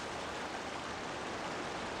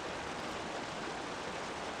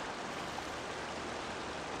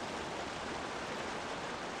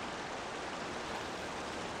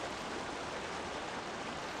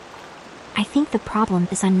 I think the problem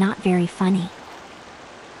is I'm not very funny.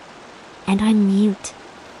 And I'm mute.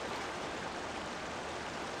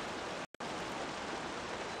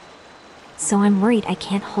 So I'm worried I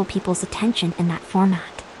can't hold people's attention in that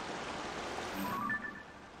format.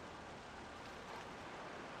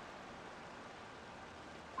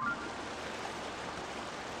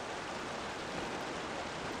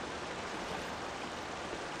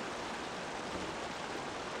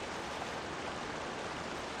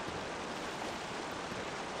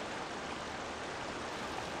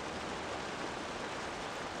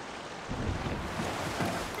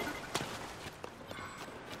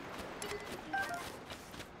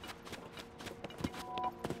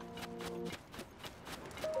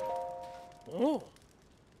 Oh.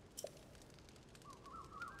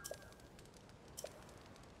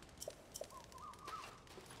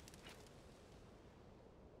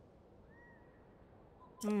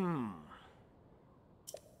 Hmm.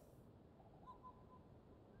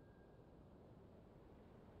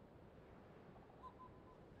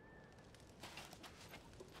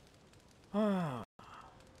 Ah.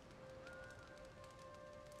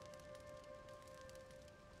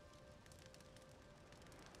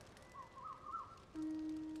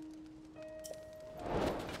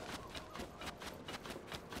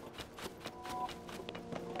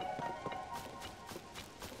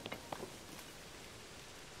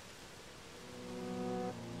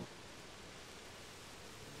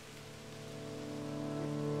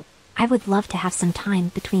 I would love to have some time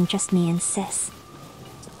between just me and Sis.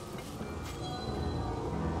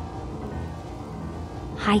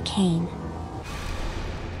 Hi, Kane.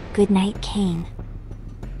 Good night, Kane.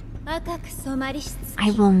 I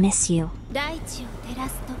will miss you.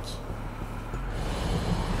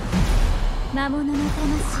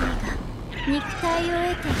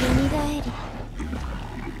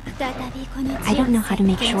 I don't know how to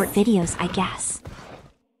make short videos, I guess.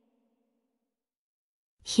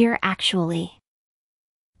 Here, actually.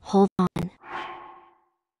 Hold on.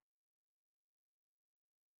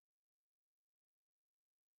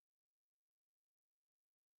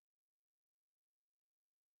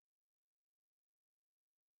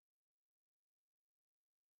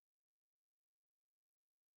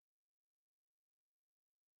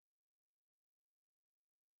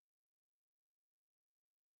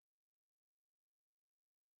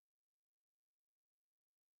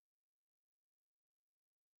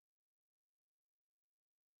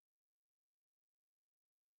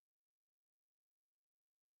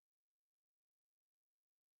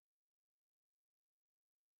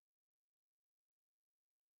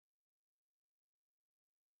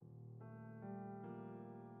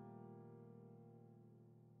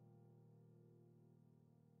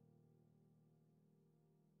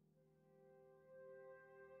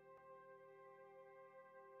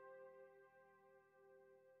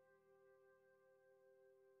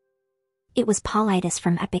 It was Paulitis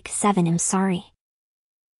from Epic 7, I'm sorry.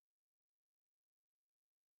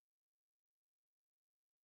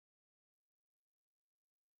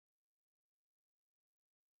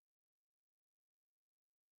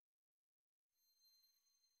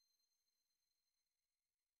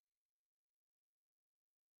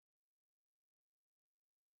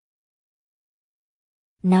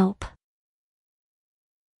 Nope.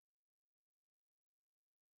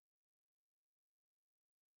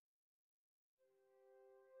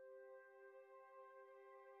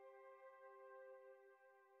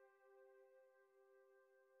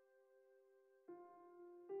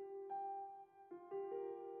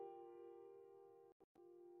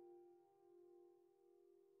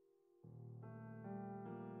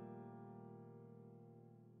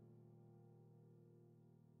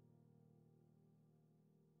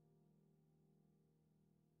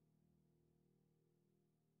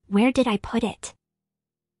 Where did I put it?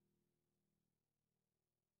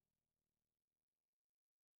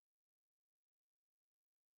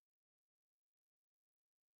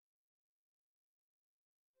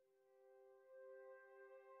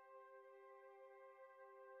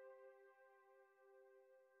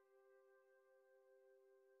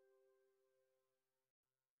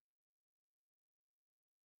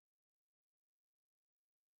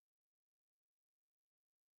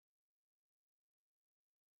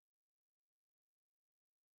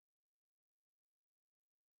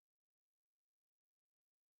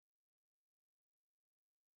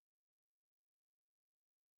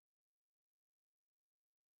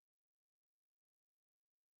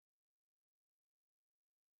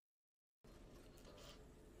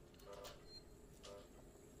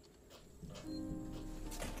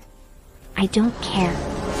 I don't care.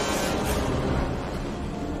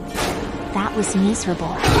 That was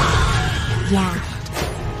miserable. Yeah.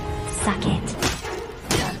 Suck it.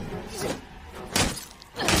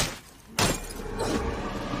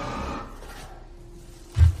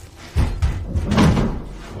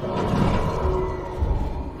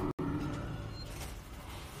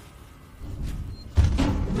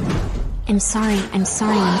 I'm sorry, I'm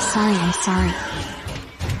sorry, I'm sorry, I'm sorry.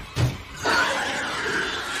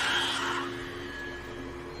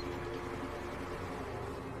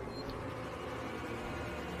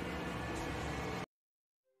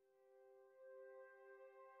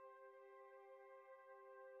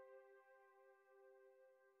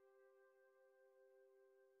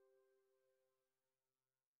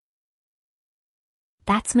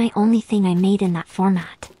 That's my only thing I made in that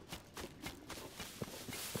format.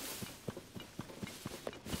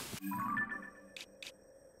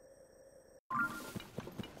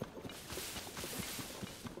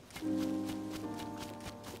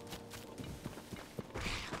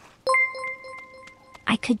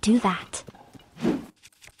 I could do that.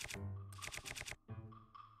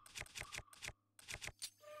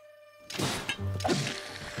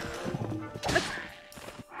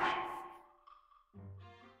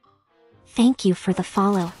 Thank you for the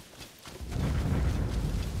follow.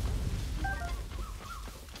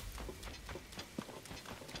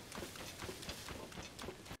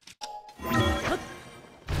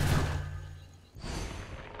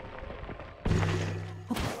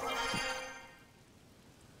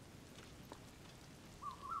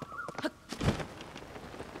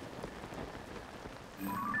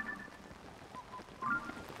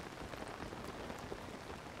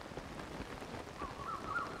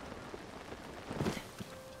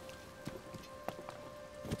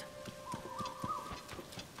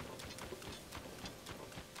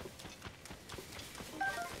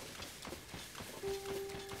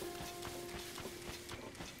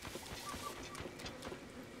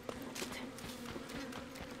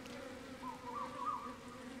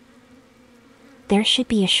 There should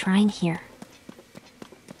be a shrine here.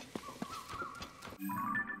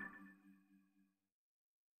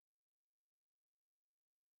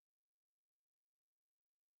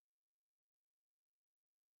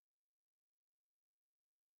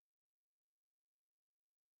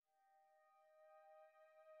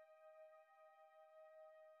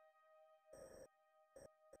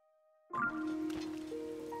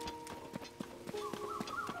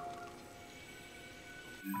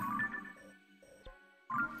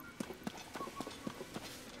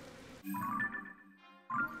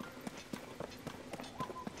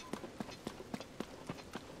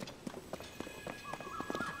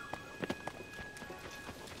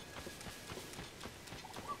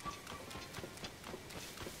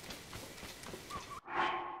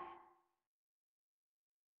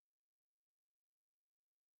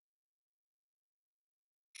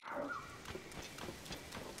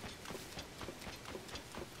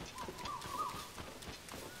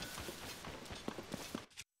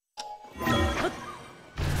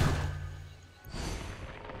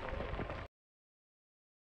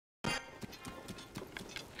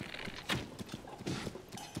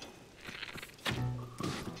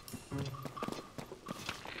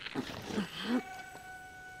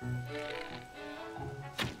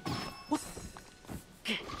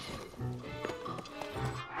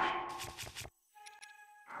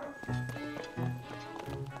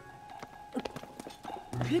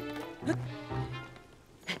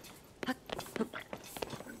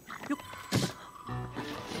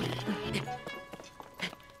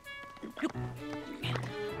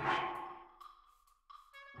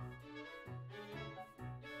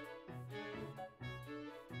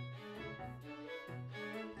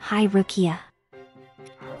 Hi, Rukia.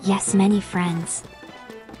 Yes, many friends.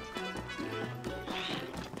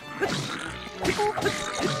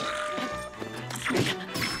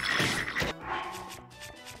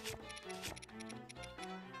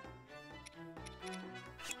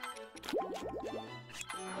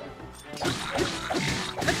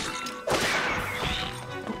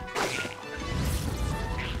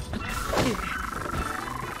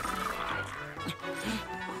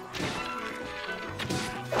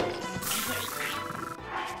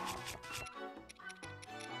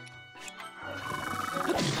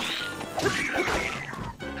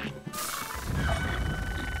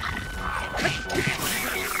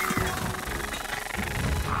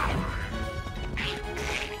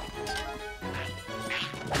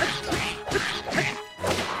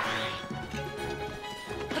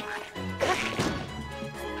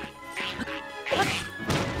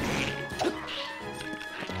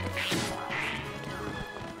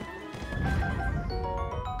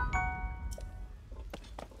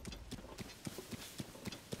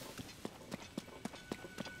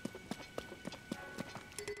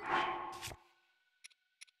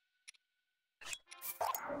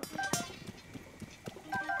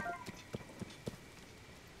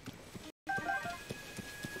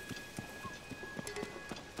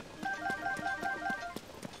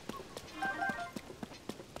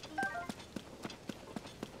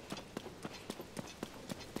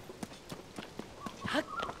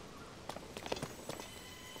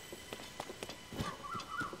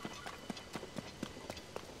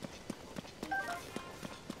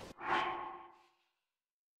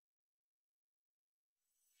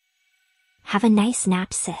 Have a nice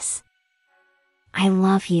nap, sis. I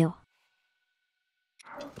love you.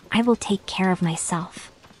 I will take care of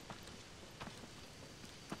myself.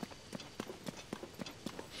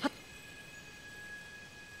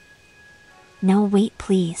 No, wait,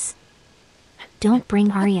 please. Don't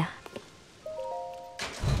bring Arya.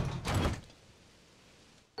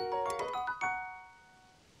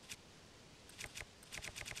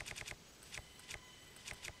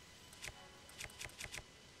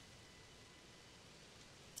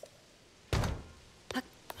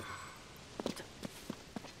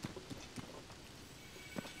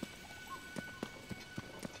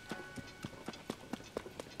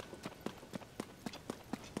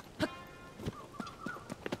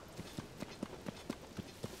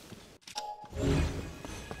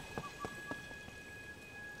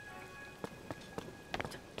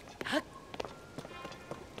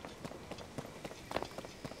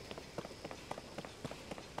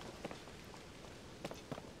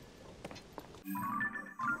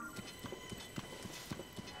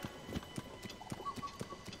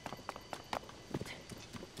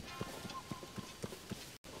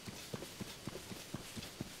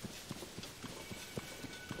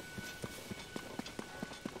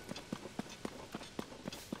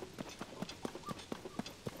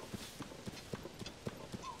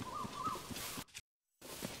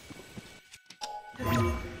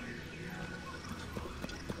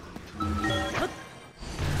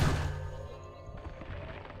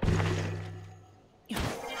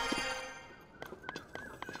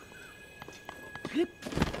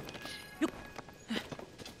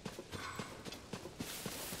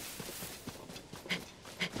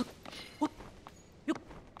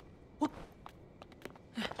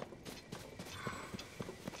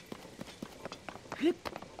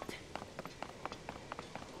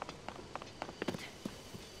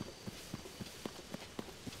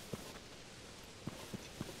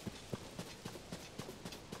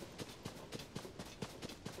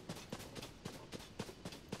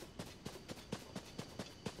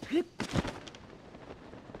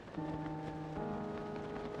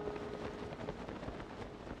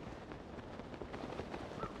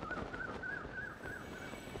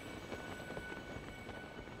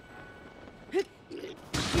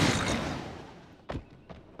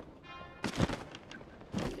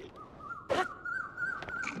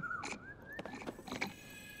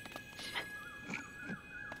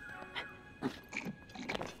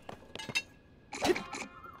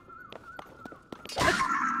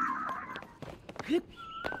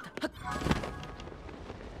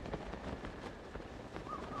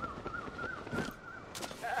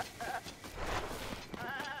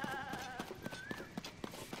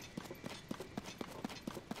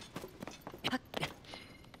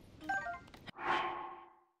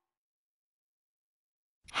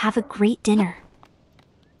 Have a great dinner.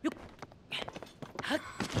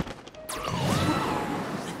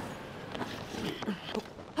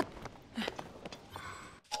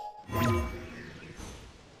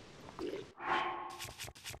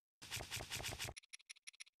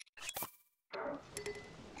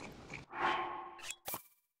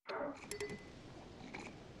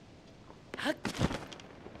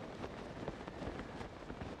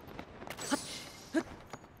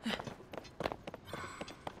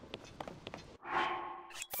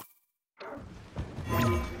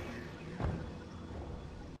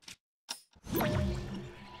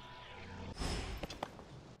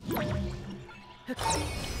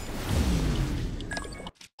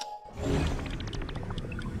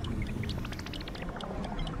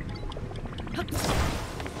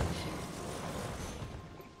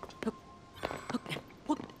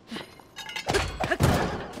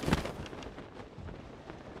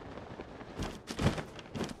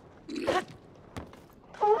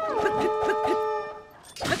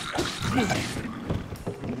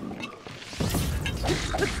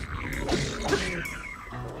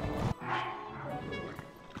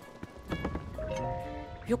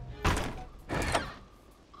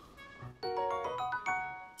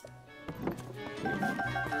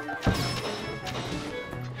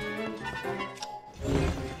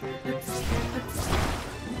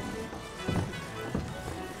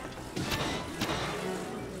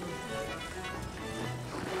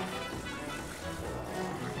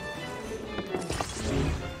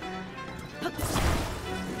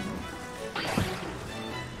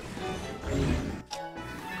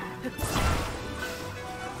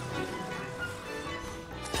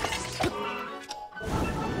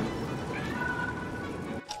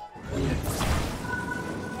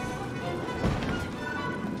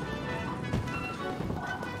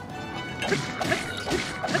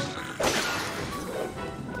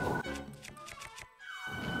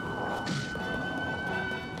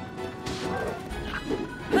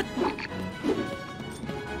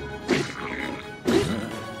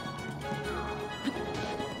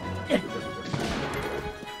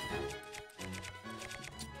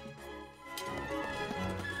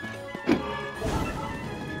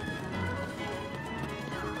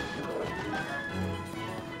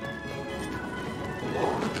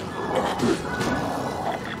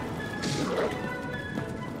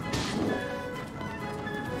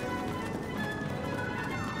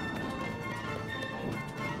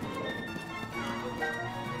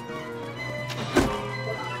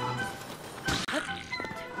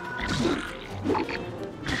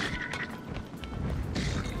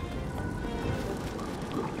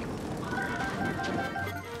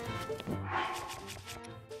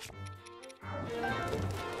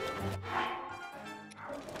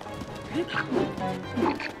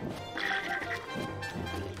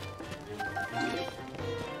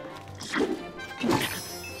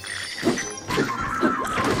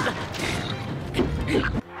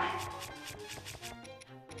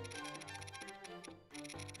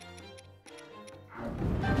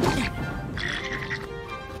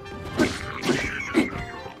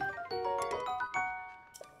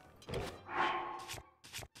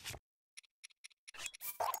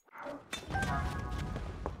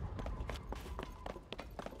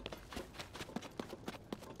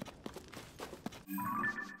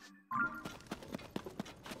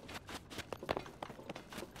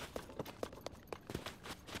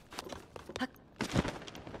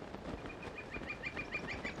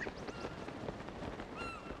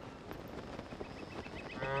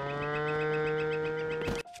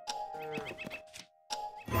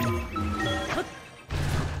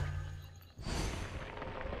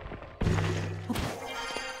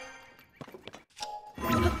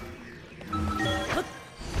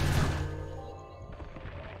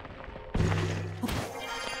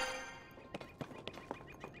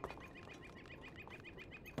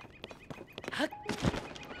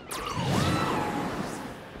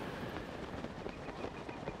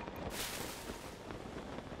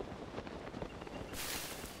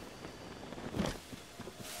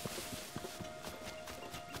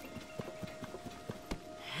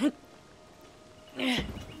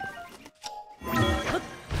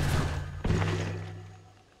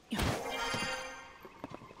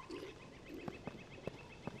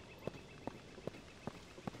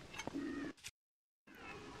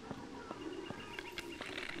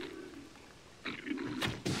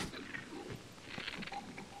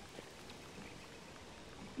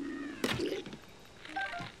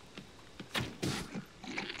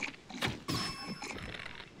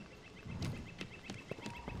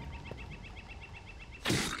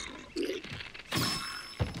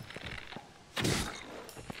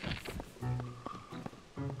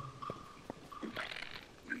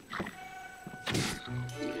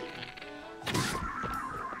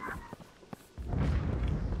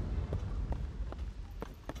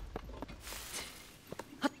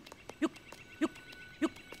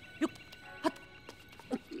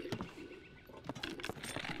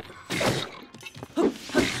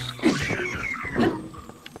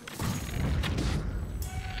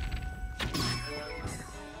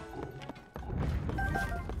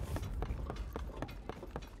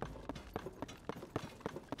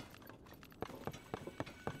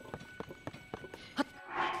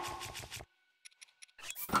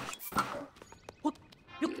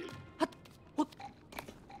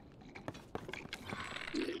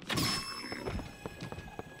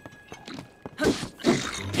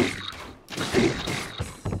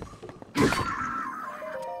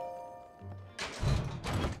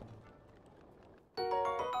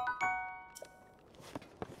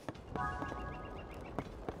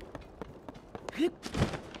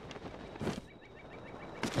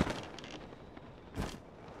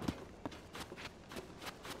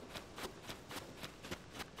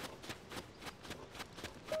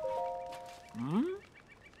 Hmm?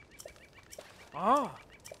 Ah.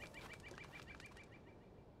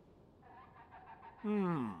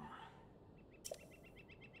 Hmm.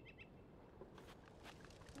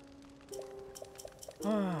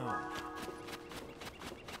 Ah.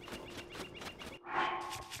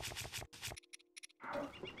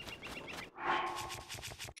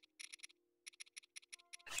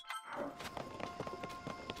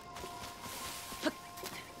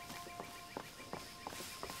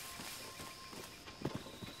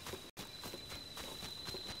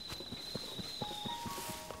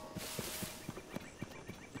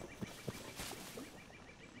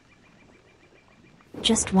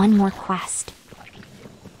 Just one more quest.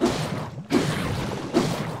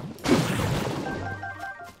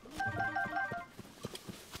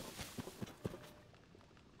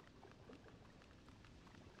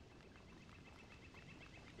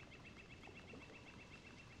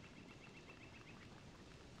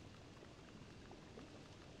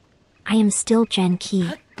 I am still Gen Key.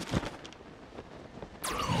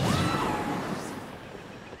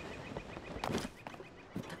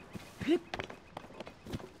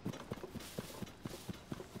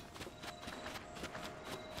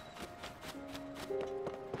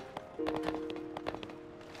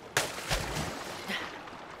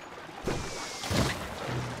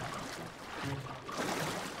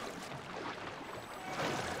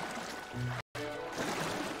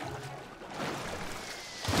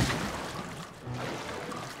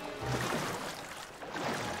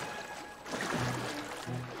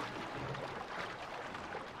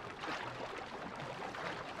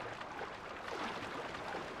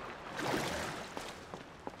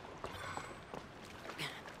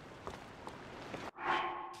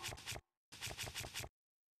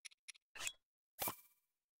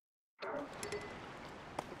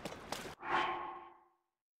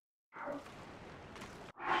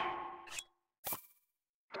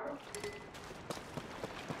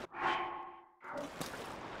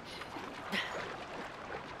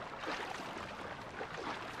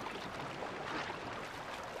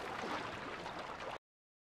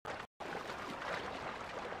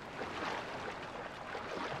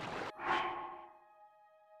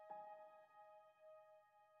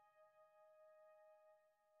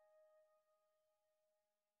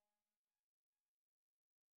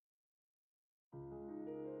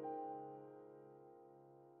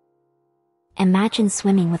 Imagine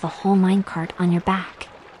swimming with a whole minecart on your back.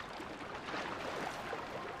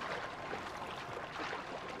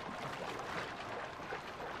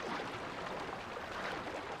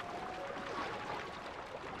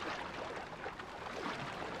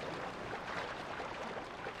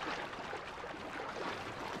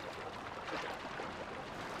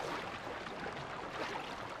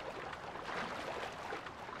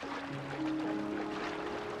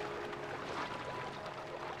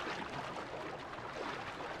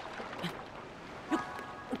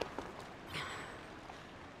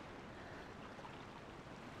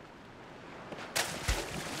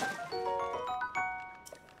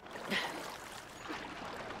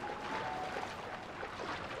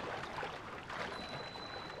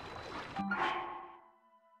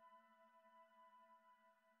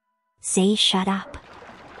 Say shut up.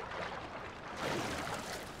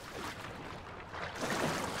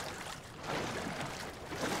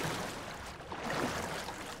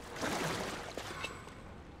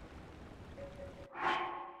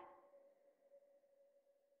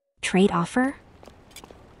 Trade offer?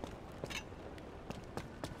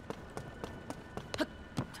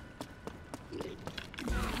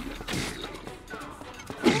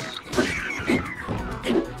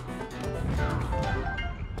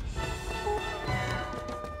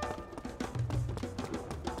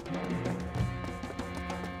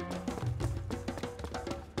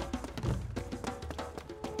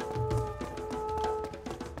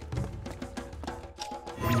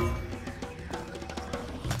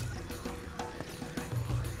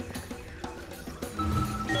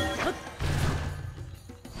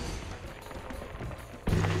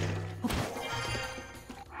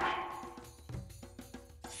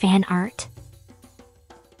 Fan art?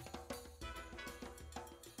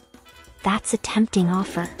 That's a tempting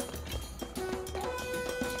offer.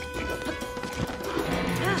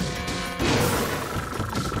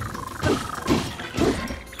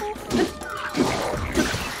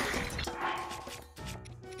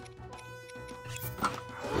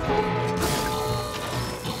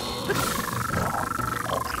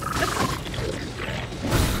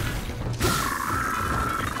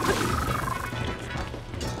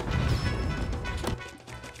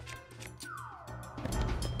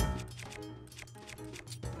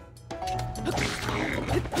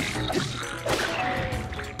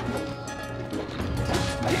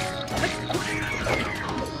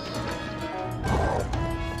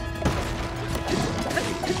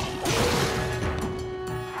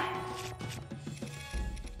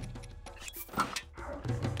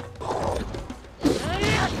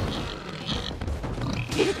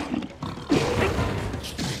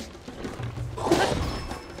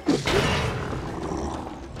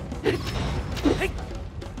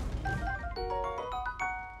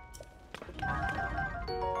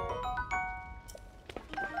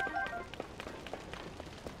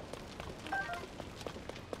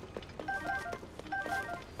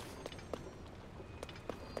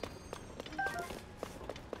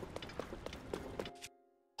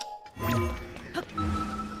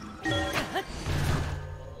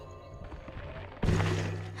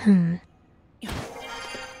 Hmm.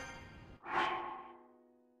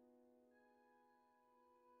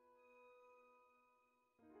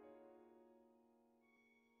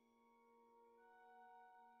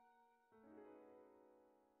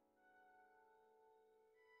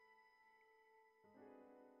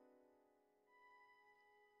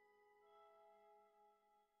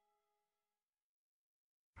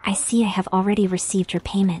 I see I have already received your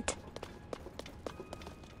payment.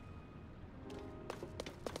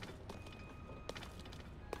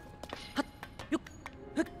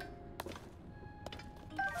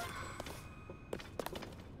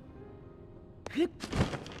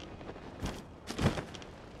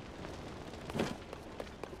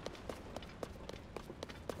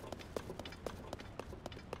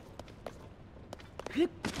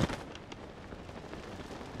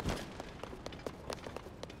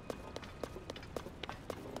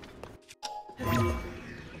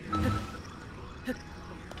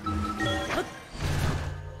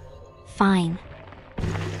 Fine.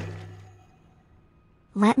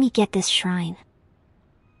 Let me get this shrine.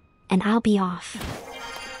 And I'll be off.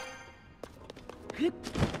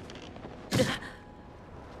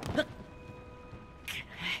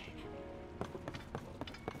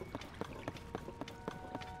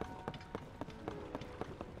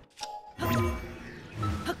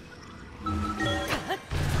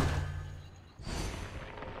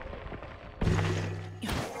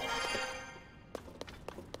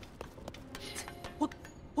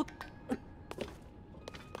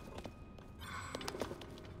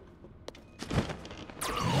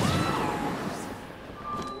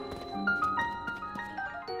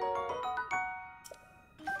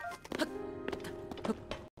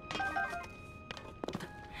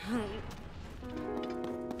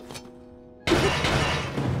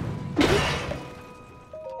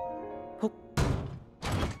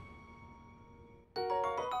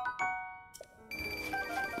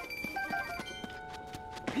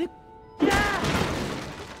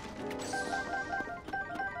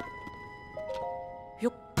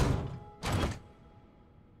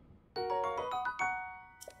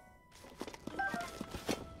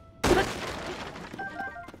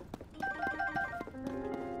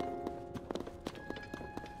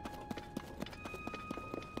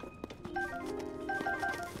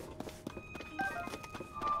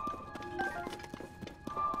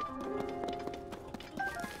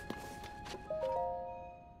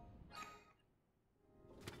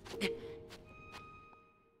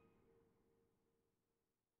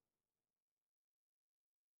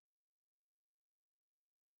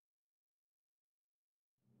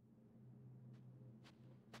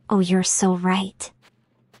 Oh, you're so right.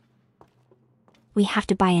 We have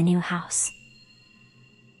to buy a new house.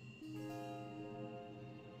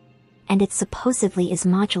 And it supposedly is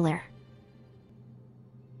modular.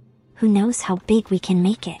 Who knows how big we can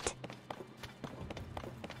make it?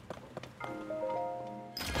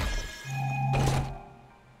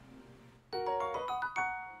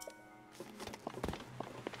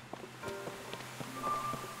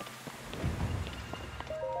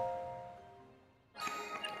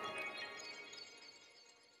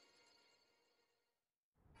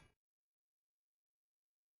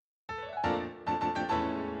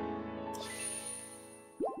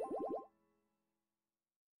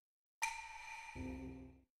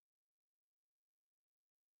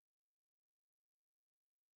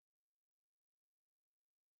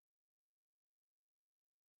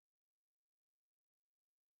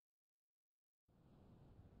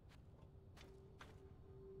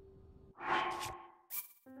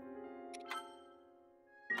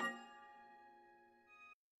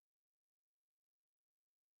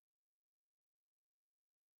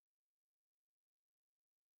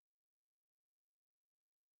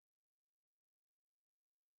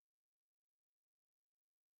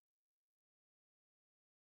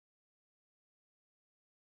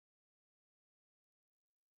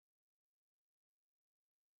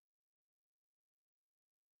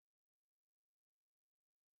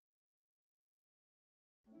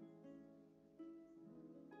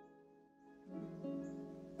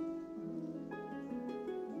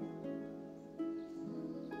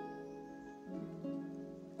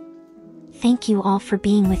 Thank you all for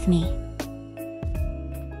being with me.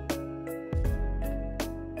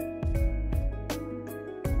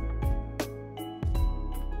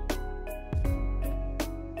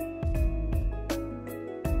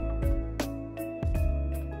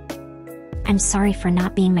 I'm sorry for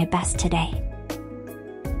not being my best today.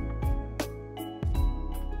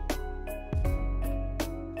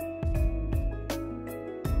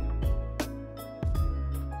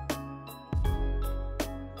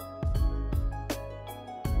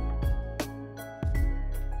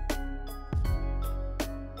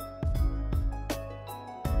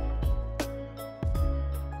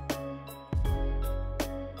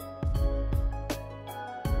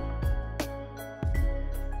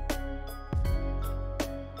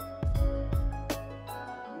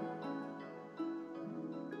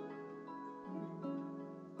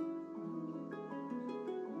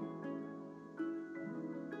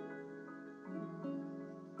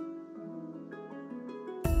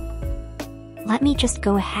 Let me just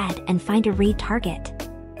go ahead and find a raid target.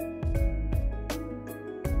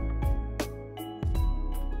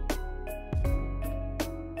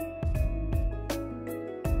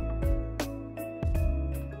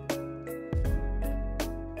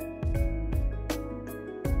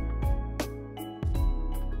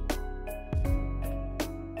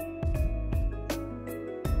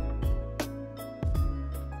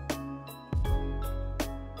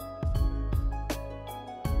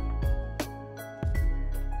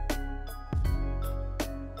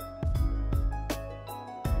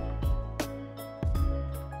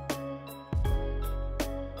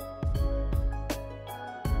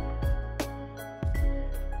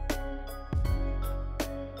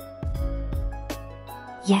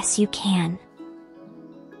 Yes, you can.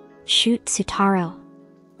 Shoot Sutaro.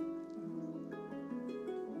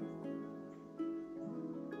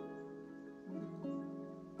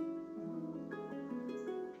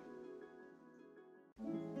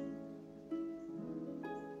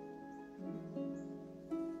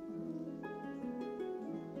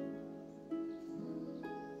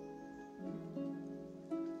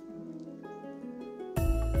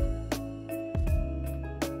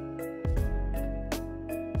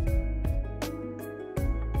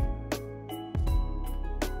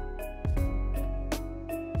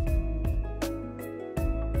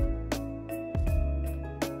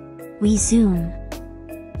 We zoom.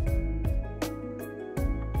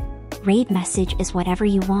 Raid message is whatever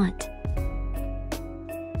you want.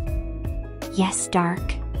 Yes, Dark.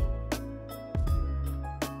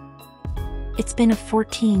 It's been a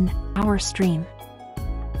 14-hour stream.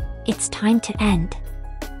 It's time to end.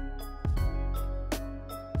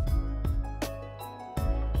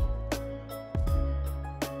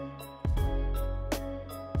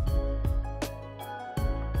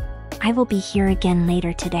 I will be here again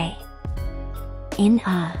later today. In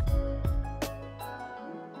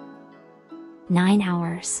 9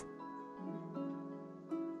 hours.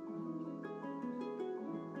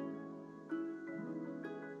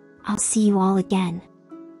 I'll see you all again.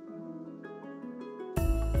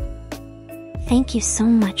 Thank you so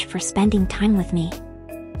much for spending time with me.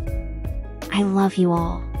 I love you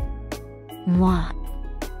all. Mwah.